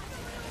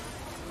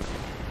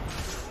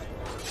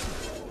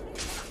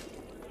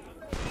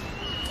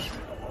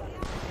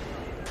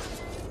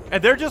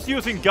 And they're just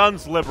using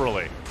guns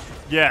liberally.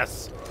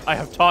 Yes, I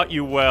have taught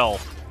you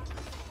well.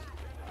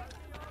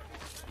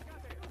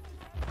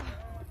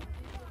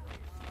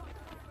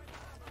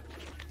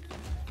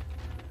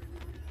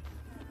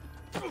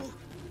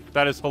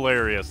 That is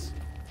hilarious.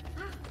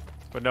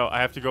 But no, I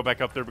have to go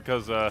back up there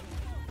because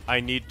I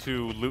need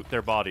to loot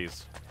their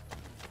bodies.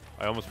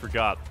 I almost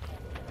forgot.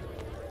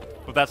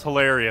 But that's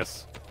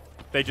hilarious.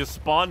 They just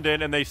spawned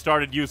in and they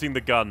started using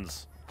the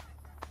guns.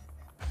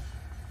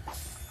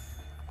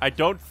 I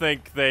don't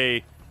think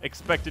they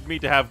expected me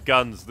to have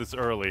guns this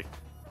early.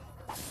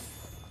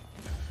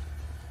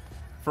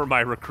 For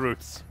my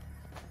recruits.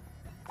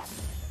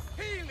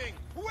 Healing,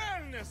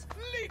 wellness,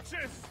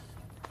 leeches.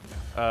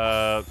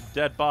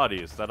 Dead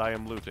bodies that I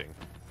am looting.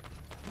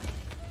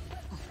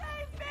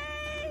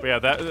 But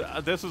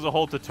yeah, this is a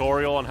whole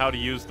tutorial on how to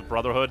use the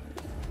Brotherhood,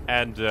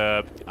 and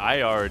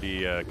I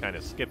already kind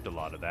of skipped a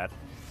lot of that.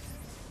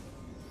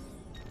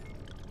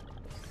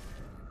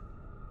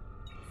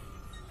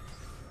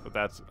 But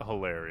that's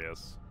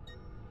hilarious.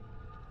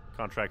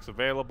 Contracts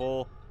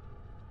available.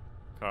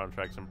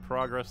 Contracts in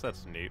progress.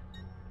 That's neat.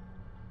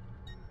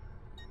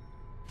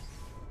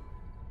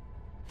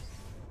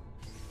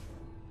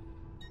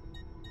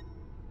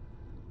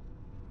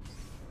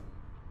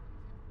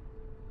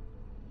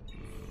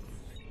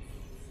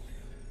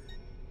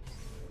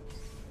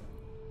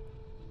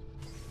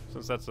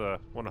 Since that's a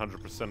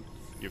 100%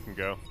 you can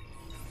go.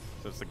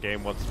 Since the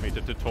game wants me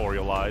to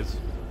tutorialize,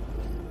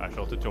 I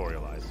shall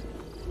tutorialize.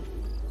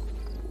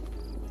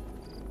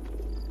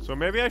 So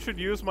maybe I should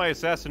use my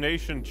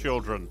assassination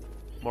children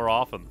more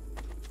often.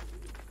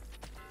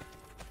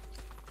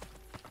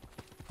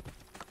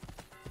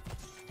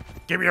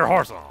 Give me your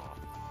horse on!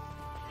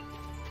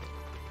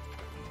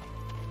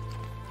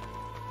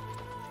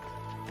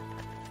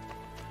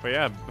 But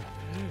yeah,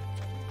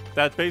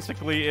 that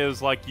basically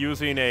is like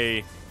using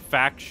a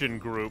faction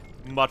group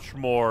much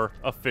more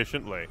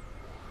efficiently.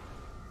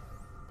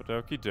 But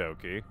okie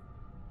dokie.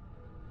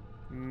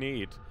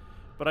 Neat.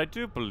 But I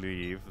do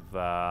believe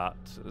that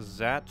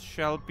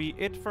shall be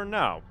it for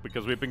now,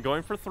 because we've been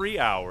going for 3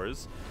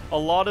 hours. A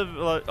lot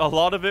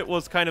of it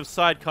was kind of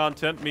side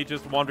content, me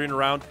just wandering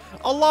around.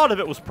 A lot of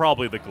it was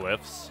probably the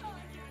glyphs.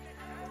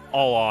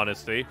 All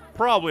honesty,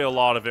 probably a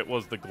lot of it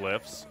was the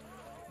glyphs.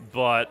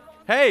 But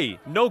hey,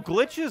 no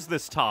glitches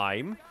this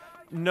time.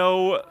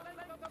 No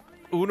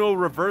Uno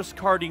reverse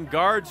carding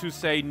guards who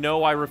say,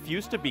 no, I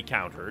refuse to be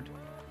countered.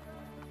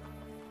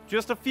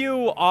 Just a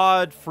few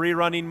odd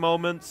free-running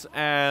moments,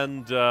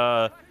 and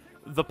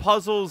the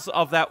puzzles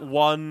of that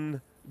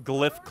one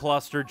glyph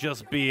cluster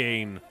just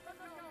being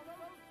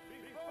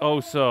oh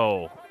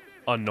so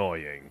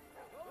annoying.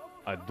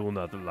 I do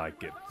not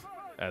like it.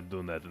 I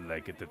do not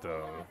like it at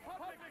all.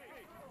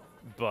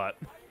 But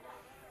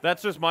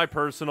that's just my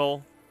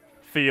personal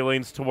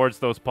feelings towards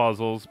those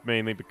puzzles,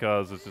 mainly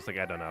because it's just like,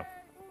 I don't know.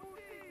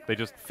 They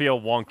just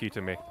feel wonky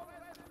to me.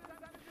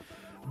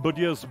 But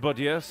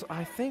yes,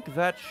 I think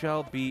that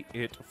shall be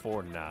it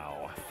for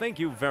now. Thank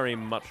you very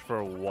much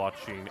for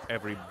watching,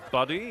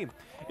 everybody.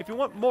 If you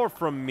want more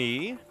from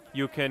me,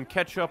 you can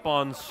catch up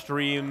on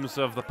streams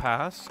of the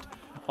past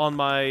on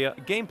my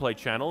gameplay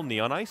channel,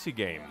 Neon Icy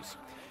Games.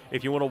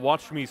 If you want to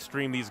watch me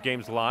stream these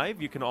games live,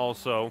 you can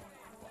also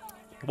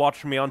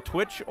watch me on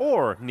Twitch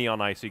or Neon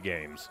Icy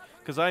Games,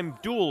 because I'm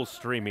dual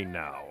streaming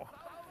now.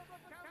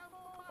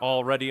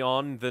 Already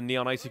on the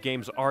Neon Icy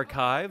Games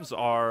archives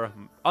are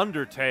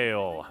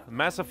Undertale,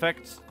 Mass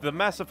Effect, the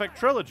Mass Effect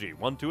trilogy,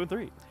 1, 2, and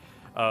 3.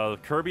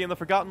 Kirby and the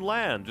Forgotten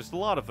Land, just a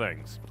lot of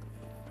things.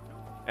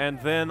 And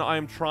then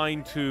I'm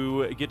trying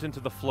to get into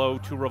the flow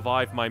to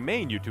revive my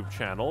main YouTube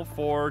channel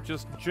for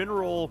just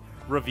general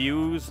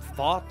reviews,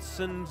 thoughts,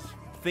 and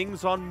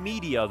things on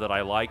media that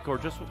I like or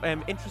just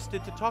am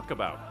interested to talk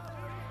about.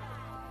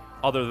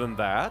 Other than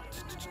that,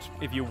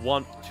 if you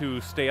want to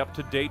stay up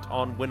to date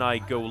on when I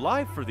go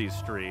live for these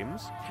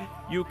streams,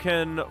 you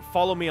can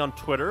follow me on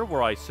Twitter,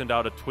 where I send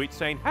out a tweet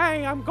saying,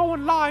 "Hey, I'm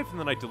going live," and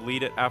then I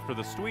delete it after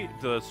the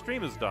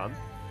stream is done,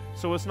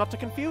 so as not to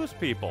confuse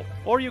people.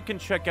 Or you can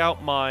check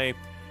out my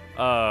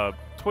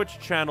Twitch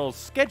channel's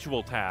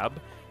schedule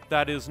tab.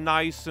 That is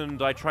nice, and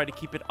I try to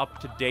keep it up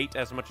to date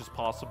as much as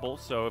possible,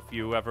 so if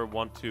you ever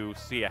want to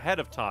see ahead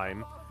of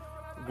time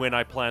when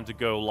I plan to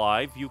go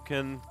live, you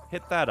can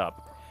hit that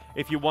up.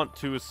 If you want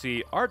to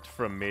see art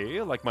from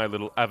me, like my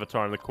little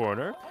avatar in the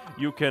corner,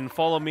 you can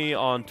follow me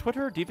on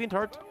Twitter,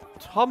 DeviantArt,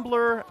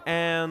 Tumblr,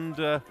 and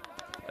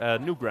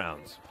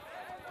Newgrounds.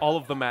 All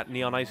of them at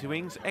Neon Icy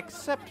Wings,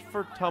 except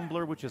for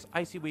Tumblr, which is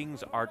Icy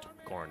Wings Art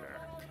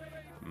Corner.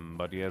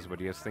 But yes,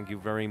 thank you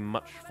very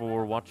much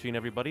for watching,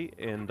 everybody,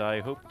 and I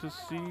hope to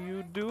see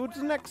you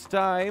dudes next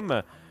time.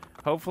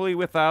 Hopefully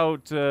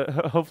without,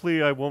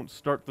 hopefully I won't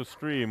start the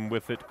stream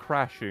with it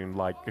crashing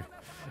like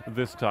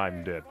this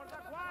time did.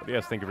 But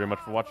yes, thank you very much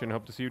for watching.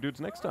 Hope to see you dudes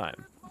next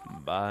time.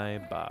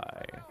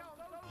 Bye-bye.